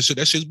traditional relationship.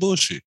 That shit's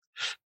bullshit.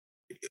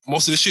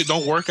 Most of this shit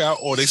don't work out,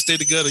 or they stay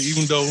together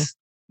even though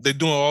they're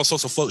doing all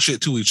sorts of fuck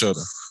shit to each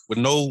other with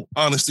no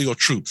honesty or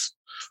truth.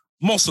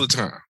 Most of the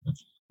time.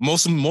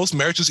 Most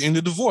marriages end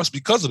in divorce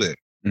because of that.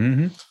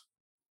 Mm-hmm.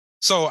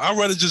 So I'd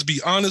rather just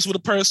be honest with a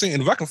person.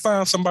 And if I can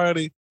find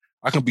somebody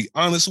I can be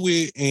honest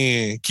with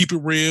and keep it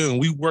real, and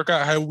we work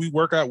out how we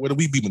work out, whether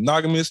we be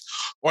monogamous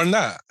or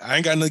not. I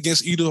ain't got nothing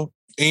against either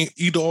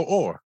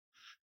or.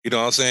 You know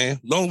what I'm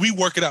saying? Long as we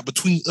work it out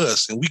between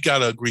us and we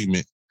got an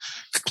agreement,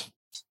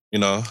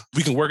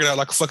 we can work it out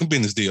like a fucking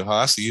business deal, how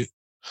I see it.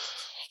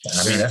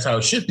 I mean, that's how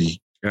it should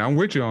be. And I'm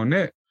with you on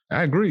that.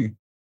 I agree.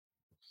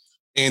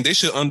 And they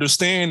should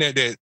understand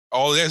that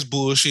all that's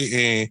bullshit.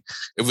 And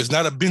if it's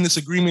not a business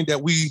agreement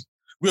that we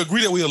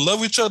agree that we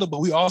love each other, but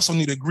we also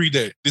need to agree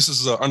that this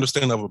is an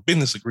understanding of a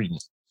business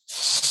agreement.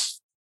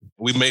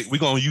 We're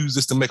going to use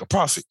this to make a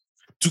profit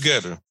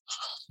together.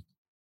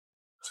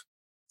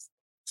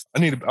 I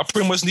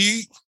pretty much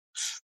need,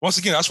 once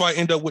again, that's why I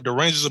end up with the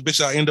Rangers, a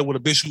bitch. I end up with a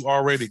bitch who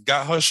already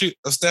got her shit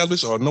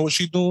established or know what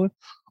she's doing.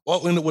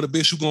 Or end up with a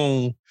bitch who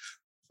going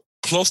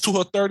close to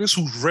her 30s,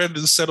 who's ready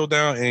to settle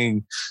down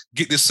and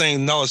get the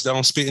same knowledge that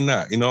I'm spitting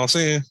out. You know what I'm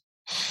saying?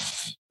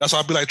 That's why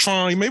I'd be like,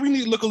 Tron, maybe you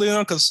need to look a little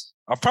young, because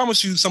I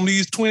promise you, some of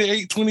these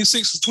 28,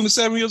 26,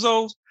 27 years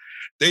old,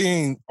 they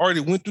ain't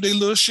already went through their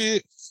little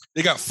shit.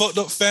 They got fucked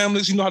up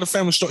families. You know how the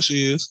family structure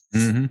is.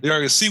 Mm-hmm. They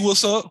already see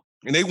what's up,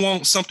 and they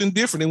want something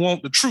different. They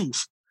want the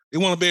truth. They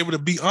want to be able to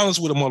be honest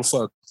with a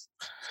motherfucker.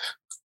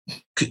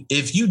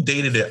 If you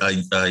dated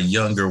a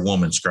younger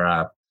woman,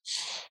 Scribe,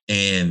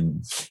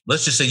 and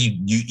let's just say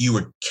you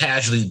were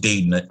casually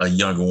dating a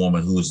younger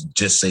woman who's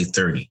just say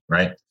 30,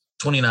 right?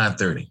 29,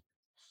 30.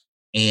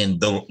 And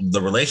the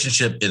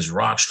relationship is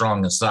rock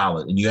strong and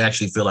solid, and you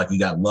actually feel like you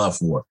got love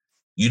for her.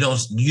 You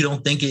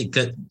don't think it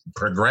could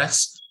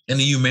progress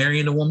into you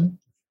marrying a woman?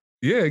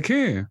 Yeah, it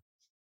can.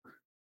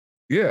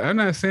 Yeah, I'm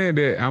not saying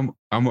that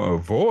I'm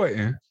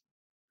avoiding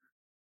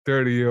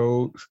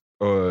 30-year-olds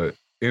or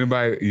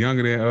anybody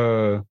younger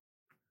than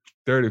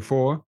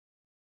 34.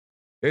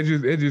 It's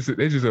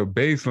just a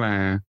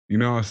baseline, you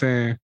know what I'm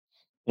saying?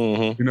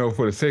 Mm-hmm.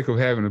 For the sake of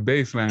having a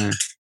baseline.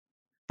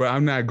 But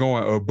I'm not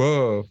going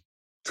above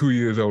 2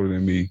 years older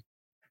than me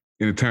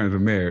in terms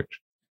of marriage.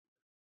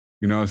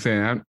 You know what I'm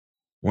saying?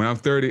 When I'm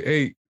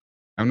 38,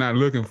 I'm not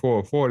looking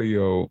for a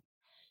 40-year-old.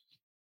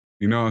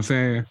 You know what I'm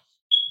saying?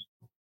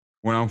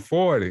 When I'm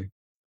 40,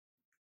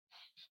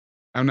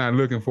 I'm not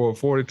looking for a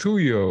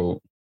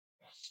 42-year-old.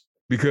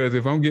 Because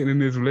if I'm getting in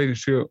this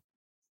relationship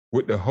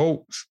with the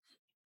hopes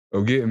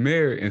of getting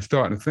married and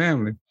starting a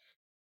family,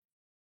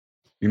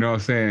 you know what I'm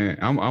saying?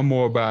 I'm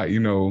more about,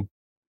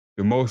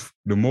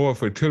 the more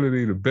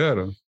fertility, the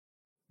better.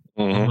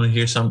 Mm-hmm. I want to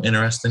hear something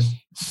interesting.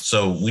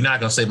 So we're not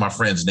gonna say my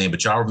friend's name,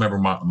 but y'all remember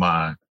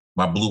my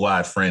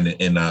blue-eyed friend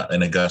in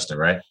Augusta,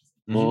 right?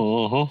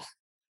 Mm-hmm. All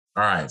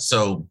right.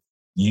 So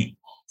he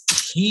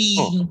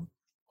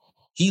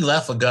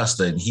left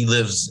Augusta and he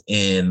lives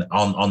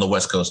on the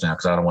West Coast now,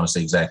 because I don't want to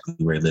say exactly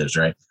where he lives,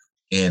 right?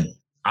 And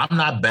I'm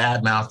not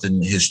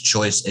bad-mouthing his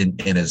choice in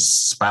his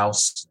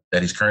spouse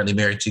that he's currently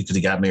married to, because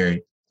he got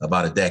married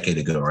about a decade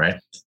ago, right?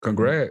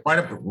 Congrats.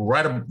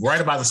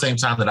 Right about the same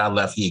time that I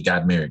left, he had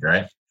got married,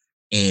 right?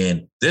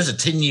 And there's a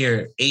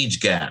 10-year age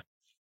gap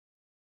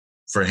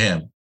for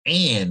him.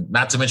 And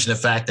not to mention the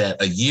fact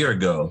that a year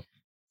ago,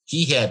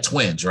 he had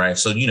twins, right?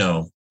 So,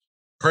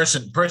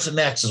 person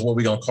X is what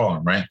we're going to call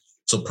him, right?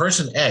 So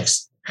person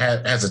X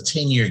has a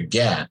 10-year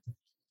gap.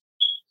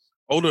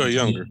 Older or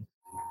younger?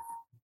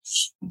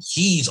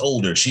 He's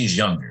older, she's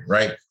younger,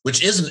 right?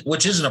 Which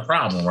isn't a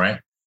problem,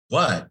 right?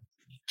 But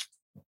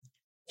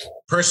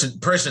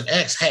person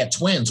X had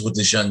twins with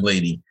this young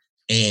lady,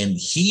 and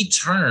he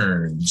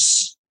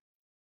turns,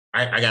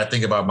 I got to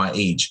think about my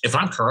age. If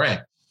I'm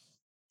correct,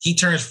 he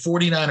turns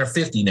 49 or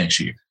 50 next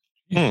year.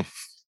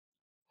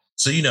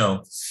 So,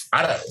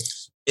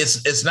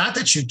 it's not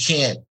that you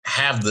can't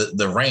have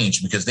the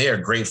range, because they are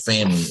a great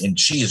family and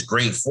she is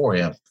great for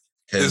him.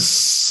 Because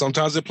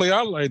sometimes they play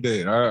out like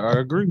that. I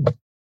agree.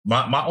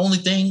 My only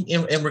thing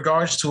in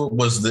regards to it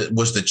was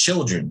the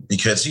children,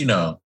 because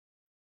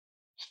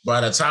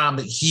by the time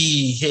that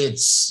he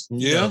hits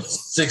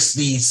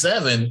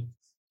 67,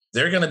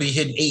 they're going to be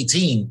hitting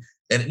 18,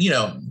 and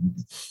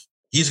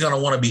he's going to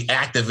want to be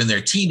active in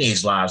their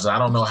teenage lives. I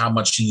don't know how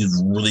much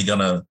he's really going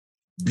to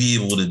be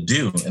able to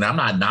do, and I'm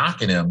not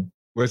knocking him.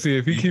 Well, see,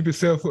 if he keep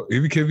himself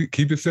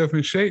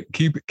in shape,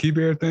 keep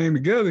everything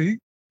together,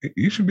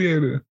 he should be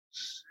able to.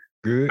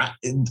 Good.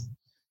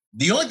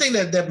 The only thing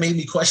that made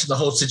me question the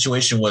whole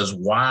situation was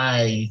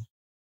why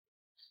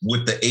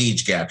with the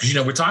age gap,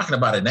 because we're talking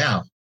about it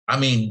now. I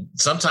mean,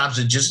 sometimes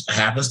it just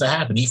happens to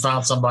happen. He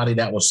found somebody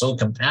that was so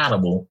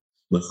compatible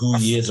with who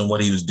he is and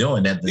what he was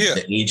doing that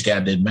the age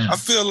gap didn't matter. I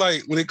feel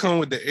like when it comes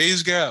with the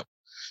age gap,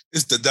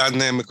 it's the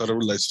dynamic of the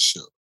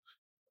relationship.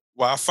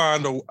 Well, I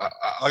find,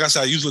 like I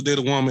said, I usually date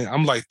a woman.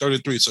 I'm like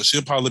 33, so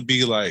she'll probably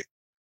be like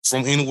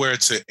from anywhere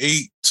to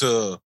 8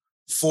 to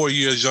 4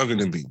 years younger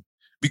than me.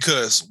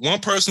 Because one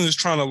person is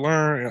trying to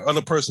learn and the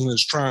other person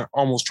is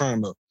almost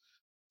trying to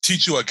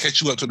teach you or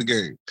catch you up to the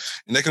game.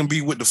 And that can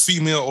be with the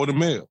female or the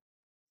male.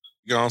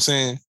 You know what I'm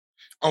saying?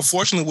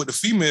 Unfortunately, with the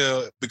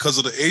female, because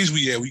of the age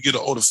we get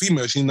an older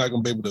female, she's not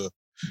going to be able to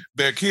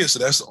bear kids. So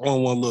that's the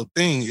only one little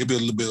thing. It'd be a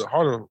little bit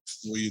harder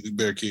for you to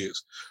bear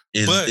kids.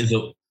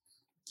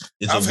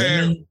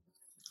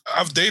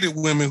 I've dated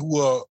women who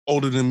are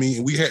older than me,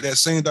 and we had that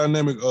same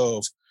dynamic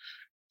of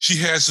she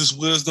has this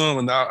wisdom,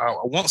 and I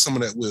want some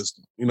of that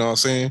wisdom. You know what I'm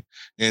saying?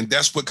 And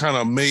that's what kind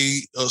of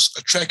made us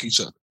attract each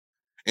other.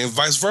 And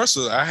vice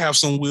versa, I have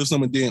some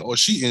wisdom, and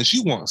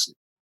she wants it,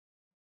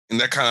 and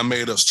that kind of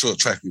made us to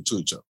attract to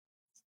each other.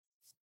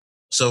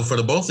 So for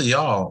the both of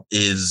y'all,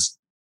 is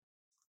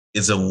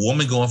a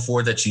woman going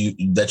forward that you're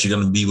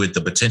going to be with the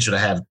potential to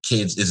have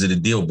kids? Is it a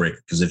deal breaker?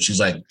 Because if she's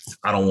like,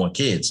 I don't want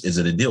kids, is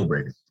it a deal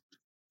breaker?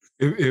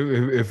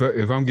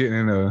 If I'm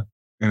getting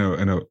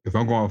if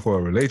I'm going for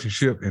a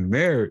relationship and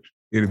marriage,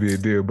 it'll be a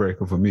deal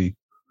breaker for me.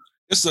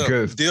 It's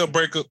a deal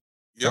breaker.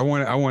 Yep. I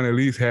want to at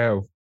least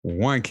have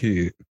one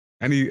kid.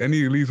 I need at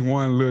least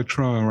one little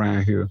Tron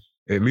around here.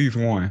 At least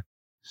one. At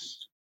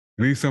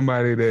least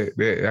somebody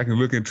that I can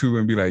look into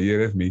and be like, yeah,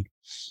 that's me.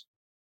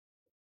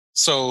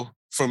 So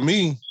for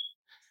me,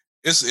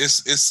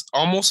 it's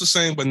almost the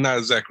same, but not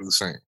exactly the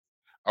same.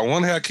 I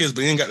want to have kids,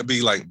 but it ain't got to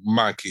be like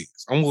my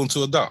kids. I'm willing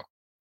to adopt.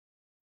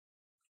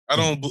 I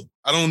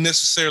don't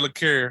necessarily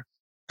care.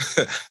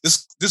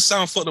 This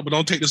sounds fucked up, but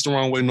don't take this the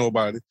wrong way,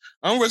 nobody.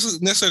 I don't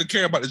necessarily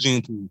care about the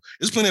gene pool.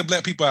 There's plenty of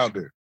black people out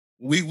there.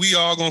 We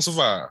all gonna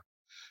survive.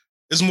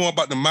 It's more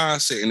about the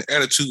mindset and the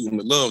attitude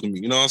and the love to me.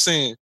 You know what I'm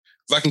saying?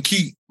 If I can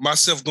keep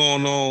myself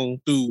going on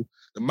through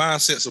the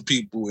mindsets of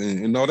people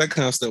and all that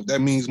kind of stuff,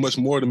 that means much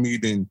more to me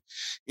than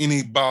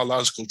any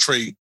biological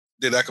trait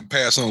that I could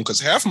pass on. Because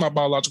half of my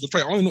biological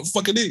trait, I don't even know what the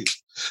fuck it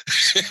is.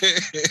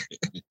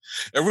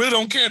 I really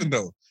don't care to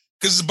know.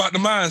 Because it's about the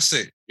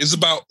mindset. It's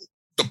about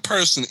the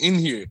person in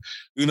here.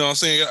 You know what I'm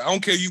saying? I don't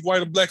care if you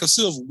white or black or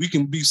silver. We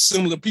can be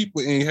similar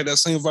people and have that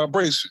same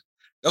vibration.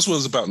 That's what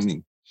it's about to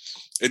me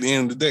at the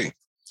end of the day.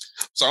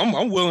 So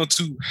I'm willing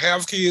to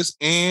have kids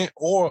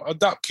or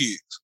adopt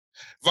kids.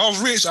 If I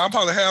was rich, I'd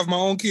probably have my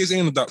own kids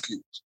and adopt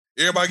kids.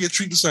 Everybody get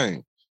treated the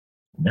same.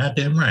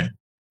 Goddamn right.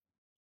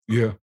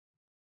 Yeah.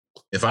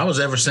 If I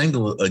was ever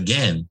single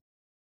again,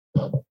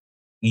 I'm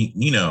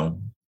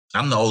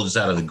the oldest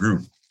out of the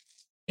group.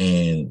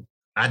 And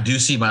I do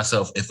see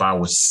myself if I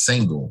was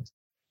single,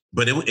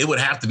 but it would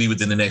have to be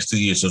within the next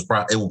 2 years. So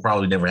it will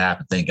probably never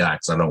happen. Thank God,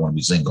 because I don't want to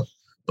be single.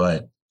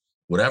 But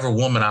whatever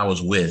woman I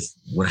was with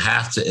would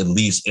have to at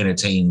least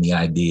entertain the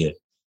idea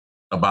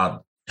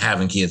about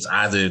having kids,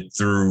 either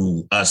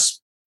through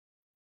us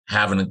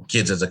having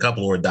kids as a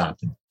couple or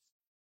adopting.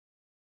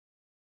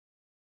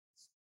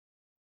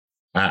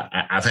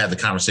 I've had the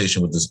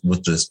conversation with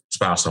the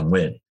spouse I'm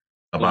with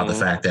about the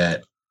fact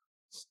that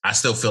I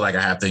still feel like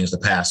I have things to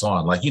pass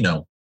on. Like,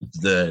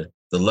 the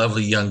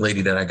lovely young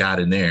lady that I got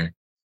in there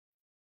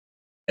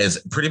is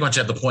pretty much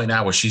at the point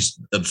now where she's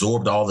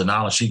absorbed all the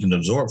knowledge she can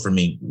absorb from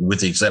me,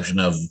 with the exception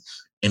of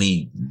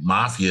any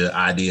mafia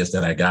ideas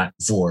that I got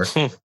for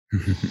her.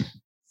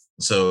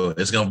 So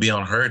it's going to be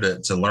on her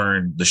to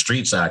learn the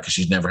street side, because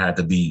she's never had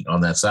to be on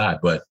that side.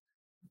 But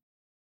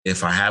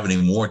if I have any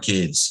more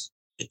kids,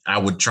 I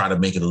would try to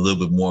make it a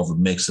little bit more of a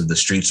mix of the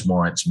street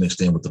smarts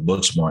mixed in with the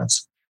book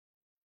smarts.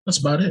 That's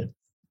about it.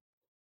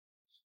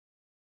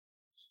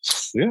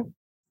 Yeah.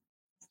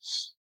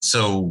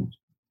 So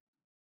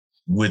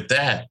with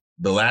that,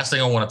 the last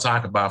thing I want to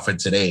talk about for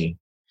today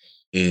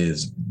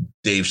is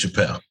Dave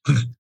Chappelle.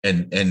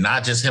 and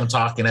not just him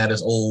talking at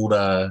his old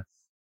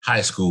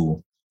high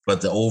school,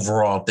 but the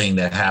overall thing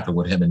that happened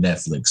with him and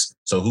Netflix.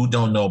 So who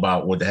don't know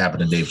about what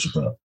happened to Dave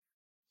Chappelle?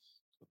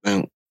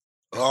 And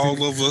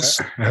all of us.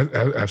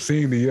 I've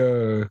seen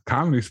the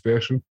comedy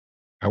special.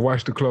 I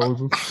watched the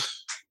closer.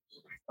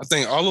 I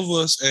think all of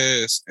us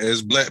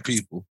as black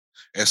people,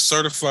 as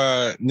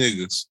certified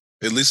niggas,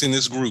 at least in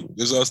this group,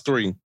 there's us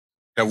three,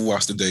 have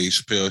watched the Dave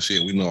Chappelle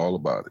shit. We know all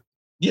about it.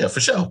 Yeah,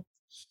 for sure.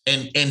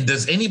 And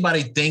does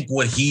anybody think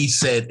what he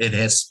said in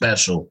his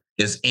special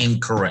is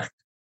incorrect?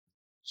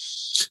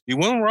 He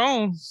wasn't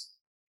wrong.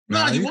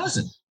 No, he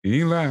wasn't.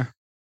 He ain't lying.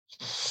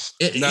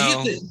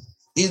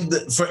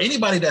 For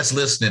anybody that's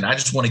listening, I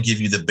just want to give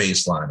you the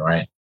baseline,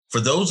 right? For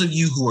those of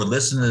you who are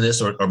listening to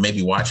this or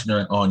maybe watching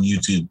it on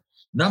YouTube,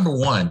 number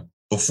one,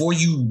 before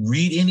you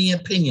read any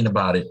opinion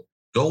about it,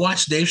 go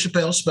watch Dave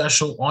Chappelle's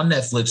special on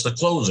Netflix, The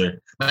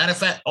Closer. Matter of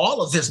fact,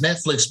 all of his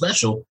Netflix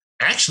special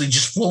actually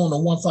just flew into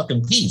one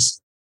fucking piece.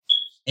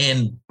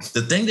 And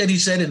the thing that he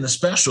said in the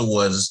special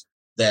was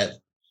that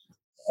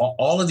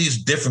all of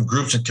these different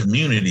groups and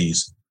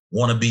communities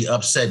want to be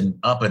upset and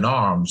up in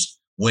arms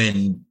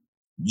when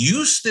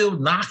you still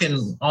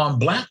knocking on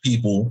Black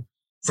people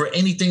for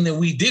anything that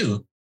we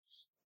do.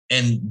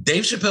 And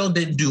Dave Chappelle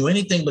didn't do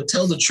anything but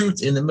tell the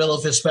truth in the middle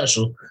of his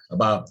special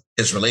about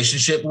his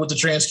relationship with the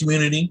trans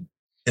community,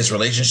 his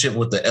relationship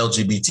with the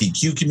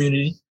LGBTQ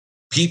community,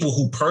 people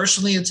who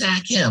personally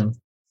attack him.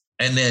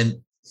 And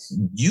then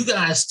you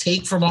guys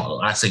take from all,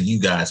 I say you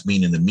guys,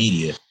 meaning the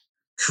media,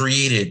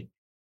 created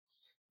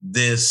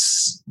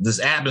this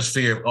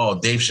atmosphere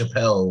of, Dave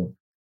Chappelle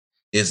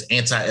is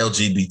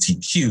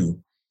anti-LGBTQ.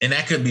 And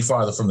that couldn't be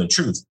farther from the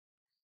truth.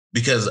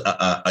 Because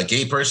a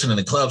gay person in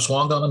the club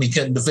swung on him, he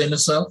couldn't defend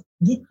himself.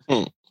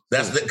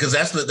 That's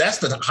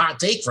the hot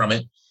take from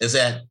it, is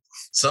that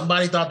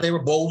somebody thought they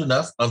were bold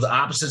enough of the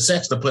opposite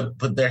sex to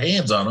put their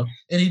hands on him,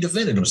 and he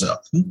defended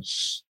himself.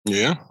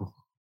 Yeah.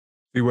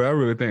 See, what I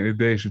really think the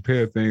Dave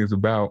Chappelle thing is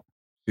about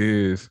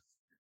is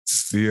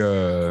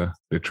the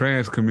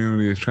trans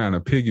community is trying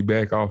to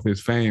piggyback off his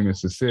fame and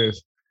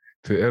success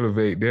to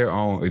elevate their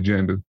own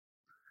agenda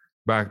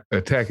by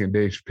attacking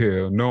Dave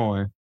Chappelle,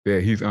 knowing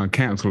that he's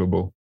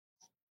uncancelable.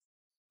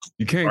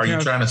 You can't. Are you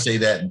trying to say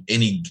that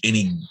any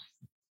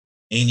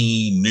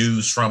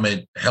news from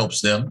it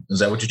helps them? Is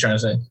that what you're trying to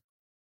say?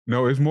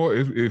 No, it's more.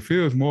 It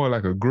feels more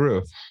like a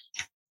grift.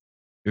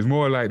 It's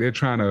more like they're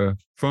trying to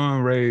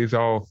fundraise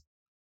off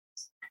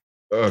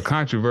a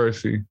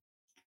controversy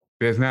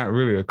that's not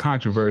really a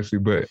controversy,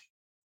 but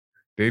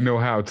they know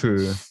how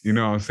to, you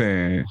know what I'm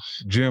saying,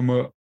 gem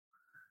up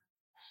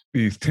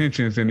these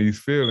tensions and these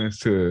feelings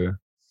to,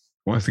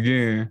 once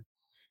again,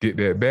 get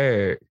that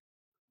bag.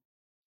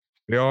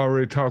 They're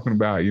already talking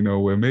about,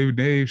 well, maybe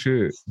Dave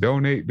should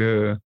donate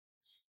to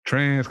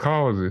trans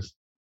causes.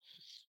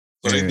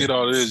 So they did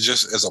all this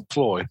just as a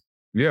ploy.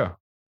 Yeah.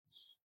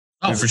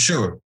 Oh, for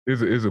sure.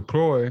 It's a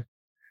ploy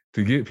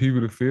to get people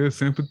to feel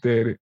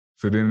sympathetic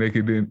so then they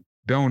could then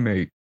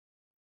donate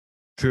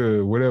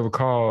to whatever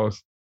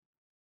cause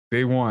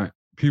they want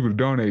people to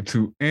donate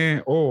to,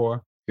 and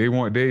or they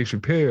want Dave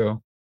Chappelle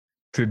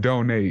to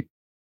donate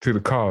to the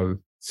cause.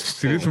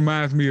 See, this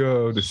reminds me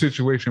of the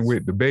situation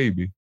with the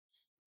baby.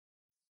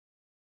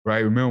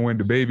 Right? Remember when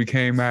the baby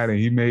came out and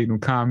he made them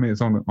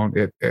comments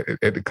at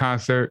the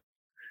concert,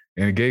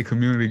 and the gay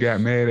community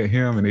got mad at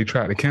him and they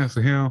tried to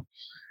cancel him,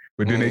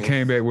 but then they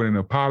came back with an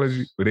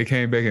apology. But they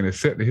came back and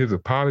accepted his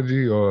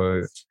apology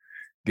or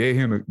gave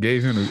him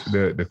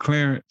the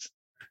clearance.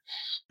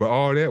 But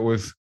all that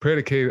was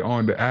predicated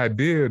on the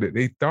idea that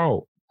they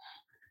thought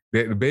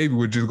that the baby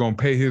was just gonna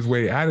pay his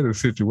way out of the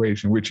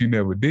situation, which he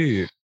never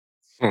did.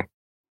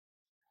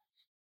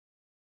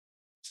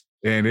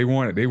 And they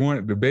wanted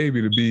the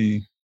baby to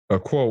be a,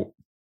 quote,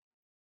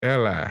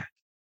 ally.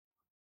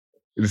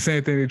 The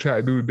same thing they tried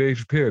to do with Dave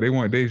Chappelle. They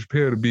want Dave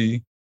Chappelle to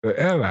be an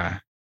ally.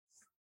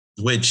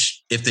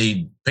 Which, if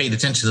they paid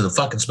attention to the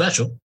fucking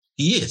special,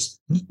 he is.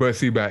 But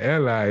see, by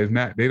ally is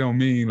not, they don't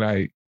mean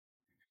like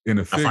in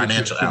a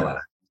financial ally.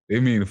 They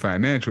mean a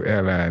financial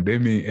ally. They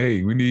mean,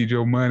 hey, we need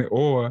your money,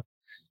 or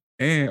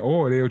they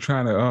were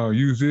trying to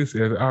use this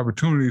as an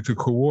opportunity to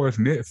coerce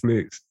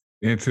Netflix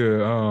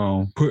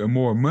into putting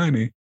more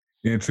money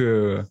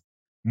into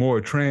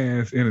more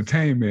trans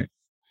entertainment,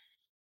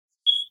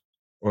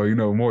 or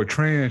more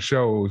trans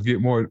shows,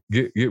 get more of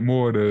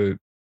the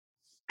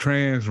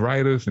trans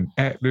writers and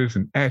actors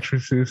and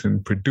actresses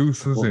and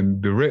producers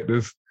and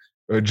directors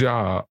a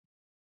job.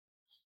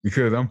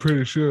 Because I'm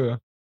pretty sure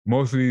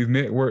most of these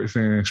networks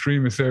and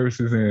streaming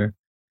services and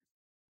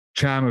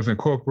channels and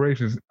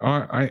corporations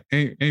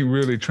ain't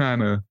really trying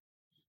to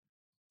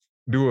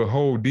do a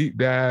whole deep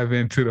dive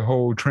into the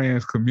whole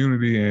trans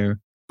community and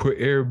put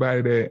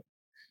everybody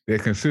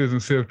that considers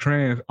themselves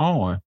trans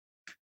on.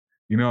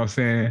 You know what I'm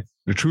saying?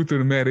 The truth of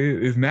the matter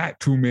is not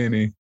too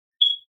many,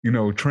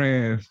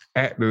 trans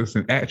actors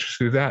and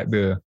actresses out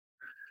there.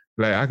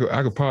 Like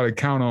I could probably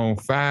count on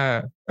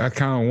 5. I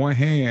count on one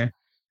hand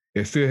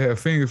and still have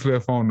fingers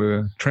left on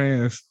the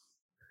trans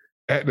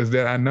actors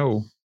that I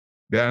know,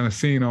 that I've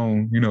seen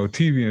on,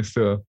 TV and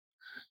stuff.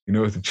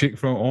 It's the chick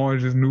from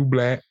Orange is New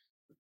Black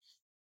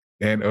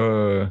and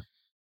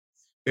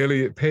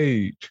Elliot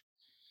Page.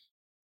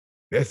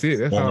 That's it.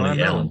 That's all I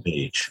know. Ellen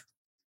Page.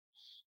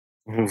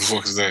 Who the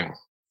fuck is that?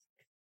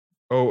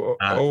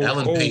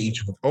 Ellen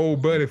Page.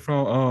 Old buddy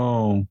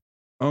from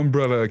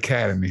Umbrella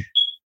Academy.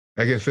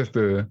 I guess that's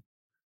the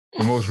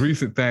most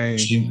recent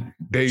thing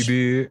they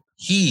did.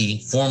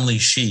 She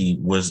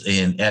was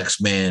in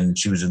X-Men.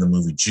 She was in the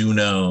movie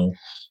Juno.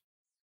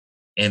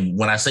 And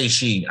when I say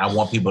she, I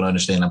want people to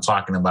understand I'm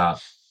talking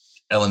about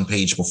Ellen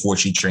Page before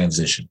she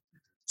transitioned.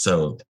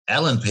 So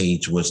Ellen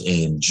Page was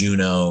in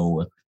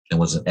Juno and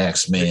was an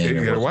X-Men. Hey,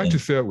 you gotta watch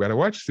yourself. Gotta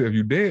watch yourself.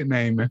 You dead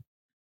naming.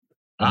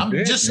 I'm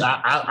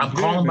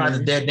calling by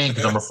the dead name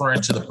because I'm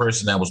referring to the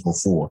person that was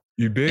before.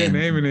 You dead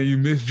naming and you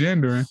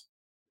misgendering.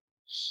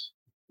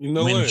 You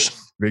know what?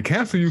 They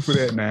cancel you for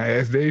that now.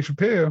 Ask Dave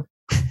Chappelle.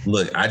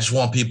 Look, I just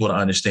want people to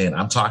understand.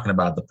 I'm talking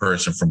about the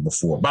person from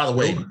before. By the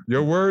way,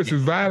 your words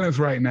is violence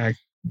right now.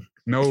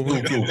 No,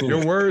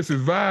 your words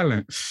is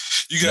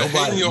violence. You got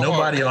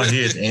nobody on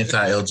here is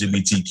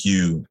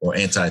anti-LGBTQ or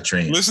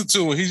anti-trans. Listen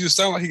to him. He just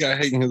sounds like he got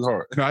hate in his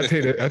heart. No, I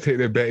take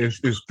that back.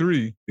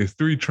 It's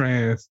three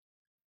trans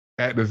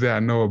actors that I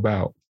know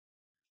about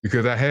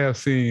because I have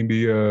seen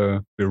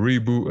the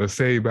reboot of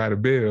Saved by the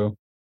Bell,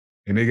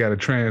 and they got a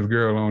trans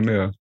girl on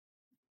there.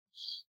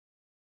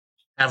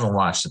 Haven't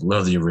watched it.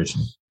 Love the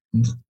original.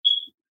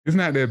 It's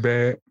not that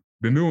bad.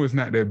 The new one's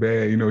not that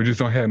bad. You know, it just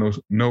don't have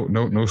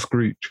no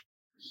screech.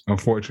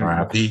 Unfortunately.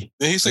 R.I.P.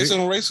 Did he say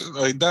something racist?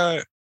 Or he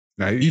died?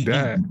 Nah, he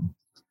died.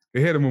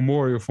 They had a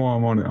memorial for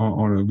him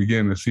on the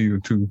beginning of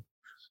season 2.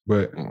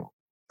 But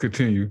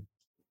continue.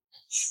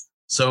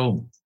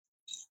 So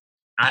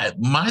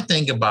my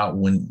thing about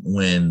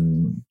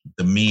when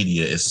the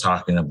media is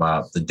talking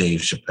about the Dave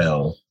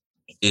Chappelle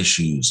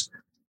issues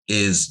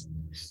is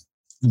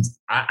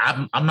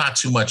I'm not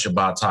too much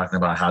about talking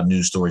about how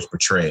news stories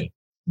portray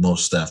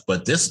most stuff,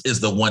 but this is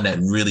the one that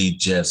really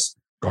just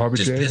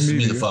pisses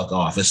me the fuck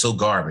off. It's so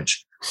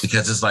garbage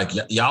because it's like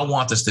y'all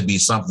want this to be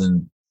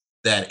something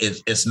that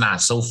it's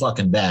not so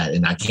fucking bad,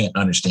 and I can't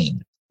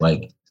understand it.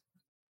 Like,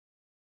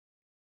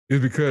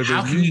 it's because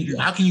how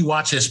can you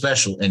watch his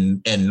special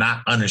and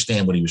not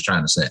understand what he was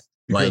trying to say?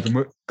 Because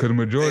the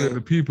majority of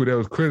the people that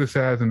was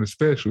criticizing the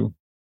special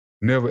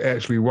never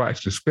actually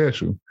watched the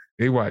special.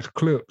 They watched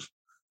clips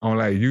on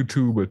like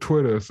YouTube or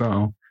Twitter or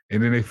something,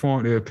 and then they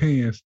formed their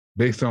opinions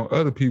based on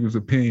other people's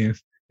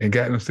opinions and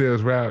got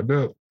themselves riled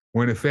up.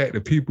 When in fact,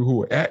 the people who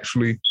were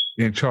actually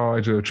in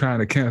charge of trying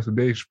to cancel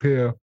Dave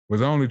Chappelle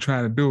was only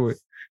trying to do it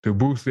to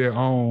boost their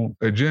own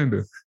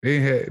agenda. They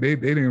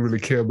didn't really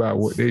care about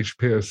what Dave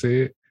Chappelle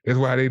said. That's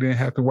why they didn't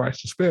have to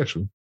watch the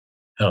special.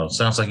 Hell,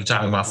 sounds like you're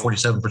talking about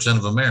 47%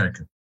 of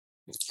America.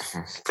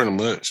 Pretty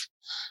much.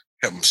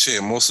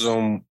 Shit, most of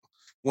them,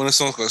 when it's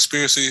some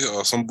conspiracy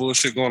or some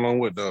bullshit going on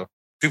with the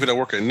people that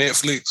work at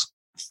Netflix.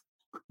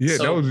 Yeah,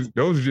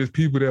 those are just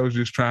people that was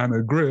just trying to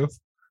grift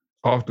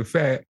off the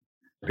fact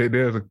that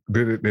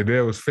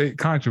there was fake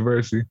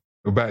controversy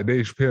about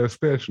Dave Chappelle's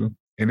special,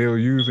 and they were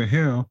using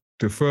him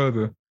to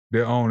further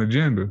their own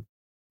agenda.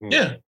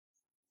 Yeah.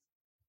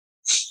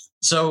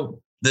 So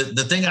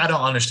the thing I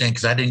don't understand,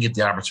 because I didn't get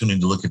the opportunity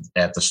to look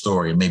at the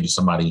story, and maybe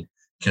somebody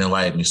can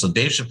enlighten me. So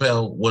Dave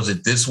Chappelle, was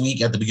it this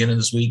week, at the beginning of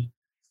this week,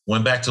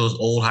 went back to his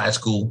old high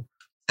school,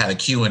 had a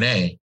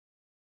Q&A,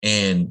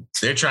 and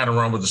they're trying to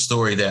run with the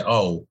story that,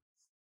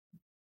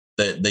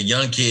 the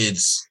young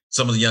kids,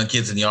 some of the young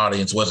kids in the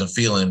audience wasn't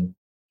feeling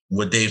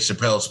what Dave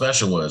Chappelle's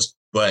special was.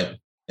 But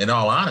in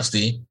all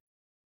honesty,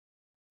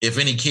 if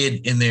any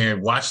kid in there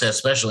watched that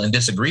special and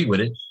disagreed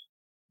with it,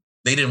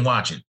 they didn't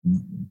watch it.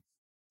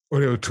 Or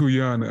they were too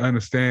young to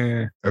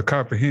understand or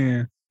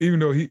comprehend. Even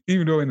though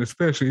in the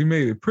special he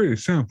made it pretty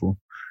simple.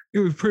 It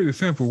was pretty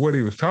simple what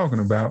he was talking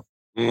about.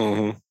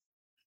 Mm-hmm.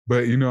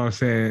 But you know what I'm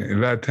saying? A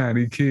lot of times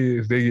these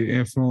kids, they get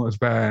influenced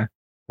by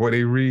what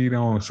they read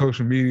on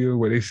social media,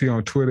 what they see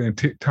on Twitter and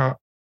TikTok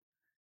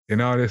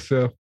and all that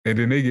stuff. And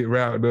then they get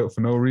riled up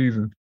for no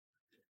reason.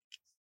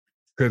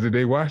 Because if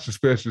they watch the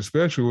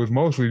special was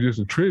mostly just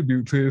a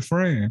tribute to his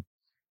friend.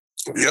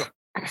 Yep.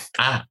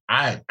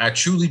 I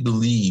truly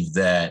believe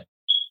that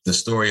the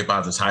story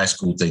about this high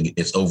school thing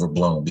is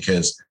overblown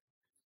because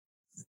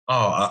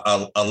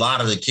a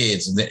lot of the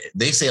kids,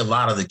 they say a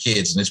lot of the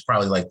kids, and there's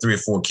probably like 3 or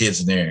 4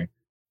 kids in there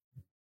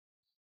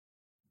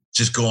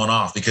just going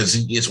off because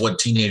it's what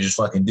teenagers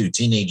fucking do.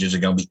 Teenagers are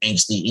going to be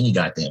angsty any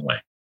goddamn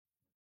way.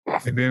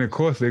 And then, of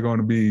course, they're going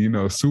to be,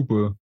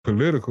 super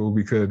political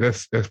because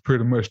that's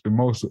pretty much the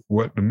most of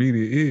what the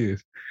media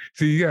is.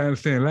 See, you got to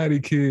understand, a lot of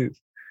these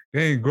kids,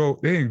 they ain't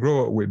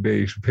grow up with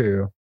Dave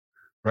Chappelle,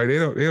 right? They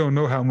don't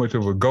know how much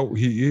of a goat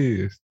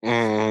he is.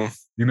 Mm.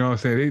 You know what I'm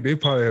saying? They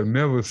probably have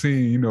never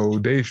seen,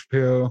 Dave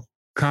Chappelle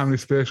comedy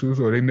specials,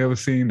 or they never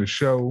seen the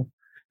show.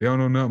 They don't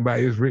know nothing about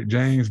his Rick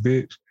James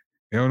bitch.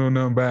 They don't know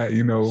nothing about,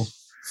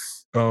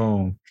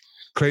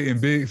 Clayton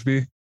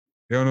Bigsby.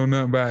 They don't know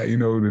nothing about, the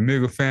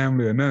nigga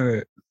family or none of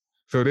that.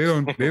 So they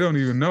don't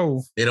even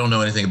know. They don't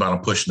know anything about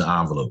him pushing the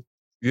envelope.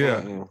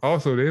 Yeah. Mm-hmm.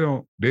 Also, they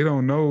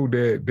don't know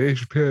that Dave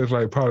Chappelle is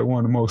like probably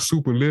one of the most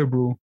super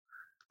liberal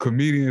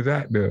comedians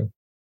out there.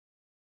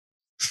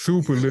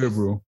 Super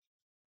liberal.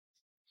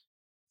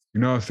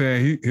 You know what I'm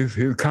saying?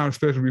 His comedy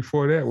special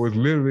before that was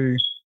literally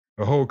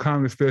a whole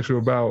comedy special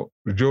about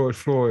the George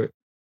Floyd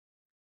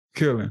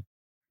killing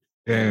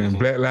and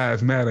Black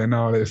Lives Matter and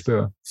all that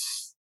stuff.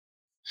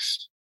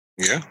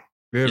 Yeah.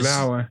 They're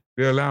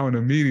allowing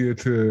the media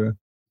to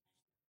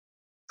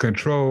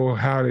control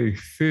how they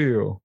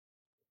feel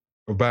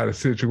about a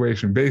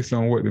situation based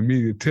on what the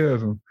media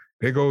tells them.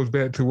 That goes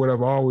back to what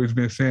I've always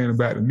been saying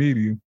about the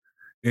media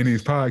in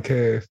these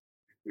podcasts.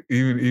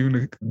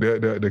 Even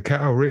the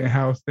Kyle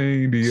Rittenhouse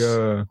thing,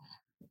 the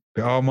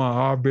Ahmaud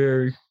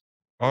Arbery,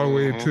 all the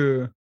way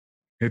into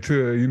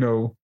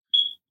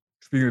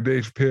speaking of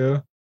Dave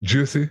Chappelle,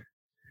 Juicy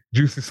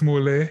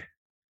Smollett.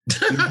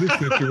 In this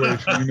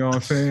situation, you know what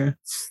I'm saying?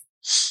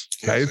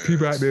 Like, it's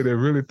people out there that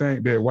really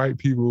think that white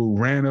people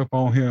ran up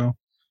on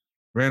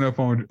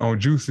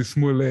Juicy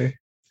Smollett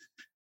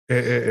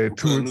at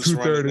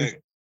 2:30.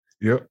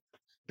 Yep.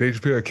 Dave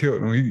Chappelle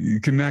killed him. You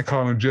cannot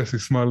call him Jussie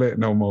Smollett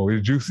no more.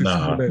 It's Juicy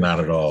Smollett. Not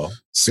at all.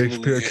 Dave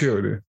Chappelle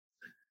killed him.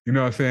 You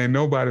know what I'm saying?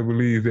 Nobody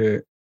believes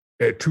that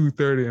at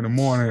 2:30 in the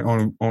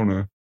morning on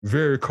a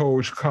very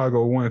cold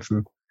Chicago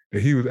winter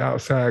that he was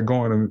outside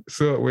going to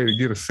Subway to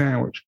get a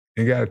sandwich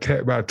and got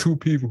attacked by two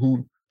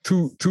people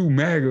two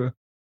MAGA,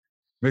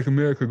 Make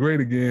America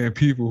Great Again,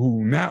 people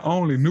who not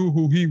only knew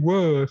who he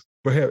was,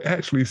 but have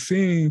actually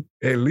seen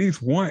at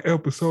least one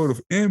episode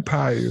of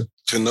Empire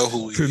to know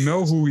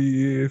who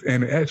he is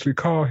and actually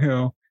call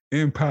him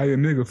Empire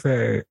nigga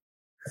fag.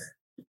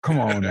 Come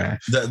on now.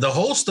 The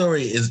whole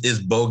story is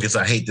bogus,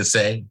 I hate to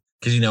say,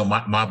 because,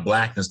 my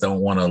blackness don't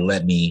want to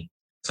let me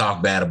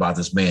talk bad about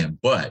this man.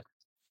 But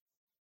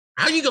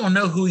how you going to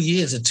know who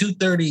he is at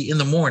 2:30 in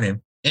the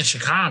morning in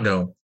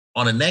Chicago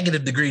on a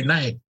 -degree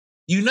night?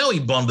 He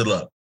bundled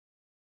up.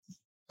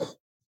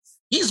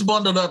 He's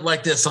bundled up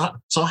like this.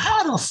 So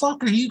how the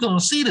fuck are you going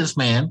to see this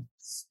man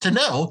to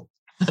know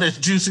that it's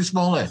Juicy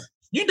Smollett?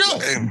 You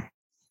don't. Hey man,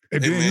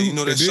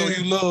 that show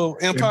you love,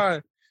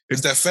 Empire?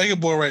 It's that faggot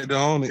boy right there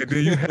on it. And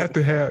then you have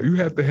to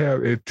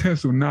have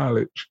intensive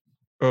knowledge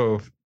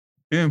of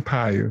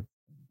Empire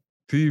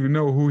to even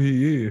know who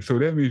he is. So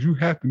that means you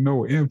have to know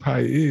what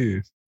Empire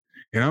is.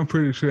 And I'm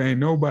pretty sure ain't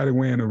nobody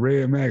wearing a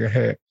red MAGA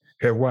hat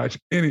have watched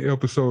any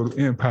episode of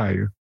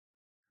Empire,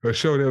 a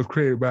show that was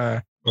created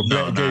by a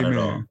black gay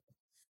man.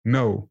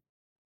 No.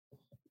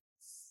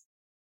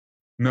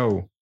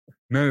 None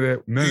of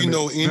that. Do you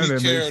know any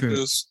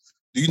characters?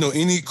 Do you know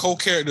any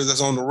co-characters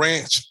that's on the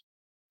ranch?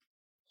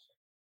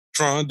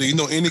 Tron, do you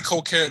know any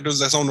co-characters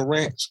that's on the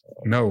ranch?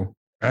 No.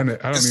 I don't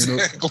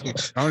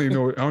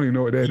even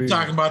know what that is. You're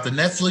talking about the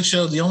Netflix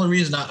show? The only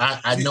reason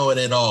I know it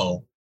at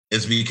all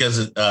is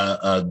because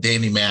of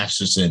Danny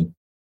Masterson,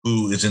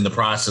 who is in the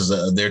process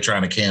of they're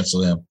trying to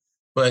cancel him.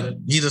 But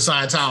he's a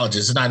Scientologist.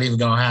 It's not even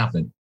going to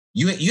happen.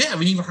 You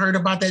haven't even heard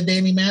about that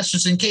Danny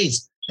Masterson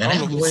case. And I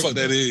don't know who the fuck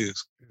that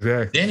is.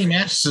 Exactly. Danny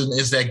Masterson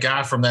is that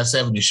guy from that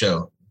 70s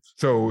show.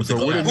 So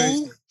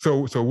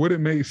would it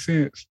make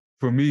sense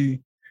for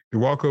me to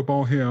walk up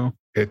on him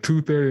at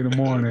 2:30 in the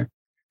morning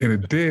in a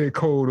dead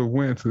cold of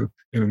winter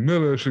in the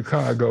middle of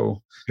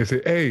Chicago and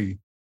say, "Hey,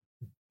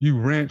 you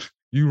ranch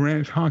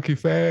honky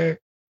fag"?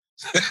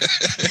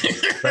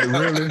 Like,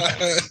 really?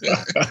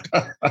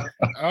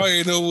 I don't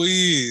even know who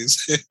he is.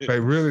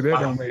 Like, really? That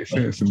don't make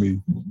sense to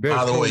me.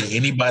 By the way,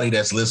 anybody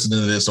that's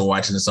listening to this or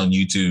watching this on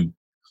YouTube,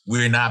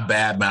 we're not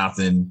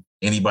bad-mouthing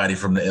anybody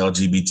from the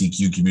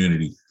LGBTQ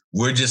community.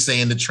 We're just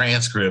saying the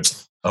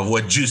transcript of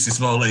what Juicy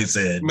Smollett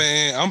said.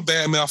 Man, I'm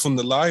bad-mouthing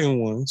the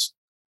lying ones.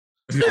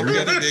 Yeah, we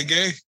got that they're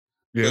gay.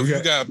 Yeah, I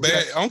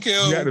don't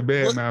care. We got to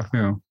bad-mouth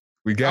him.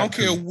 I don't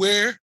care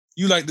where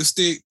you like to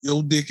stick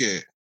your dick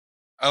at.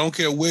 I don't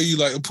care where you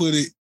like to put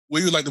it,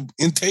 where you like to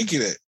intake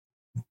it at.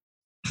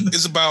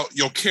 It's about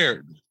your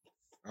character.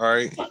 All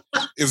right.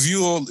 If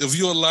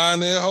you're a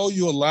lying asshole,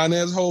 you're a lying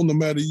asshole, no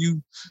matter your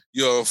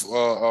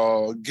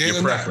gay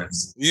your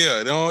preference.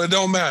 Yeah, it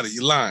don't matter.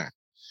 You're lying.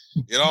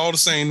 It all the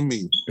same to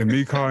me. And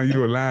me calling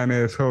you a lying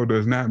asshole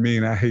does not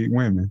mean I hate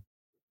women.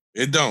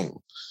 It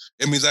don't.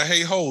 It means I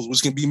hate hoes,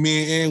 which can be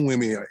men and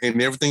women and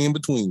everything in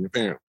between,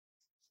 apparently.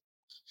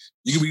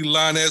 You can be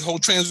lying asshole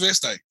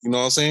transvestite. You know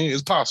what I'm saying?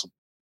 It's possible.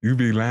 You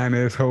be lying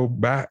asshole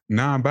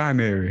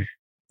non-binary.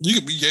 You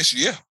could be, yes,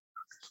 yeah.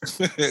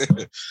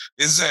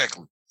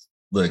 Exactly.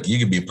 Look, you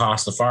could be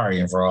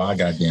pastafarian for all I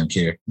goddamn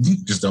care.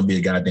 Just don't be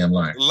a goddamn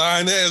liar.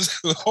 Lying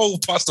asshole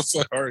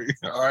pastafarian.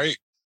 All right.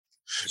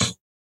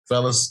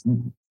 Fellas,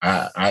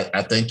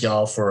 I thank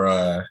y'all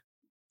for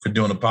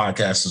doing the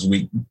podcast this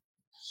week.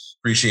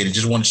 Appreciate it.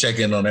 Just want to check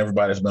in on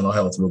everybody's mental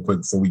health real quick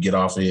before we get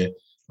off here.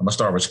 I'm gonna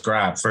start with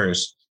Scribe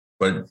first,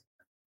 but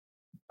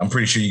I'm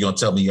pretty sure you're gonna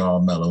tell me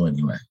y'all mellow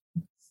anyway.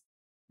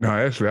 No,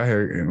 actually, I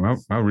had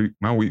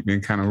my week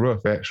been kind of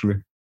rough,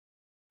 actually.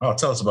 Oh,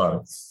 tell us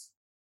about it.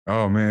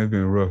 Oh man, it's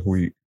been a rough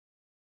week.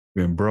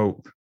 Been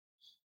broke.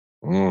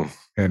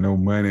 Had no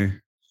money,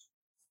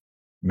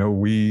 no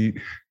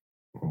weed.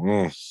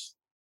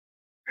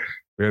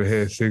 Barely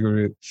had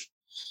cigarettes.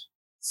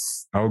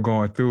 I was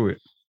going through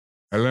it.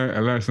 I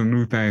learned some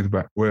new things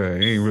about, well,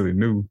 it ain't really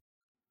new,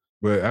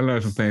 but I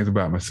learned some things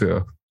about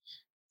myself.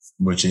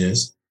 Which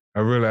is? I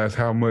realized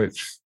how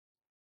much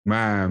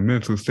my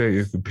mental state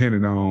is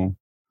dependent on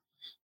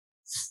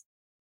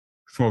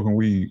smoking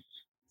weed.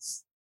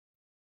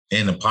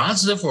 In a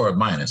positive or a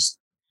minus?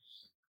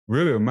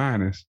 Really a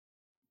minus.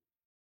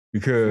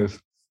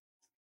 Because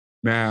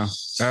now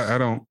I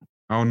don't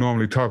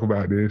normally talk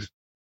about this,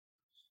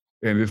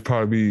 and this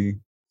probably be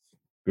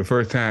the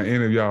first time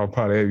any of y'all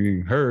probably ever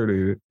even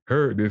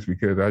heard this,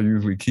 because I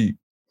usually keep,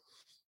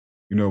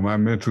 my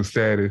mental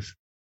status,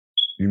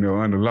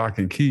 under lock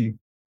and key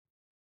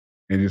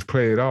and just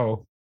play it off.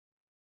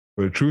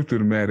 But the truth of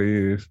the matter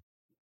is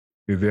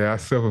that I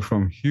suffer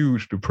from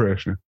huge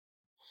depression.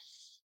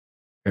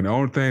 And the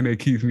only thing that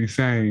keeps me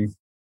sane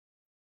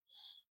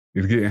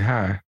is getting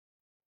high.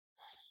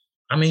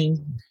 I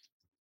mean,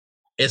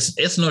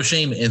 it's no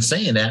shame in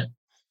saying that.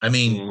 I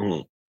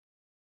mean,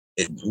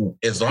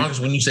 as long as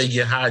when you say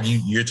get high,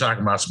 you're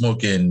talking about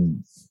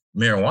smoking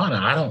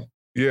marijuana.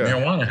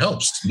 Marijuana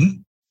helps.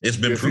 It's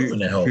been proven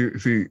to help.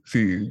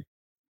 See,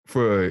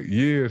 for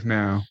years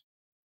now,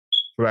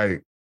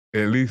 like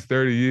at least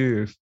 30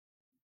 years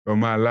of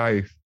my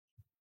life,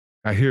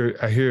 I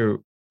hear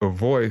a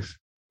voice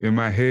in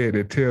my head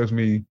that tells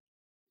me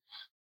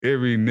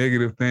every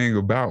negative thing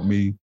about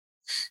me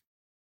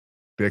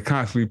that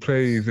constantly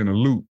plays in a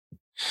loop.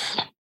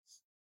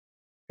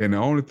 And the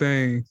only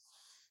thing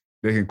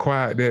that can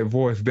quiet that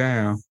voice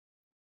down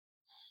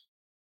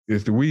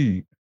is the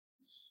weed.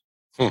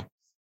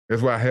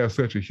 That's why I have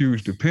such a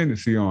huge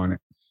dependency on it.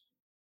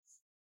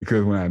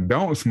 Because when I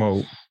don't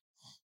smoke,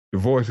 the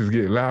voices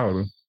get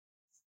louder.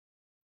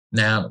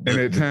 Now, and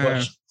at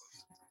times,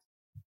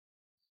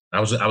 I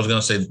was going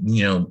to say,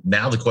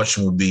 now the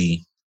question would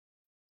be,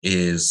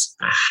 is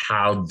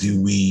how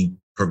do we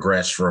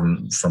progress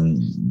from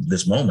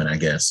this moment, I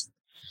guess?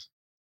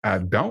 I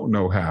don't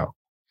know how.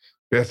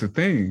 That's the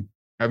thing.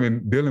 I've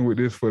been dealing with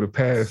this for the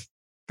past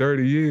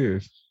 30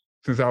 years,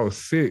 since I was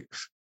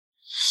 6.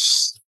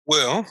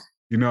 Well,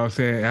 you know what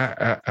I'm saying?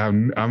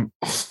 I'm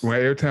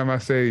when every time I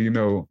say,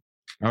 I'm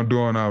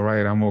doing all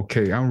right, I'm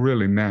okay, I'm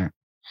really not.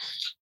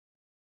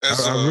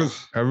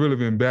 I've really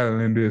been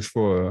battling this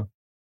for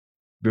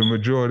the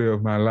majority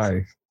of my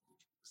life.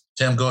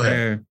 Tim, go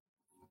ahead.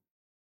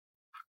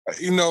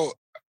 And, no,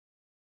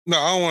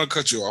 I don't want to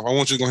cut you off. I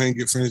want you to go ahead and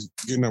get finished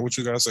getting out what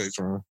you got to say,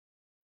 Tron.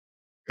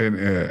 And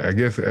I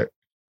guess,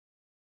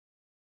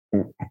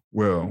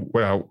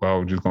 what I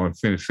was just going to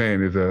finish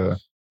saying is the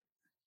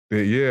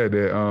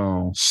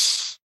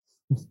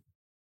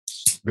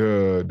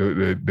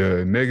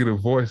negative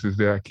voices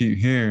that I keep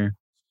hearing,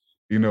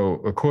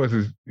 of course,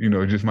 it's,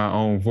 just my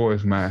own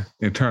voice, my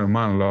internal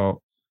monologue.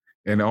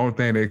 And the only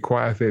thing that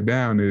quiets that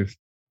down is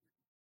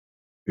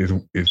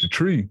the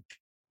tree.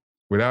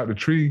 Without the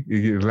tree,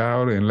 it gets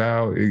louder and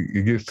louder.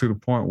 It gets to the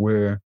point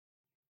where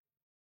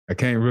I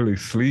can't really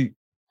sleep.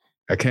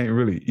 I can't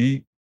really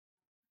eat.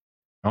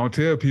 I don't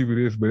tell people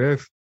this, but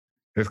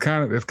that's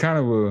kind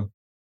of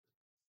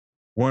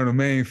one of the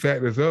main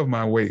factors of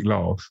my weight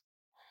loss.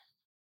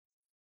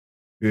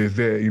 Is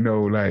that,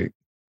 like,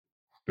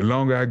 the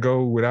longer I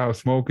go without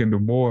smoking, the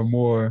more and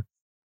more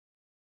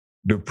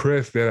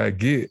depressed that I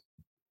get.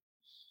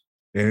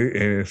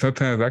 And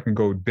sometimes I can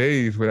go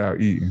days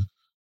without eating.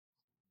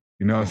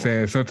 You know what I'm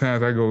saying?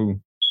 Sometimes I go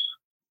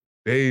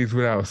days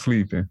without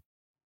sleeping.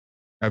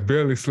 I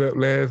barely slept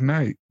last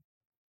night.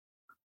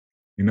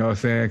 You know what I'm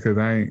saying? Because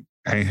I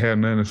ain't had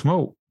nothing to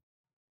smoke.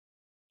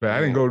 But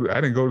I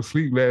didn't go to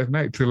sleep last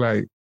night till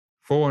like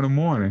 4 a.m.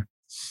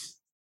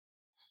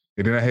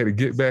 And then I had to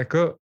get back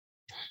up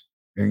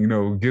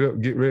and,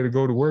 get ready to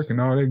go to work and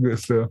all that good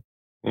stuff.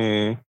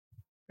 And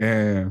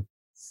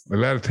a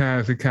lot of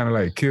times it kind of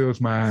like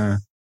kills my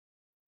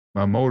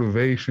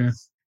motivation.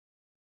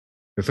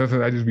 And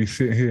sometimes I just be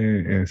sitting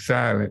here in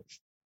silence.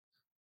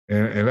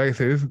 And like I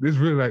said, this is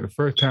really like the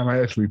first time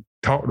I actually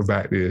talked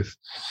about this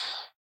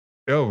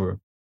ever.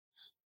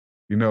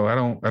 I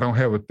don't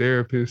have a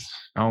therapist.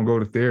 I don't go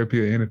to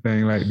therapy or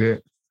anything like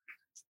that.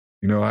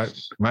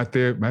 My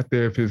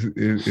therapist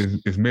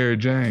is Mary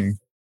Jane.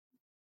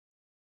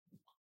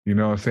 You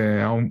know what I'm saying?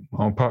 I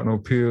don't pop no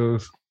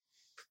pills.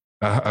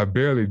 I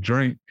barely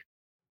drink.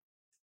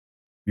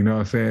 You know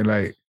what I'm saying?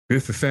 Like,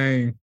 this the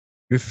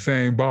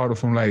same bottle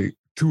from like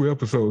 2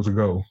 episodes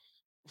ago.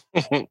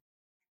 You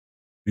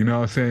know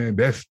what I'm saying?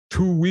 That's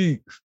 2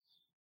 weeks.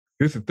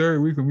 It's the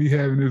 3rd week of me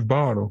having this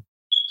bottle.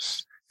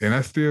 And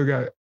I still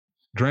got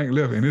drink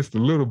left, and it's the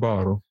little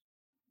bottle.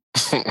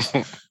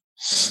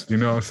 You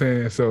know what I'm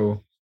saying?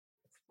 So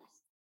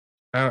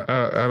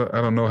I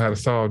don't know how to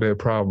solve that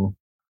problem.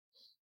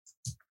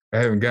 I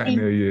haven't gotten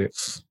there yet.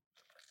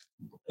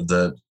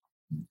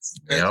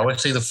 I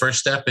always say the first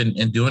step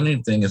in doing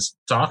anything is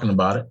talking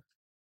about it.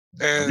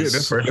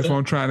 That's what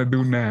I'm trying to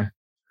do now.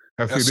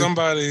 I feel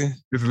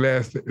this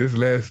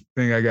last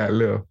thing I got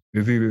left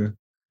is either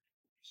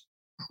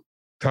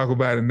talk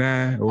about it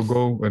now or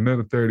go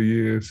another 30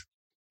 years.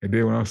 And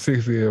then when I'm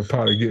 60, it'll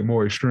probably get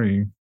more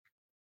extreme.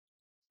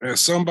 As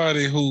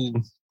somebody who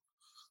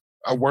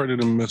I worked in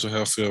the mental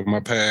health field my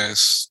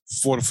past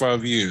 4 to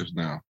 5 years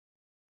now.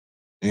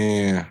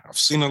 And I've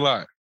seen a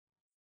lot.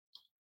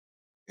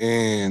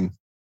 And,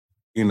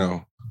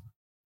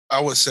 I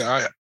would say,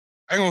 I ain't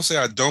gonna say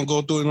I don't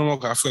go through it no more,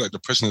 because I feel like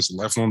depression is a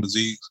lifelong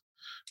disease.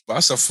 But I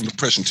suffer from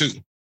depression too.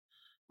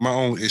 My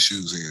own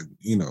issues and,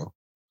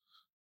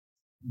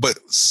 but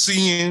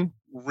seeing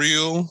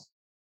real,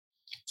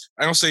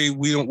 I don't say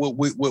we don't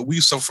what we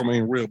suffer from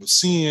ain't real, but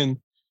seeing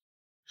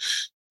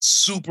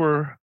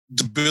super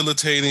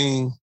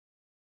debilitating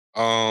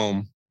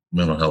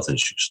mental health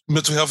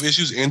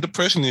issues and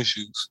depression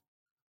issues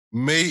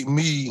made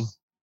me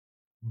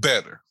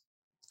better.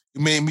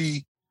 It made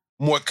me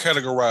more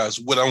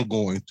categorize what I'm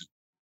going through.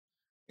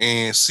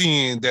 And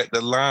seeing that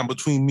the line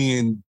between me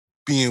and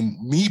being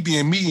me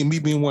and me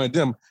being one of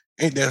them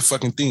ain't that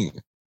fucking thing.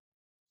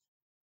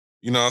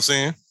 You know what I'm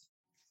saying?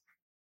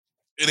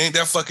 It ain't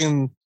that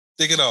fucking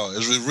thick at all.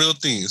 It's a real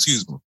thing,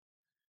 excuse me.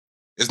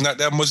 It's not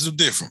that much of a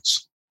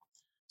difference.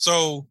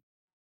 So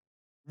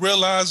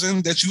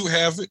realizing that you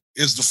have it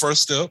is the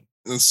first step,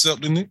 and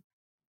accepting it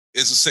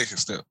is the second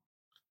step.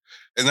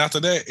 And after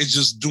that, it's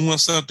just doing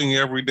something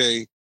every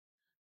day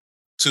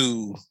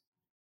to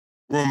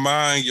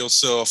remind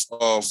yourself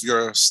of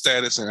your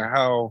status and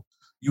how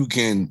you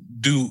can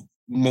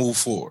move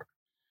forward.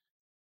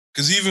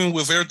 Because even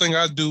with everything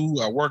I do,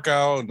 I work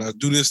out and I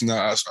do this and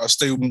I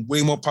stay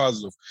way more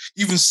positive.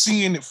 Even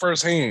seeing it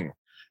firsthand,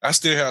 I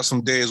still have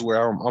some days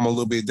where I'm a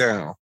little bit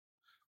down.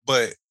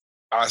 But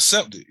I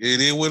accept it.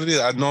 It is what it is.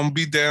 I know I'm going to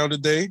be down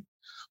today,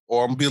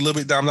 or I'm going to be a little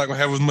bit down. I'm not going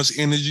to have as much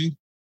energy,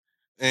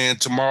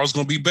 and tomorrow's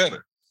going to be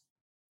better.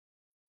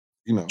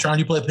 You know. Tron,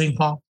 you play ping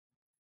pong?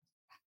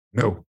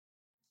 No.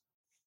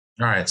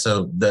 All right.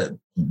 So the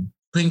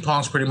ping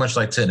pong's pretty much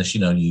like tennis.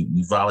 You know, you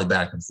volley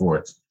back and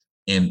forth.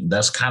 And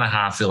that's kind of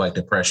how I feel like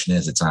depression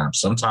is at times.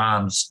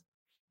 Sometimes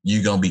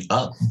you're going to be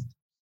up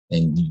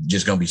and you're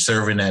just going to be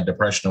serving that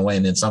depression away.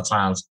 And then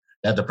sometimes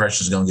that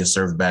depression is going to get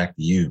served back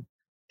to you.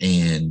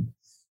 And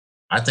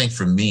I think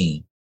for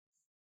me,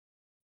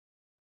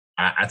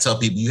 I tell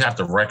people you have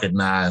to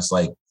recognize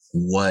like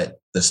what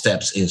the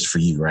steps is for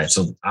you, right?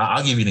 So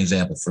I'll give you an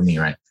example for me,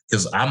 right?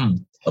 Because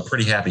I'm a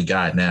pretty happy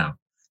guy now,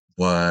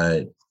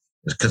 but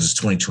because it's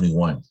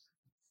 2021.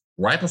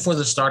 Right before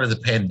the start of the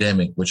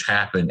pandemic, which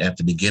happened at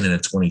the beginning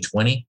of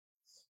 2020,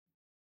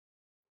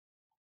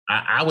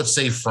 I would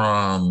say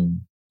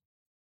from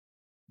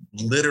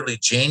literally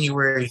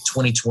January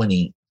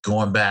 2020,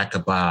 going back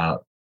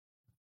about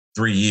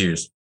 3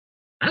 years,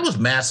 I was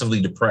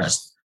massively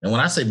depressed. And when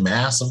I say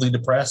massively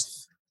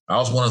depressed, I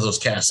was one of those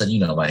cats that, you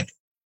know, like,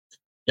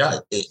 yeah,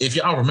 if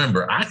y'all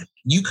remember,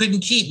 you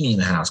couldn't keep me in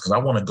the house because I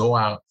want to go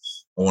out.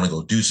 I want to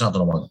go do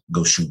something. I want to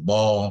go shoot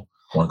ball.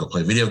 I want to go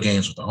play video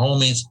games with the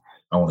homies.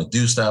 I want to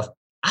do stuff.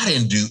 I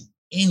didn't do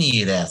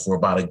any of that for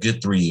about a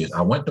good 3 years.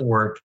 I went to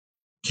work,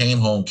 came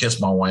home,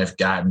 kissed my wife,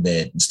 got in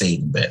bed, and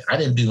stayed in bed. I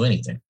didn't do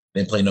anything.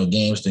 Didn't play no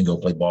games, didn't go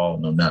play ball,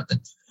 no nothing.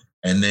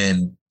 And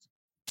then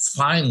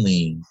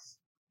finally,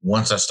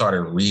 once I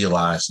started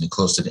realizing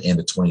close to the end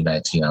of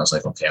 2019, I was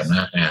like, okay, I'm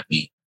not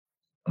happy.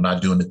 I'm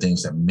not doing the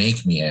things that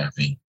make me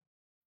happy.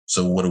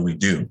 So what do we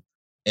do?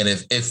 And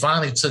it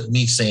finally took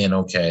me saying,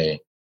 okay,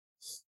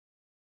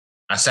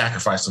 I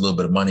sacrificed a little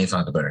bit of money,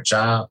 found a better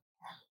job,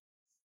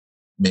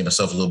 made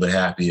myself a little bit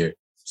happier,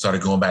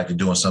 started going back to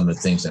doing some of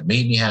the things that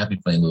made me happy,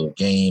 playing little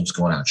games,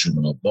 going out shooting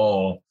a little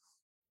ball,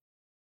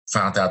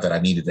 found out that I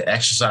needed to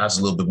exercise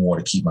a little bit more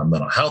to keep my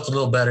mental health a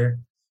little better.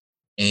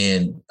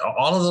 And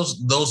all of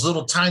those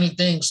little tiny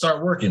things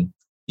start working.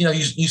 You know,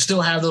 you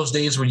still have those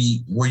days where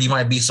you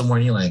might be somewhere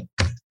and you're like,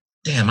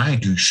 damn, I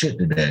ain't do shit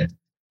today.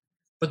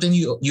 But then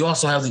you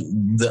also have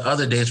the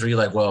other days where you're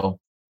like, well,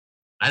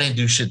 I didn't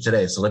do shit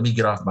today, so let me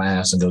get off my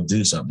ass and go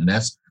do something. And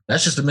that's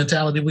just the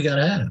mentality we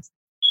gotta have.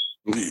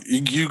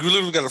 You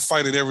literally got to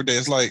fight it every day.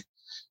 It's like,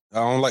 I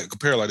don't like to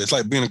compare like this. It's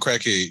like being a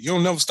crackhead. You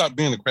don't never stop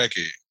being a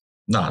crackhead.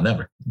 No,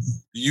 never.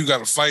 You got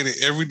to fight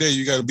it every day.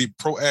 You got to be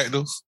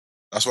proactive.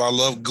 That's why I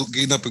love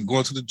getting up and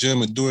going to the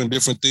gym and doing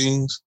different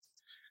things.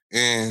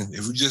 And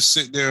if you just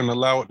sit there and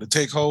allow it to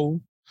take hold,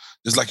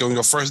 it's like on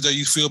your first day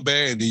you feel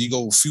bad, and then you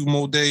go a few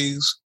more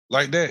days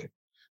like that.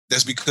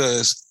 That's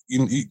because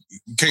you're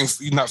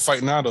not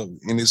fighting out of it.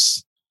 And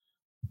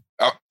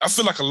I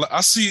feel like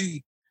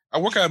I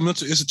work at a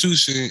mental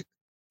institution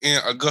in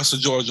Augusta,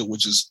 Georgia,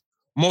 which is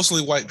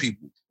mostly white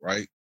people,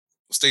 right?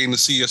 Stay in the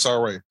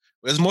CSRA.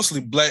 But it's mostly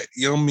black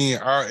young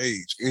men our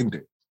age in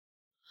there.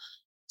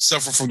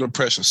 Suffer from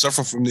depression,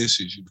 suffer from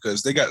this issue,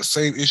 because they got the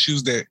same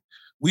issues that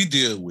we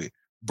deal with.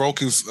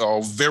 Broken,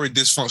 very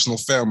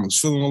dysfunctional families,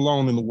 feeling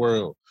alone in the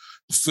world,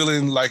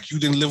 feeling like you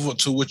didn't live up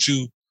to what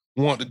you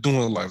want to do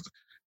in life.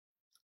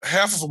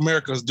 Half of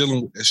America is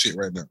dealing with that shit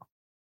right now.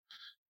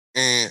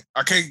 And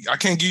I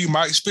can't give you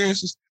my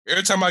experiences.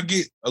 Every time I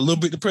get a little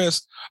bit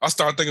depressed, I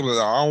start thinking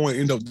about, I don't want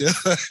to end up there.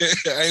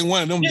 I ain't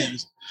one of them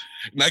niggas.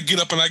 And I get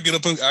up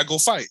and I go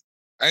fight.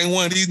 I ain't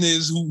one of these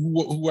niggas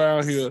who are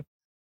out here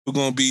who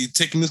going to be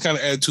taking this kind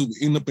of attitude and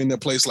end up in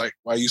that place like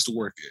where I used to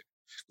work at.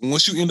 And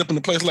once you end up in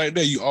a place like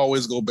that, you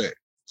always go back.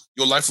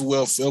 Your life is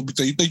well filled.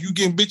 You think you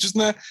getting bitches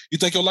now? You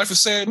think your life is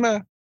sad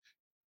now?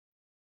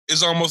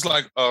 It's almost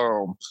like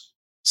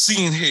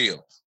seeing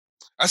hell.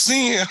 I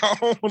seen it. I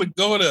don't want to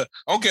go there.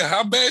 I don't care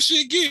how bad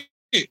shit get.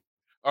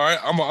 All right,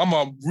 I'm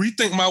a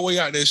rethink my way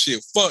out that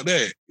shit. Fuck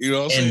that. You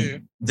know what I'm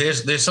saying?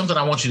 There's something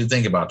I want you to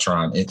think about,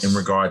 Tron, in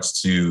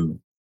regards to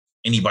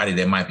anybody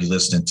that might be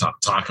listening,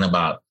 talking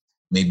about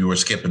maybe we're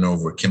skipping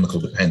over chemical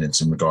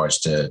dependence in regards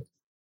to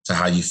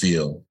how you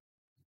feel,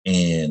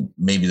 and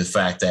maybe the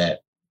fact that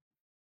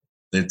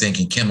They're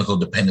thinking chemical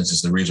dependence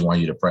is the reason why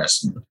you're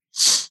depressed.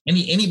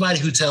 Anybody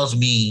who tells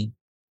me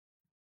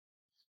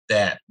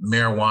that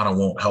marijuana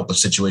won't help a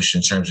situation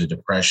in terms of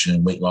depression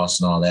and weight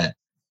loss and all that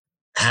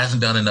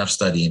hasn't done enough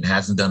studying,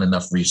 hasn't done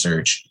enough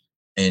research,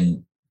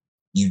 and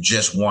you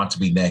just want to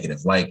be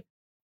negative. Like,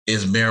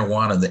 is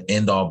marijuana the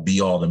end all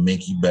be all to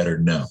make you better?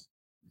 No.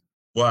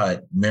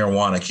 But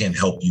marijuana can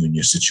help you in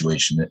your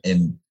situation.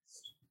 And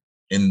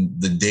in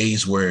the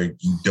days where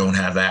you don't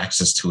have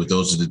access to it,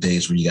 those are the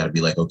days where you got to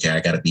be like, okay, I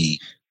got to be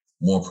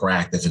more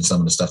proactive in some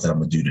of the stuff that I'm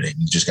going to do today.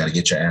 You just got to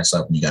get your ass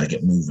up and you got to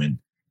get moving.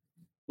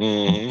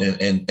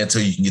 And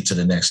until you can get to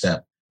the next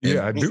step.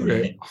 Yeah, I do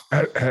that.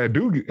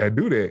 I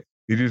do that.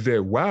 It's just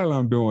that while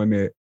I'm doing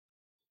that,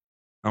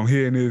 I'm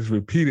hearing this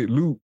repeated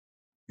loop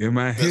in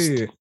my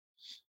head.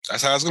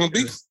 That's how it's gonna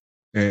be.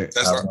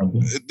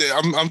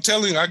 I'm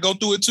telling you, I go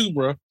through it too,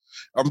 bro.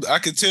 I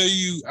can tell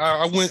you,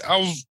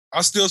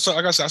 I still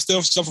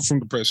suffer from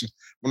depression.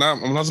 When I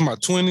was in my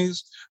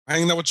 20s,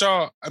 hanging out with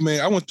y'all, I mean,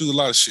 I went through a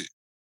lot of shit.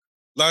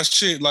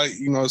 Like,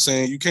 you know what I'm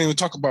saying? You can't even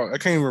talk about it. I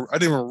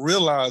didn't even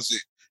realize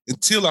it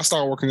until I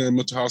started working in a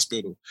mental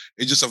hospital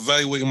and just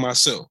evaluating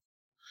myself.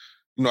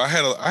 You know,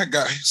 I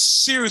got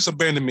serious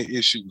abandonment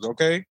issues,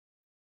 okay?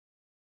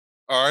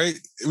 All right.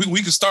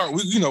 We can start,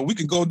 we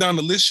can go down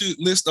the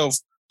list of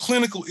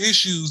clinical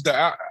issues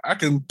that I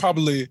can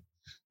probably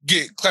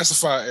get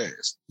classified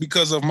as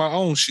because of my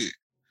own shit.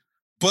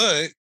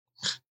 But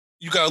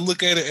you got to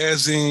look at it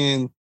as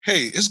in,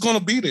 hey, it's going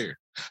to be there.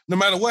 No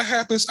matter what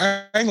happens,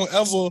 I ain't going to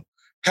ever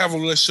have a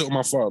relationship with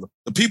my father.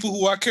 The people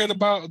who I cared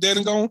about, dead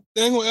and gone,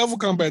 they ain't going to ever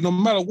come back, no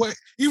matter what.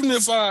 Even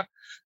if I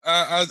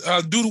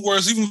do the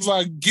worst, even if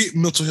I get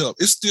mental health,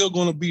 it's still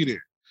going to be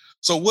there.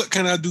 So what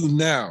can I do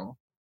now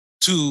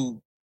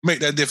to make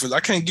that difference? I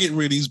can't get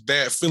rid of these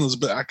bad feelings,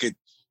 but I could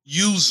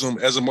use them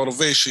as a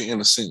motivation in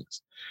a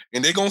sense.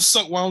 And they're going to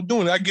suck while I'm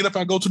doing it. I get up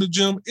and I go to the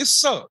gym. It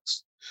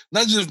sucks.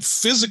 Not just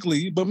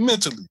physically, but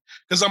mentally.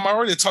 Because I'm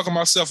already talking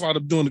myself out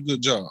of doing a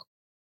good job.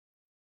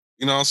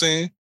 You know what I'm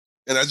saying?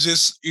 And I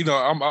just,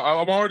 I'm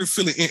already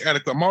feeling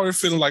inadequate. I'm already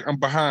feeling like I'm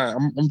behind.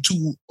 I'm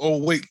too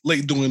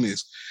late doing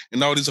this.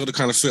 And all these other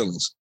kind of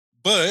feelings.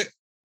 But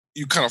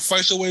you kind of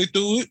fight your way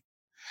through it.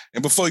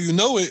 And before you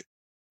know it,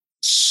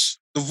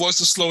 the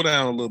voices slow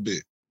down a little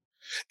bit.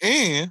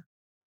 And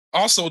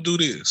also do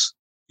this.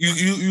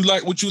 You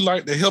like what you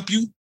like to help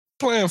you,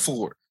 plan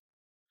for it.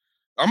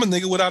 I'm a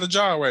nigga without a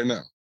job right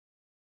now.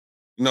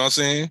 You know what I'm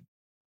saying?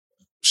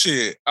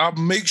 Shit, I'll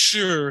make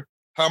sure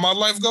how my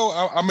life go,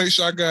 I'll make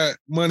sure I got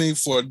money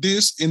for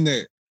this and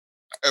that.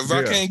 If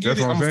I can't get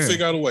it, I'm going to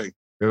figure out a way.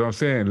 That's what I'm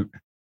saying.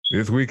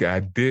 This week I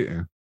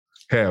didn't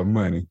have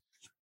money.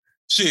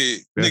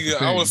 Shit, that's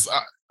nigga, I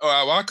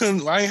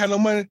ain't had no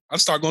money. I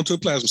start going to the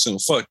plasma center.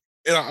 Fuck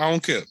it. I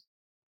don't care.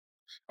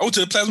 I went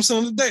to the plasma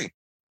center today.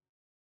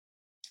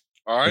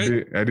 All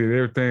right. I did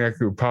everything I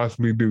could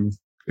possibly do,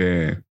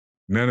 and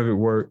none of it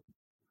worked.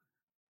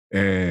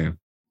 And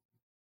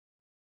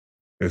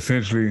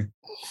essentially,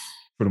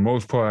 for the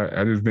most part,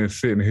 I just been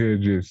sitting here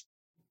just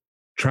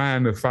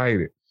trying to fight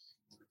it.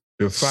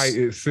 The fight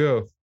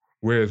itself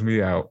wears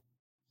me out.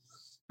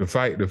 The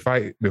fight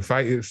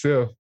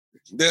itself.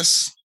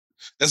 That's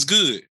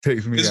good.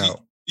 Takes me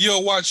out.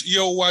 You'll watch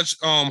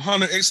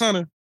Hunter x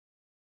Hunter.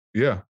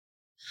 Yeah.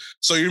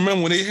 So you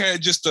remember when they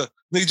had just to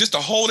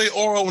hold their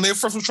aura when they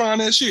first were trying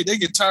that shit, they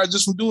get tired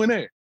just from doing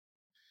that.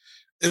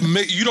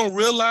 You don't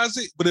realize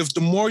it, but if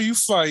the more you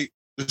fight,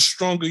 the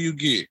stronger you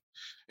get.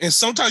 And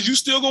sometimes you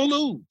still gonna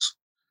lose.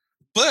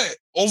 But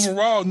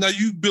overall, now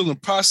you building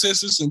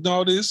processes and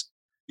all this,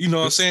 you know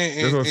what I'm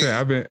saying? That's what I'm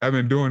saying. I've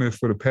been doing this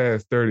for the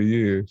past 30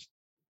 years.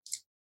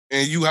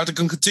 And you have to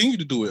continue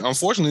to do it,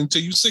 unfortunately,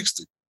 until you're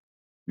 60.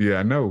 Yeah,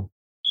 I know.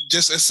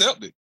 Just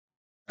accept it.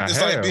 That's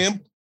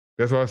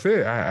what I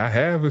said. I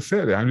have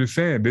accepted it. I'm just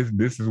saying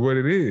this is what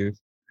it is.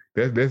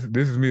 This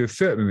is me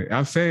accepting it.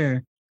 I'm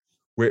saying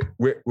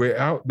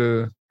without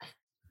the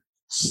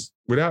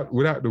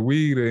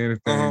weed or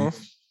anything,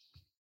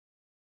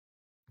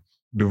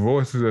 the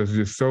voices are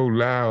just so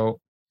loud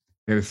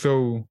and it's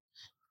so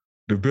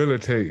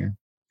debilitating.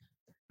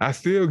 I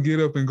still get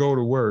up and go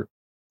to work.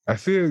 I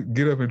still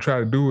get up and try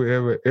to do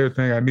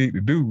everything I need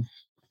to do.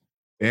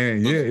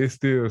 And yeah, it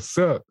still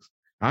sucks.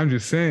 I'm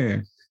just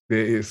saying that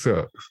it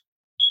sucks.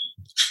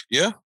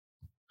 Yeah.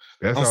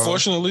 That's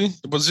unfortunately,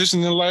 the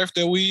position in life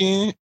that we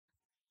in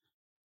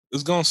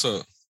is gonna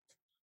suck.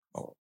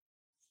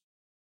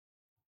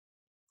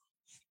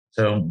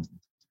 So,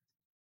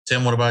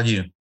 Tim, what about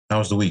you? How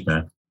was the week,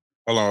 man?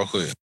 Hold on real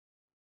quick.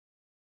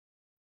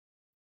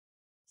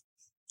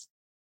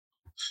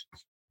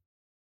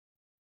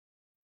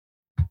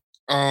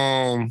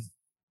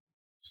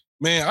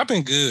 Man, I've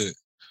been good.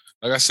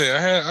 Like I said,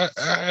 I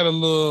had a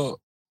little,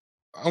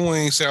 I wouldn't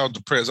even say I was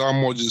depressed. I'm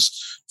more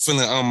just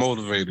feeling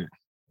unmotivated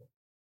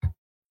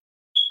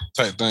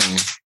type thing.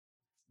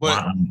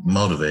 But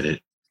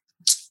motivated.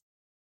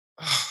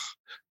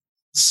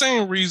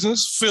 Same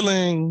reasons,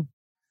 feeling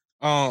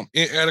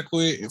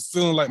inadequate and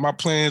feeling like my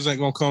plans ain't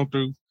gonna come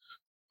through.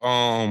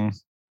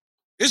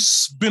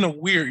 It's been a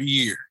weird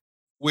year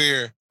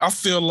where I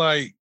feel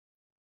like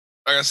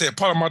I said,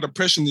 part of my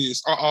depression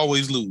is I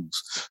always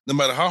lose. No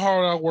matter how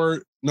hard I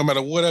work, no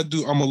matter what I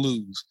do, I'm going to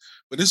lose.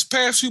 But this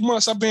past few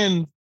months, I've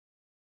been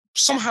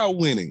somehow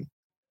winning.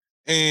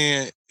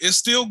 And it's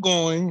still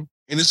going,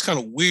 and it's kind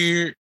of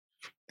weird.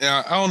 And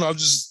I don't know, I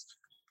just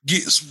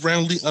get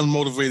randomly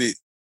unmotivated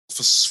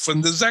for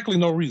exactly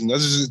no reason. I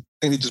just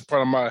think it's just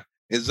part of my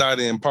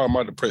anxiety and part of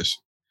my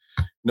depression.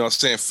 You know what I'm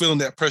saying? Feeling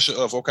that pressure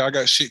of, okay, I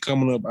got shit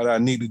coming up that I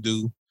need to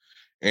do,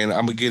 and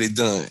I'm going to get it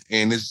done.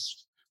 And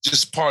it's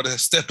just part of that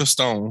stepping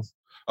stone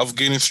of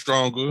getting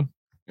stronger,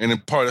 and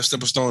then part of that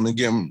stepping stone and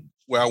getting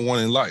where I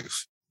want in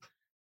life.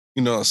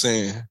 You know what I'm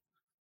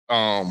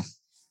saying?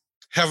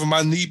 Having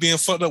my knee being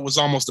fucked up was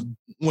almost,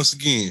 once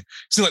again, it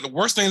seems like the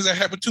worst things that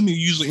happen to me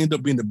usually end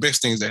up being the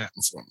best things that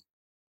happen for me.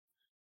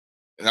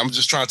 And I'm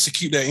just trying to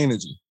keep that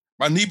energy.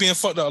 My knee being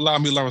fucked up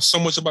allowed me to learn so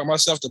much about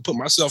myself, to put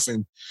myself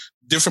in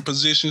different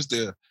positions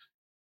there.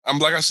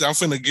 Like I said, I'm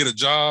finna get a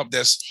job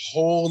that's a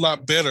whole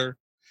lot better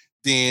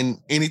than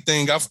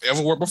anything I've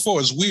ever worked before.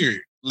 It's weird.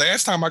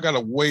 Last time I got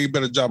a way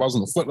better job, I was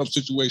in a fucked up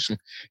situation,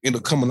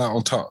 ended up coming out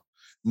on top.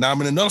 Now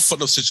I'm in another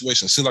fucked up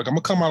situation. Seems like I'm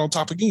gonna come out on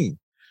top again.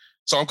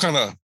 So I'm kind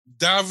of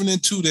diving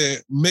into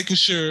that, making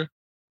sure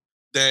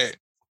that,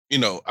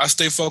 I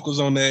stay focused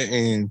on that,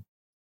 and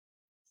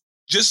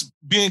just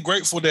being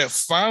grateful that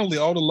finally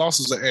all the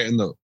losses are adding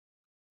up.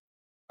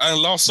 I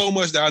lost so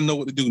much that I know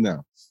what to do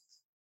now.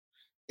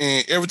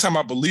 And every time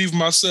I believe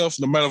myself,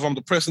 no matter if I'm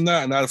depressed or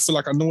not, and I feel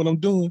like I know what I'm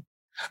doing,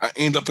 I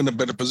end up in a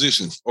better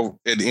position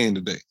at the end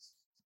of the day.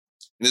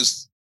 And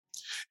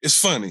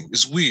it's funny.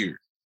 It's weird.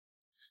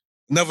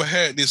 Never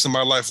had this in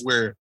my life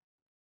where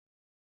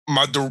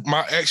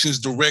my actions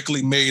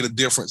directly made a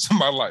difference in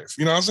my life.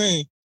 You know what I'm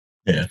saying?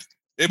 Yeah.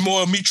 It's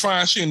more of me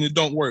trying shit and it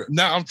don't work.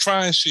 Now I'm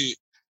trying shit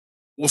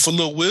with a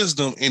little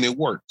wisdom and it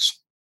works.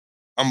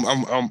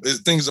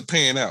 Things are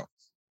paying out.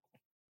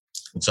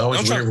 It's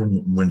always weird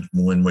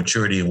when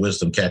maturity and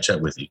wisdom catch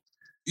up with you.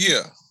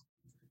 Yeah.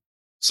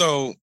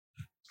 So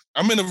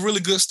I'm in a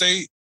really good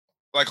state,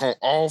 like on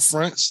all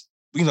fronts,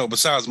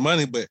 besides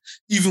money. But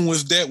even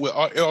with that, with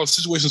all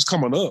situations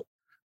coming up,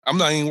 I'm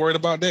not even worried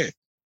about that.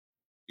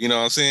 You know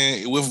what I'm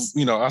saying?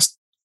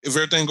 If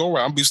everything go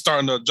right, I'll be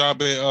starting a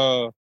job at,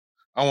 I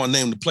don't want to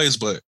name the place,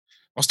 but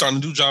I'm starting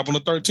a new job on the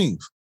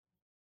 13th.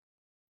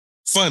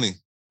 Funny.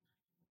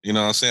 You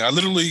know what I'm saying? I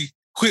literally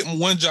quit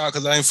one job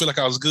because I didn't feel like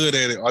I was good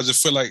at it. I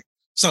just felt like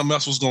something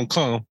else was going to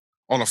come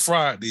on a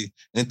Friday.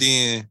 And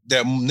then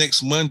that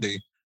next Monday,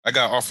 I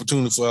got an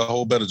opportunity for a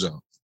whole better job.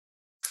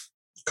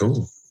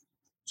 Cool.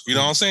 You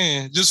know what I'm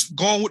saying? Just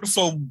going with the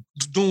flow,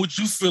 doing what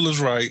you feel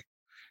is right,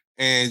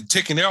 and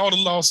taking all the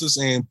losses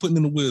and putting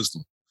in the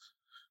wisdom.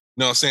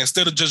 You know what I'm saying?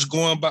 Instead of just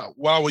going about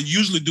what I would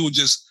usually do,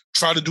 just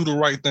try to do the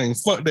right thing.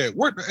 Fuck that.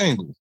 Work the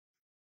angle.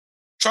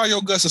 Try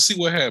your guts and see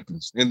what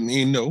happens. And,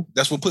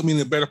 that's what put me in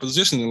a better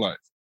position in life.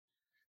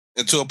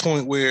 And to a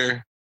point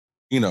where,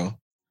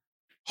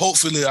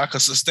 hopefully I can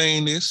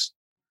sustain this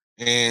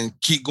and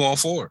keep going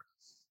forward.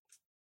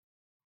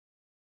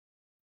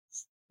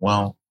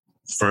 Well,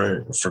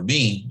 for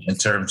me, in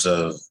terms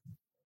of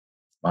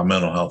my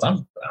mental health,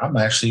 I'm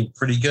actually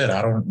pretty good.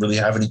 I don't really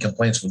have any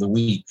complaints for the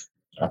week.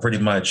 I pretty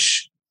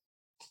much,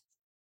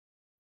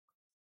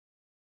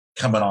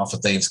 coming off of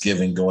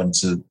Thanksgiving, going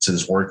to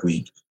this work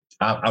week,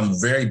 I'm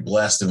very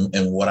blessed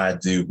in what I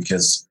do,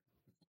 because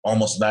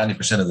almost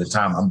 90% of the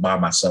time I'm by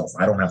myself.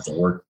 I don't have to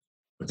work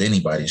with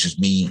anybody. It's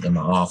just me in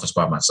my office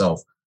by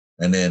myself.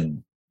 And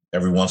then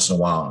every once in a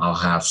while, I'll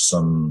have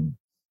some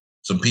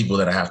people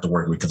that I have to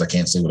work with because I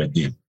can't say what I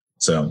do.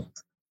 So,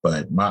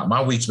 but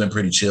my week's been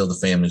pretty chill. The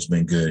family's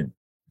been good.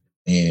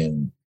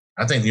 And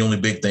I think the only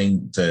big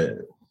thing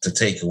to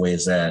take away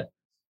is that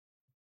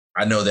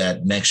I know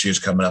that next year's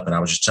coming up, and I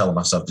was just telling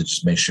myself to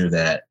just make sure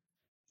that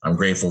I'm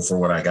grateful for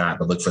what I got,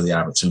 but look for the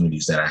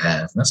opportunities that I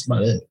have. And that's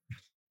about it.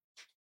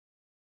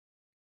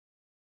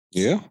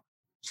 Yeah.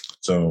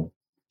 So,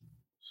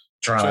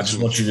 Tron, I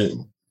just want you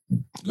to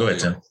go ahead,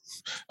 Tim.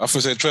 I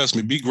first say, trust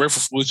me, be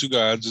grateful for what you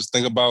got. Just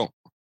think about,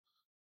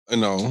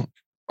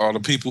 all the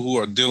people who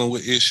are dealing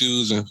with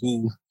issues and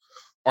who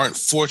aren't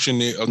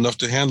fortunate enough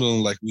to handle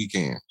them like we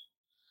can.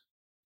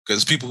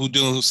 Because people who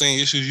dealing with the same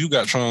issues you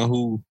got, Tron,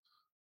 who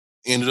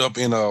ended up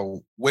in a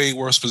way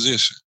worse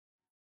position.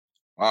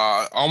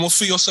 Almost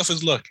feel yourself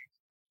as lucky.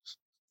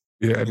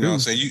 Yeah, I you know what I'm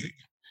saying?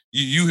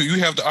 You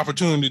have the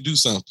opportunity to do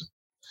something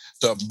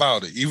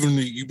about it, even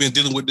if you've been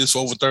dealing with this for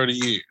over 30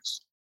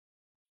 years.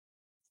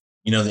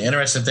 The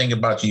interesting thing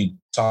about you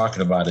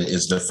talking about it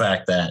is the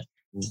fact that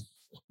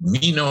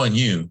me knowing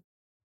you,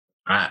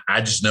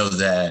 I just know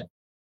that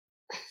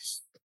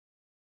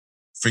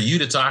for you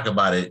to talk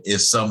about it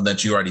is something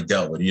that you already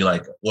dealt with. You're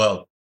like,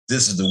 well,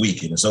 this is the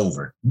week and it's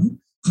over.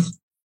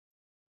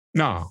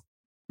 No,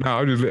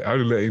 I'll just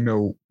let you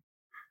know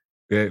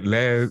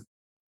that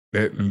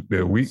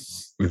that week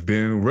has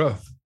been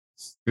rough.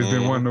 It's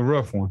been one of the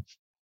rough ones.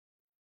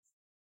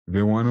 It's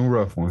been one of the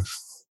rough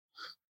ones.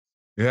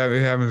 It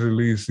happens at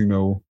least,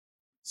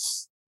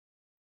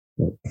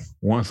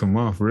 once a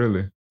month,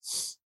 really.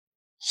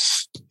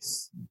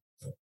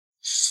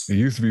 It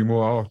used to be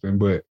more often,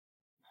 but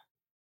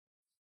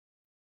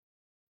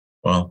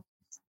well,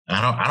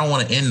 I don't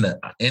want to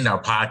end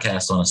our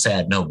podcast on a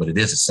sad note, but it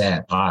is a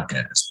sad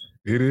podcast.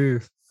 it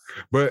is.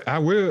 But I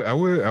will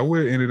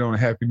end it on a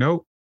happy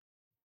note.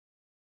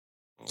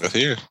 That's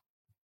here.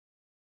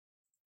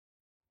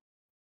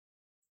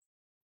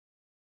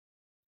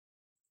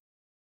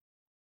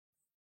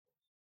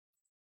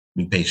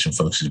 Be patient,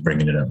 folks. He's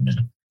bringing it up now.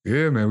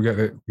 Yeah, man, we got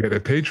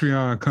that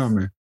Patreon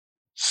coming.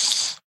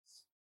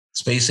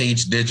 Space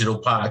Age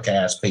Digital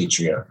Podcast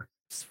Patreon.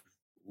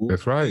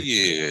 That's right.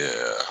 Yeah.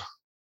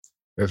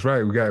 That's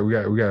right. We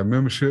got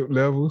membership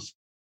levels.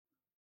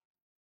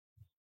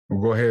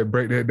 We'll go ahead and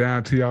break that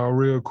down to y'all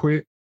real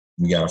quick.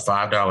 We got a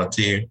 $5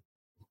 tier.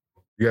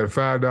 You got a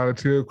 $5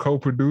 tier,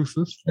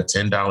 co-producers. A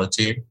 $10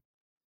 tier.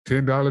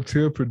 $10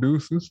 tier,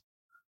 producers.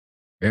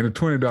 And a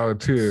 $20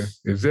 tier,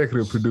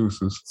 executive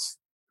producers.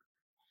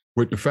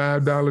 With the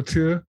 $5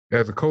 tier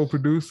as a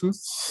co-producer,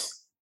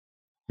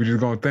 we're just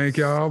going to thank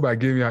y'all by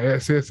giving y'all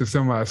access to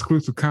some of our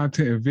exclusive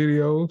content and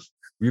videos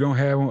we don't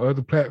have on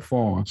other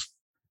platforms.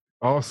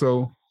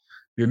 Also,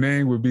 your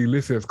name will be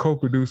listed as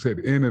co-producer at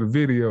the end of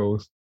the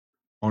videos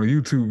on the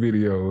YouTube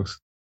videos.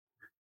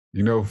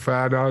 You know,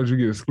 $5, you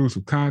get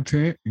exclusive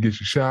content, you get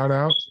your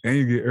shout-outs, and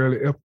you get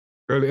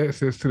early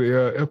access to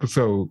the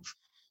episodes.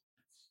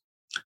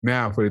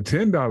 Now, for the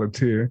 $10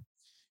 tier,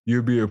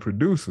 you'll be a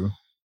producer.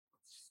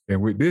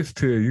 And with this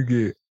tier, you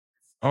get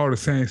all the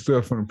same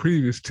stuff from the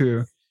previous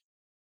tier.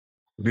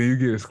 Then you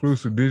get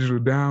exclusive digital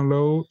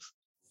downloads,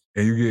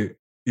 and you get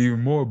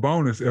even more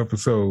bonus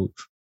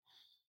episodes,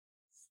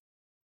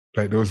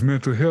 like those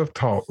mental health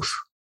talks.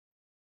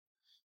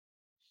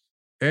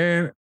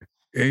 And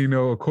you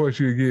know, of course,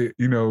 you get,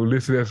 you know,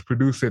 listed as a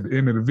producer at the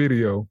end of the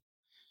video.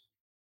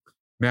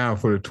 Now,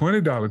 for the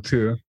 $20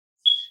 tier,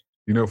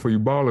 you know, for you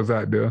ballers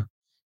out there,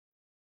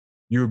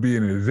 you'll be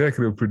an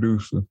executive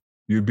producer.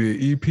 You'll be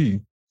an EP.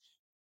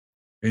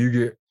 And you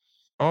get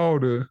all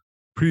the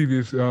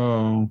previous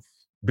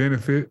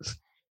benefits,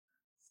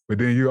 but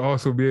then you'll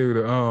also be able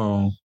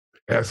to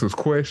ask us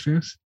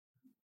questions.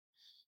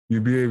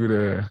 You'll be able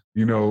to,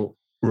 you know,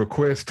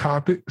 request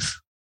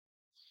topics,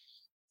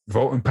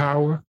 voting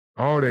power,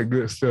 all that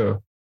good stuff.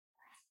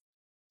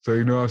 So,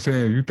 you know what I'm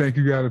saying? If you think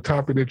you got a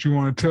topic that you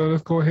want to tell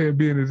us, go ahead and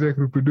be an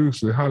executive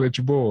producer. Holler at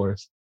your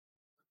boys.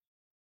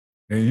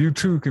 And you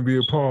too can be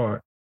a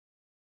part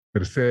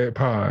of the S.A.D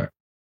pod.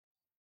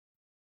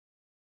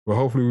 But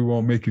hopefully we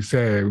won't make you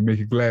sad. We make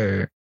you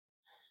glad.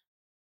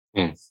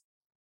 And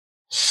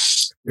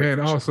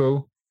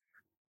also,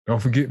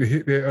 don't forget to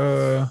hit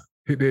that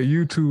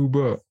YouTube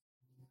up.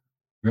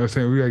 You know what I'm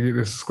saying? We gotta get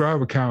the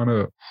subscriber count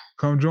up.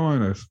 Come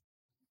join us.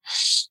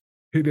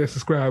 Hit that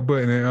subscribe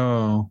button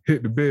and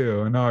hit the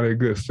bell and all that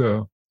good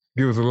stuff.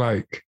 Give us a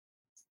like.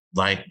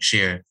 Like,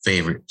 share,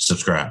 favorite,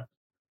 subscribe.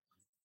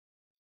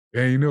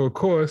 And you know, of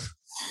course,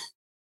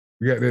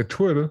 we got that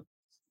Twitter.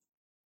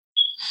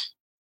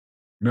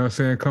 You know what I'm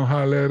saying? Come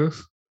holler at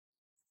us.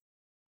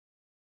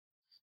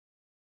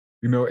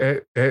 You know,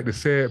 at the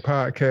S.A.D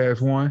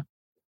Podcast 1.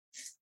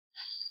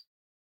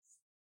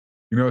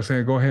 You know what I'm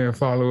saying? Go ahead and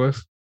follow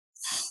us.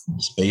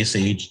 Space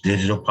Age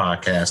Digital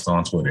Podcast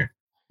on Twitter.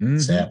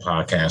 S.A.D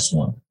Podcast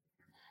 1.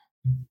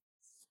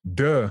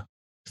 The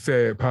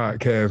S.A.D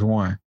Podcast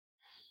 1.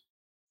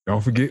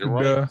 Don't forget the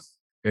duh,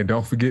 and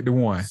don't forget the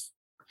 1.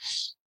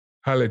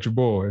 Holla at your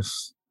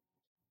boys.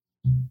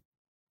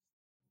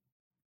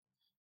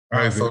 All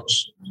right,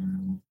 folks.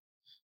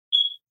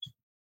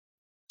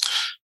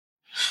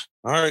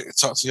 All right.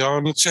 Talk to y'all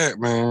in the chat,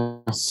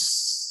 man.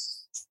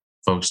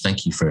 Folks,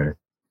 thank you for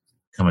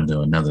coming to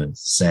another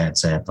sad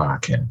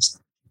podcast.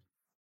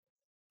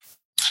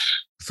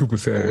 Super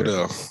sad. What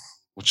up?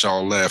 What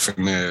y'all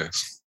laughing at?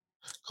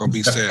 Come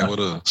be sad with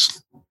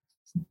us.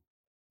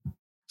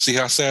 See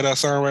how sad I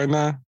sound right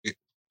now?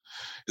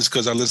 It's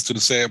because I listen to the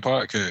S.A.D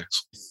podcast.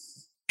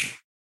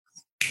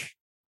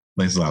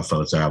 Thanks a lot,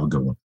 fellas. Have a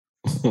good one.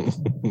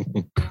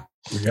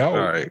 All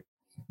right.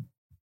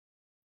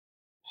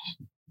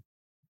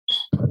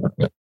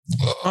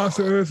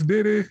 Sponsor us,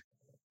 Diddy.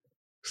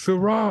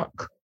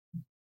 Ciroc.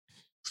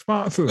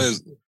 Sponsor.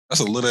 That's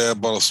a little ass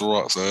bottle of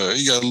Ciroc.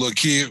 You got a little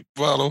kid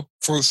bottle,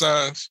 front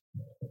size.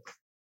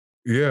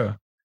 Yeah.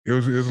 It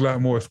was a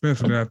lot more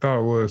expensive than I thought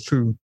it was,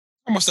 too.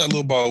 How much that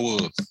little bottle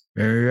was?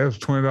 And that's a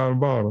 $20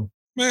 bottle.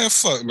 Man,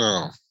 fuck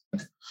no.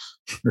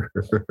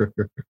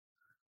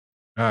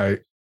 All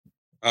right.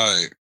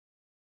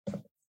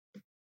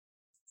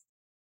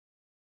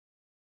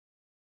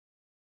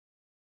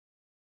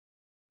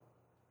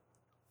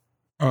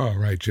 All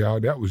right, y'all.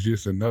 That was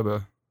just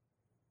another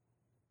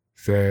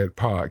S.A.D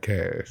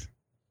podcast.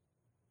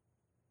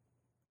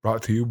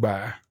 Brought to you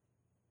by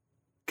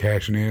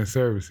Cashing In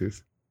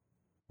Services.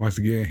 Once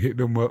again, hit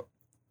them up.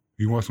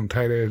 If you want some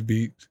tight-ass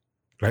beats,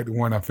 like the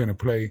one I finna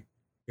play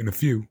in a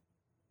few.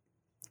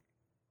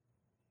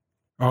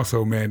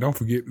 Also, man, don't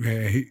forget,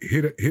 man,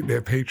 hit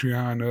that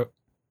Patreon up.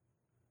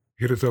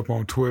 Hit us up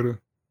on Twitter.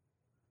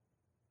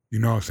 You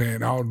know what I'm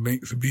saying? All the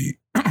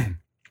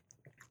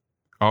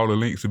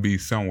links will be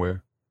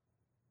somewhere.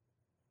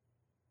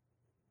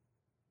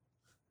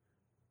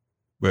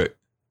 But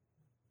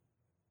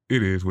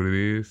it is what it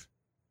is.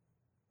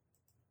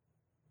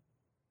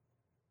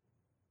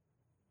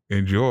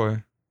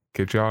 Enjoy.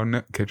 Catch y'all on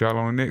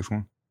the next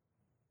one.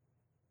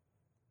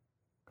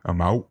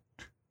 I'm out.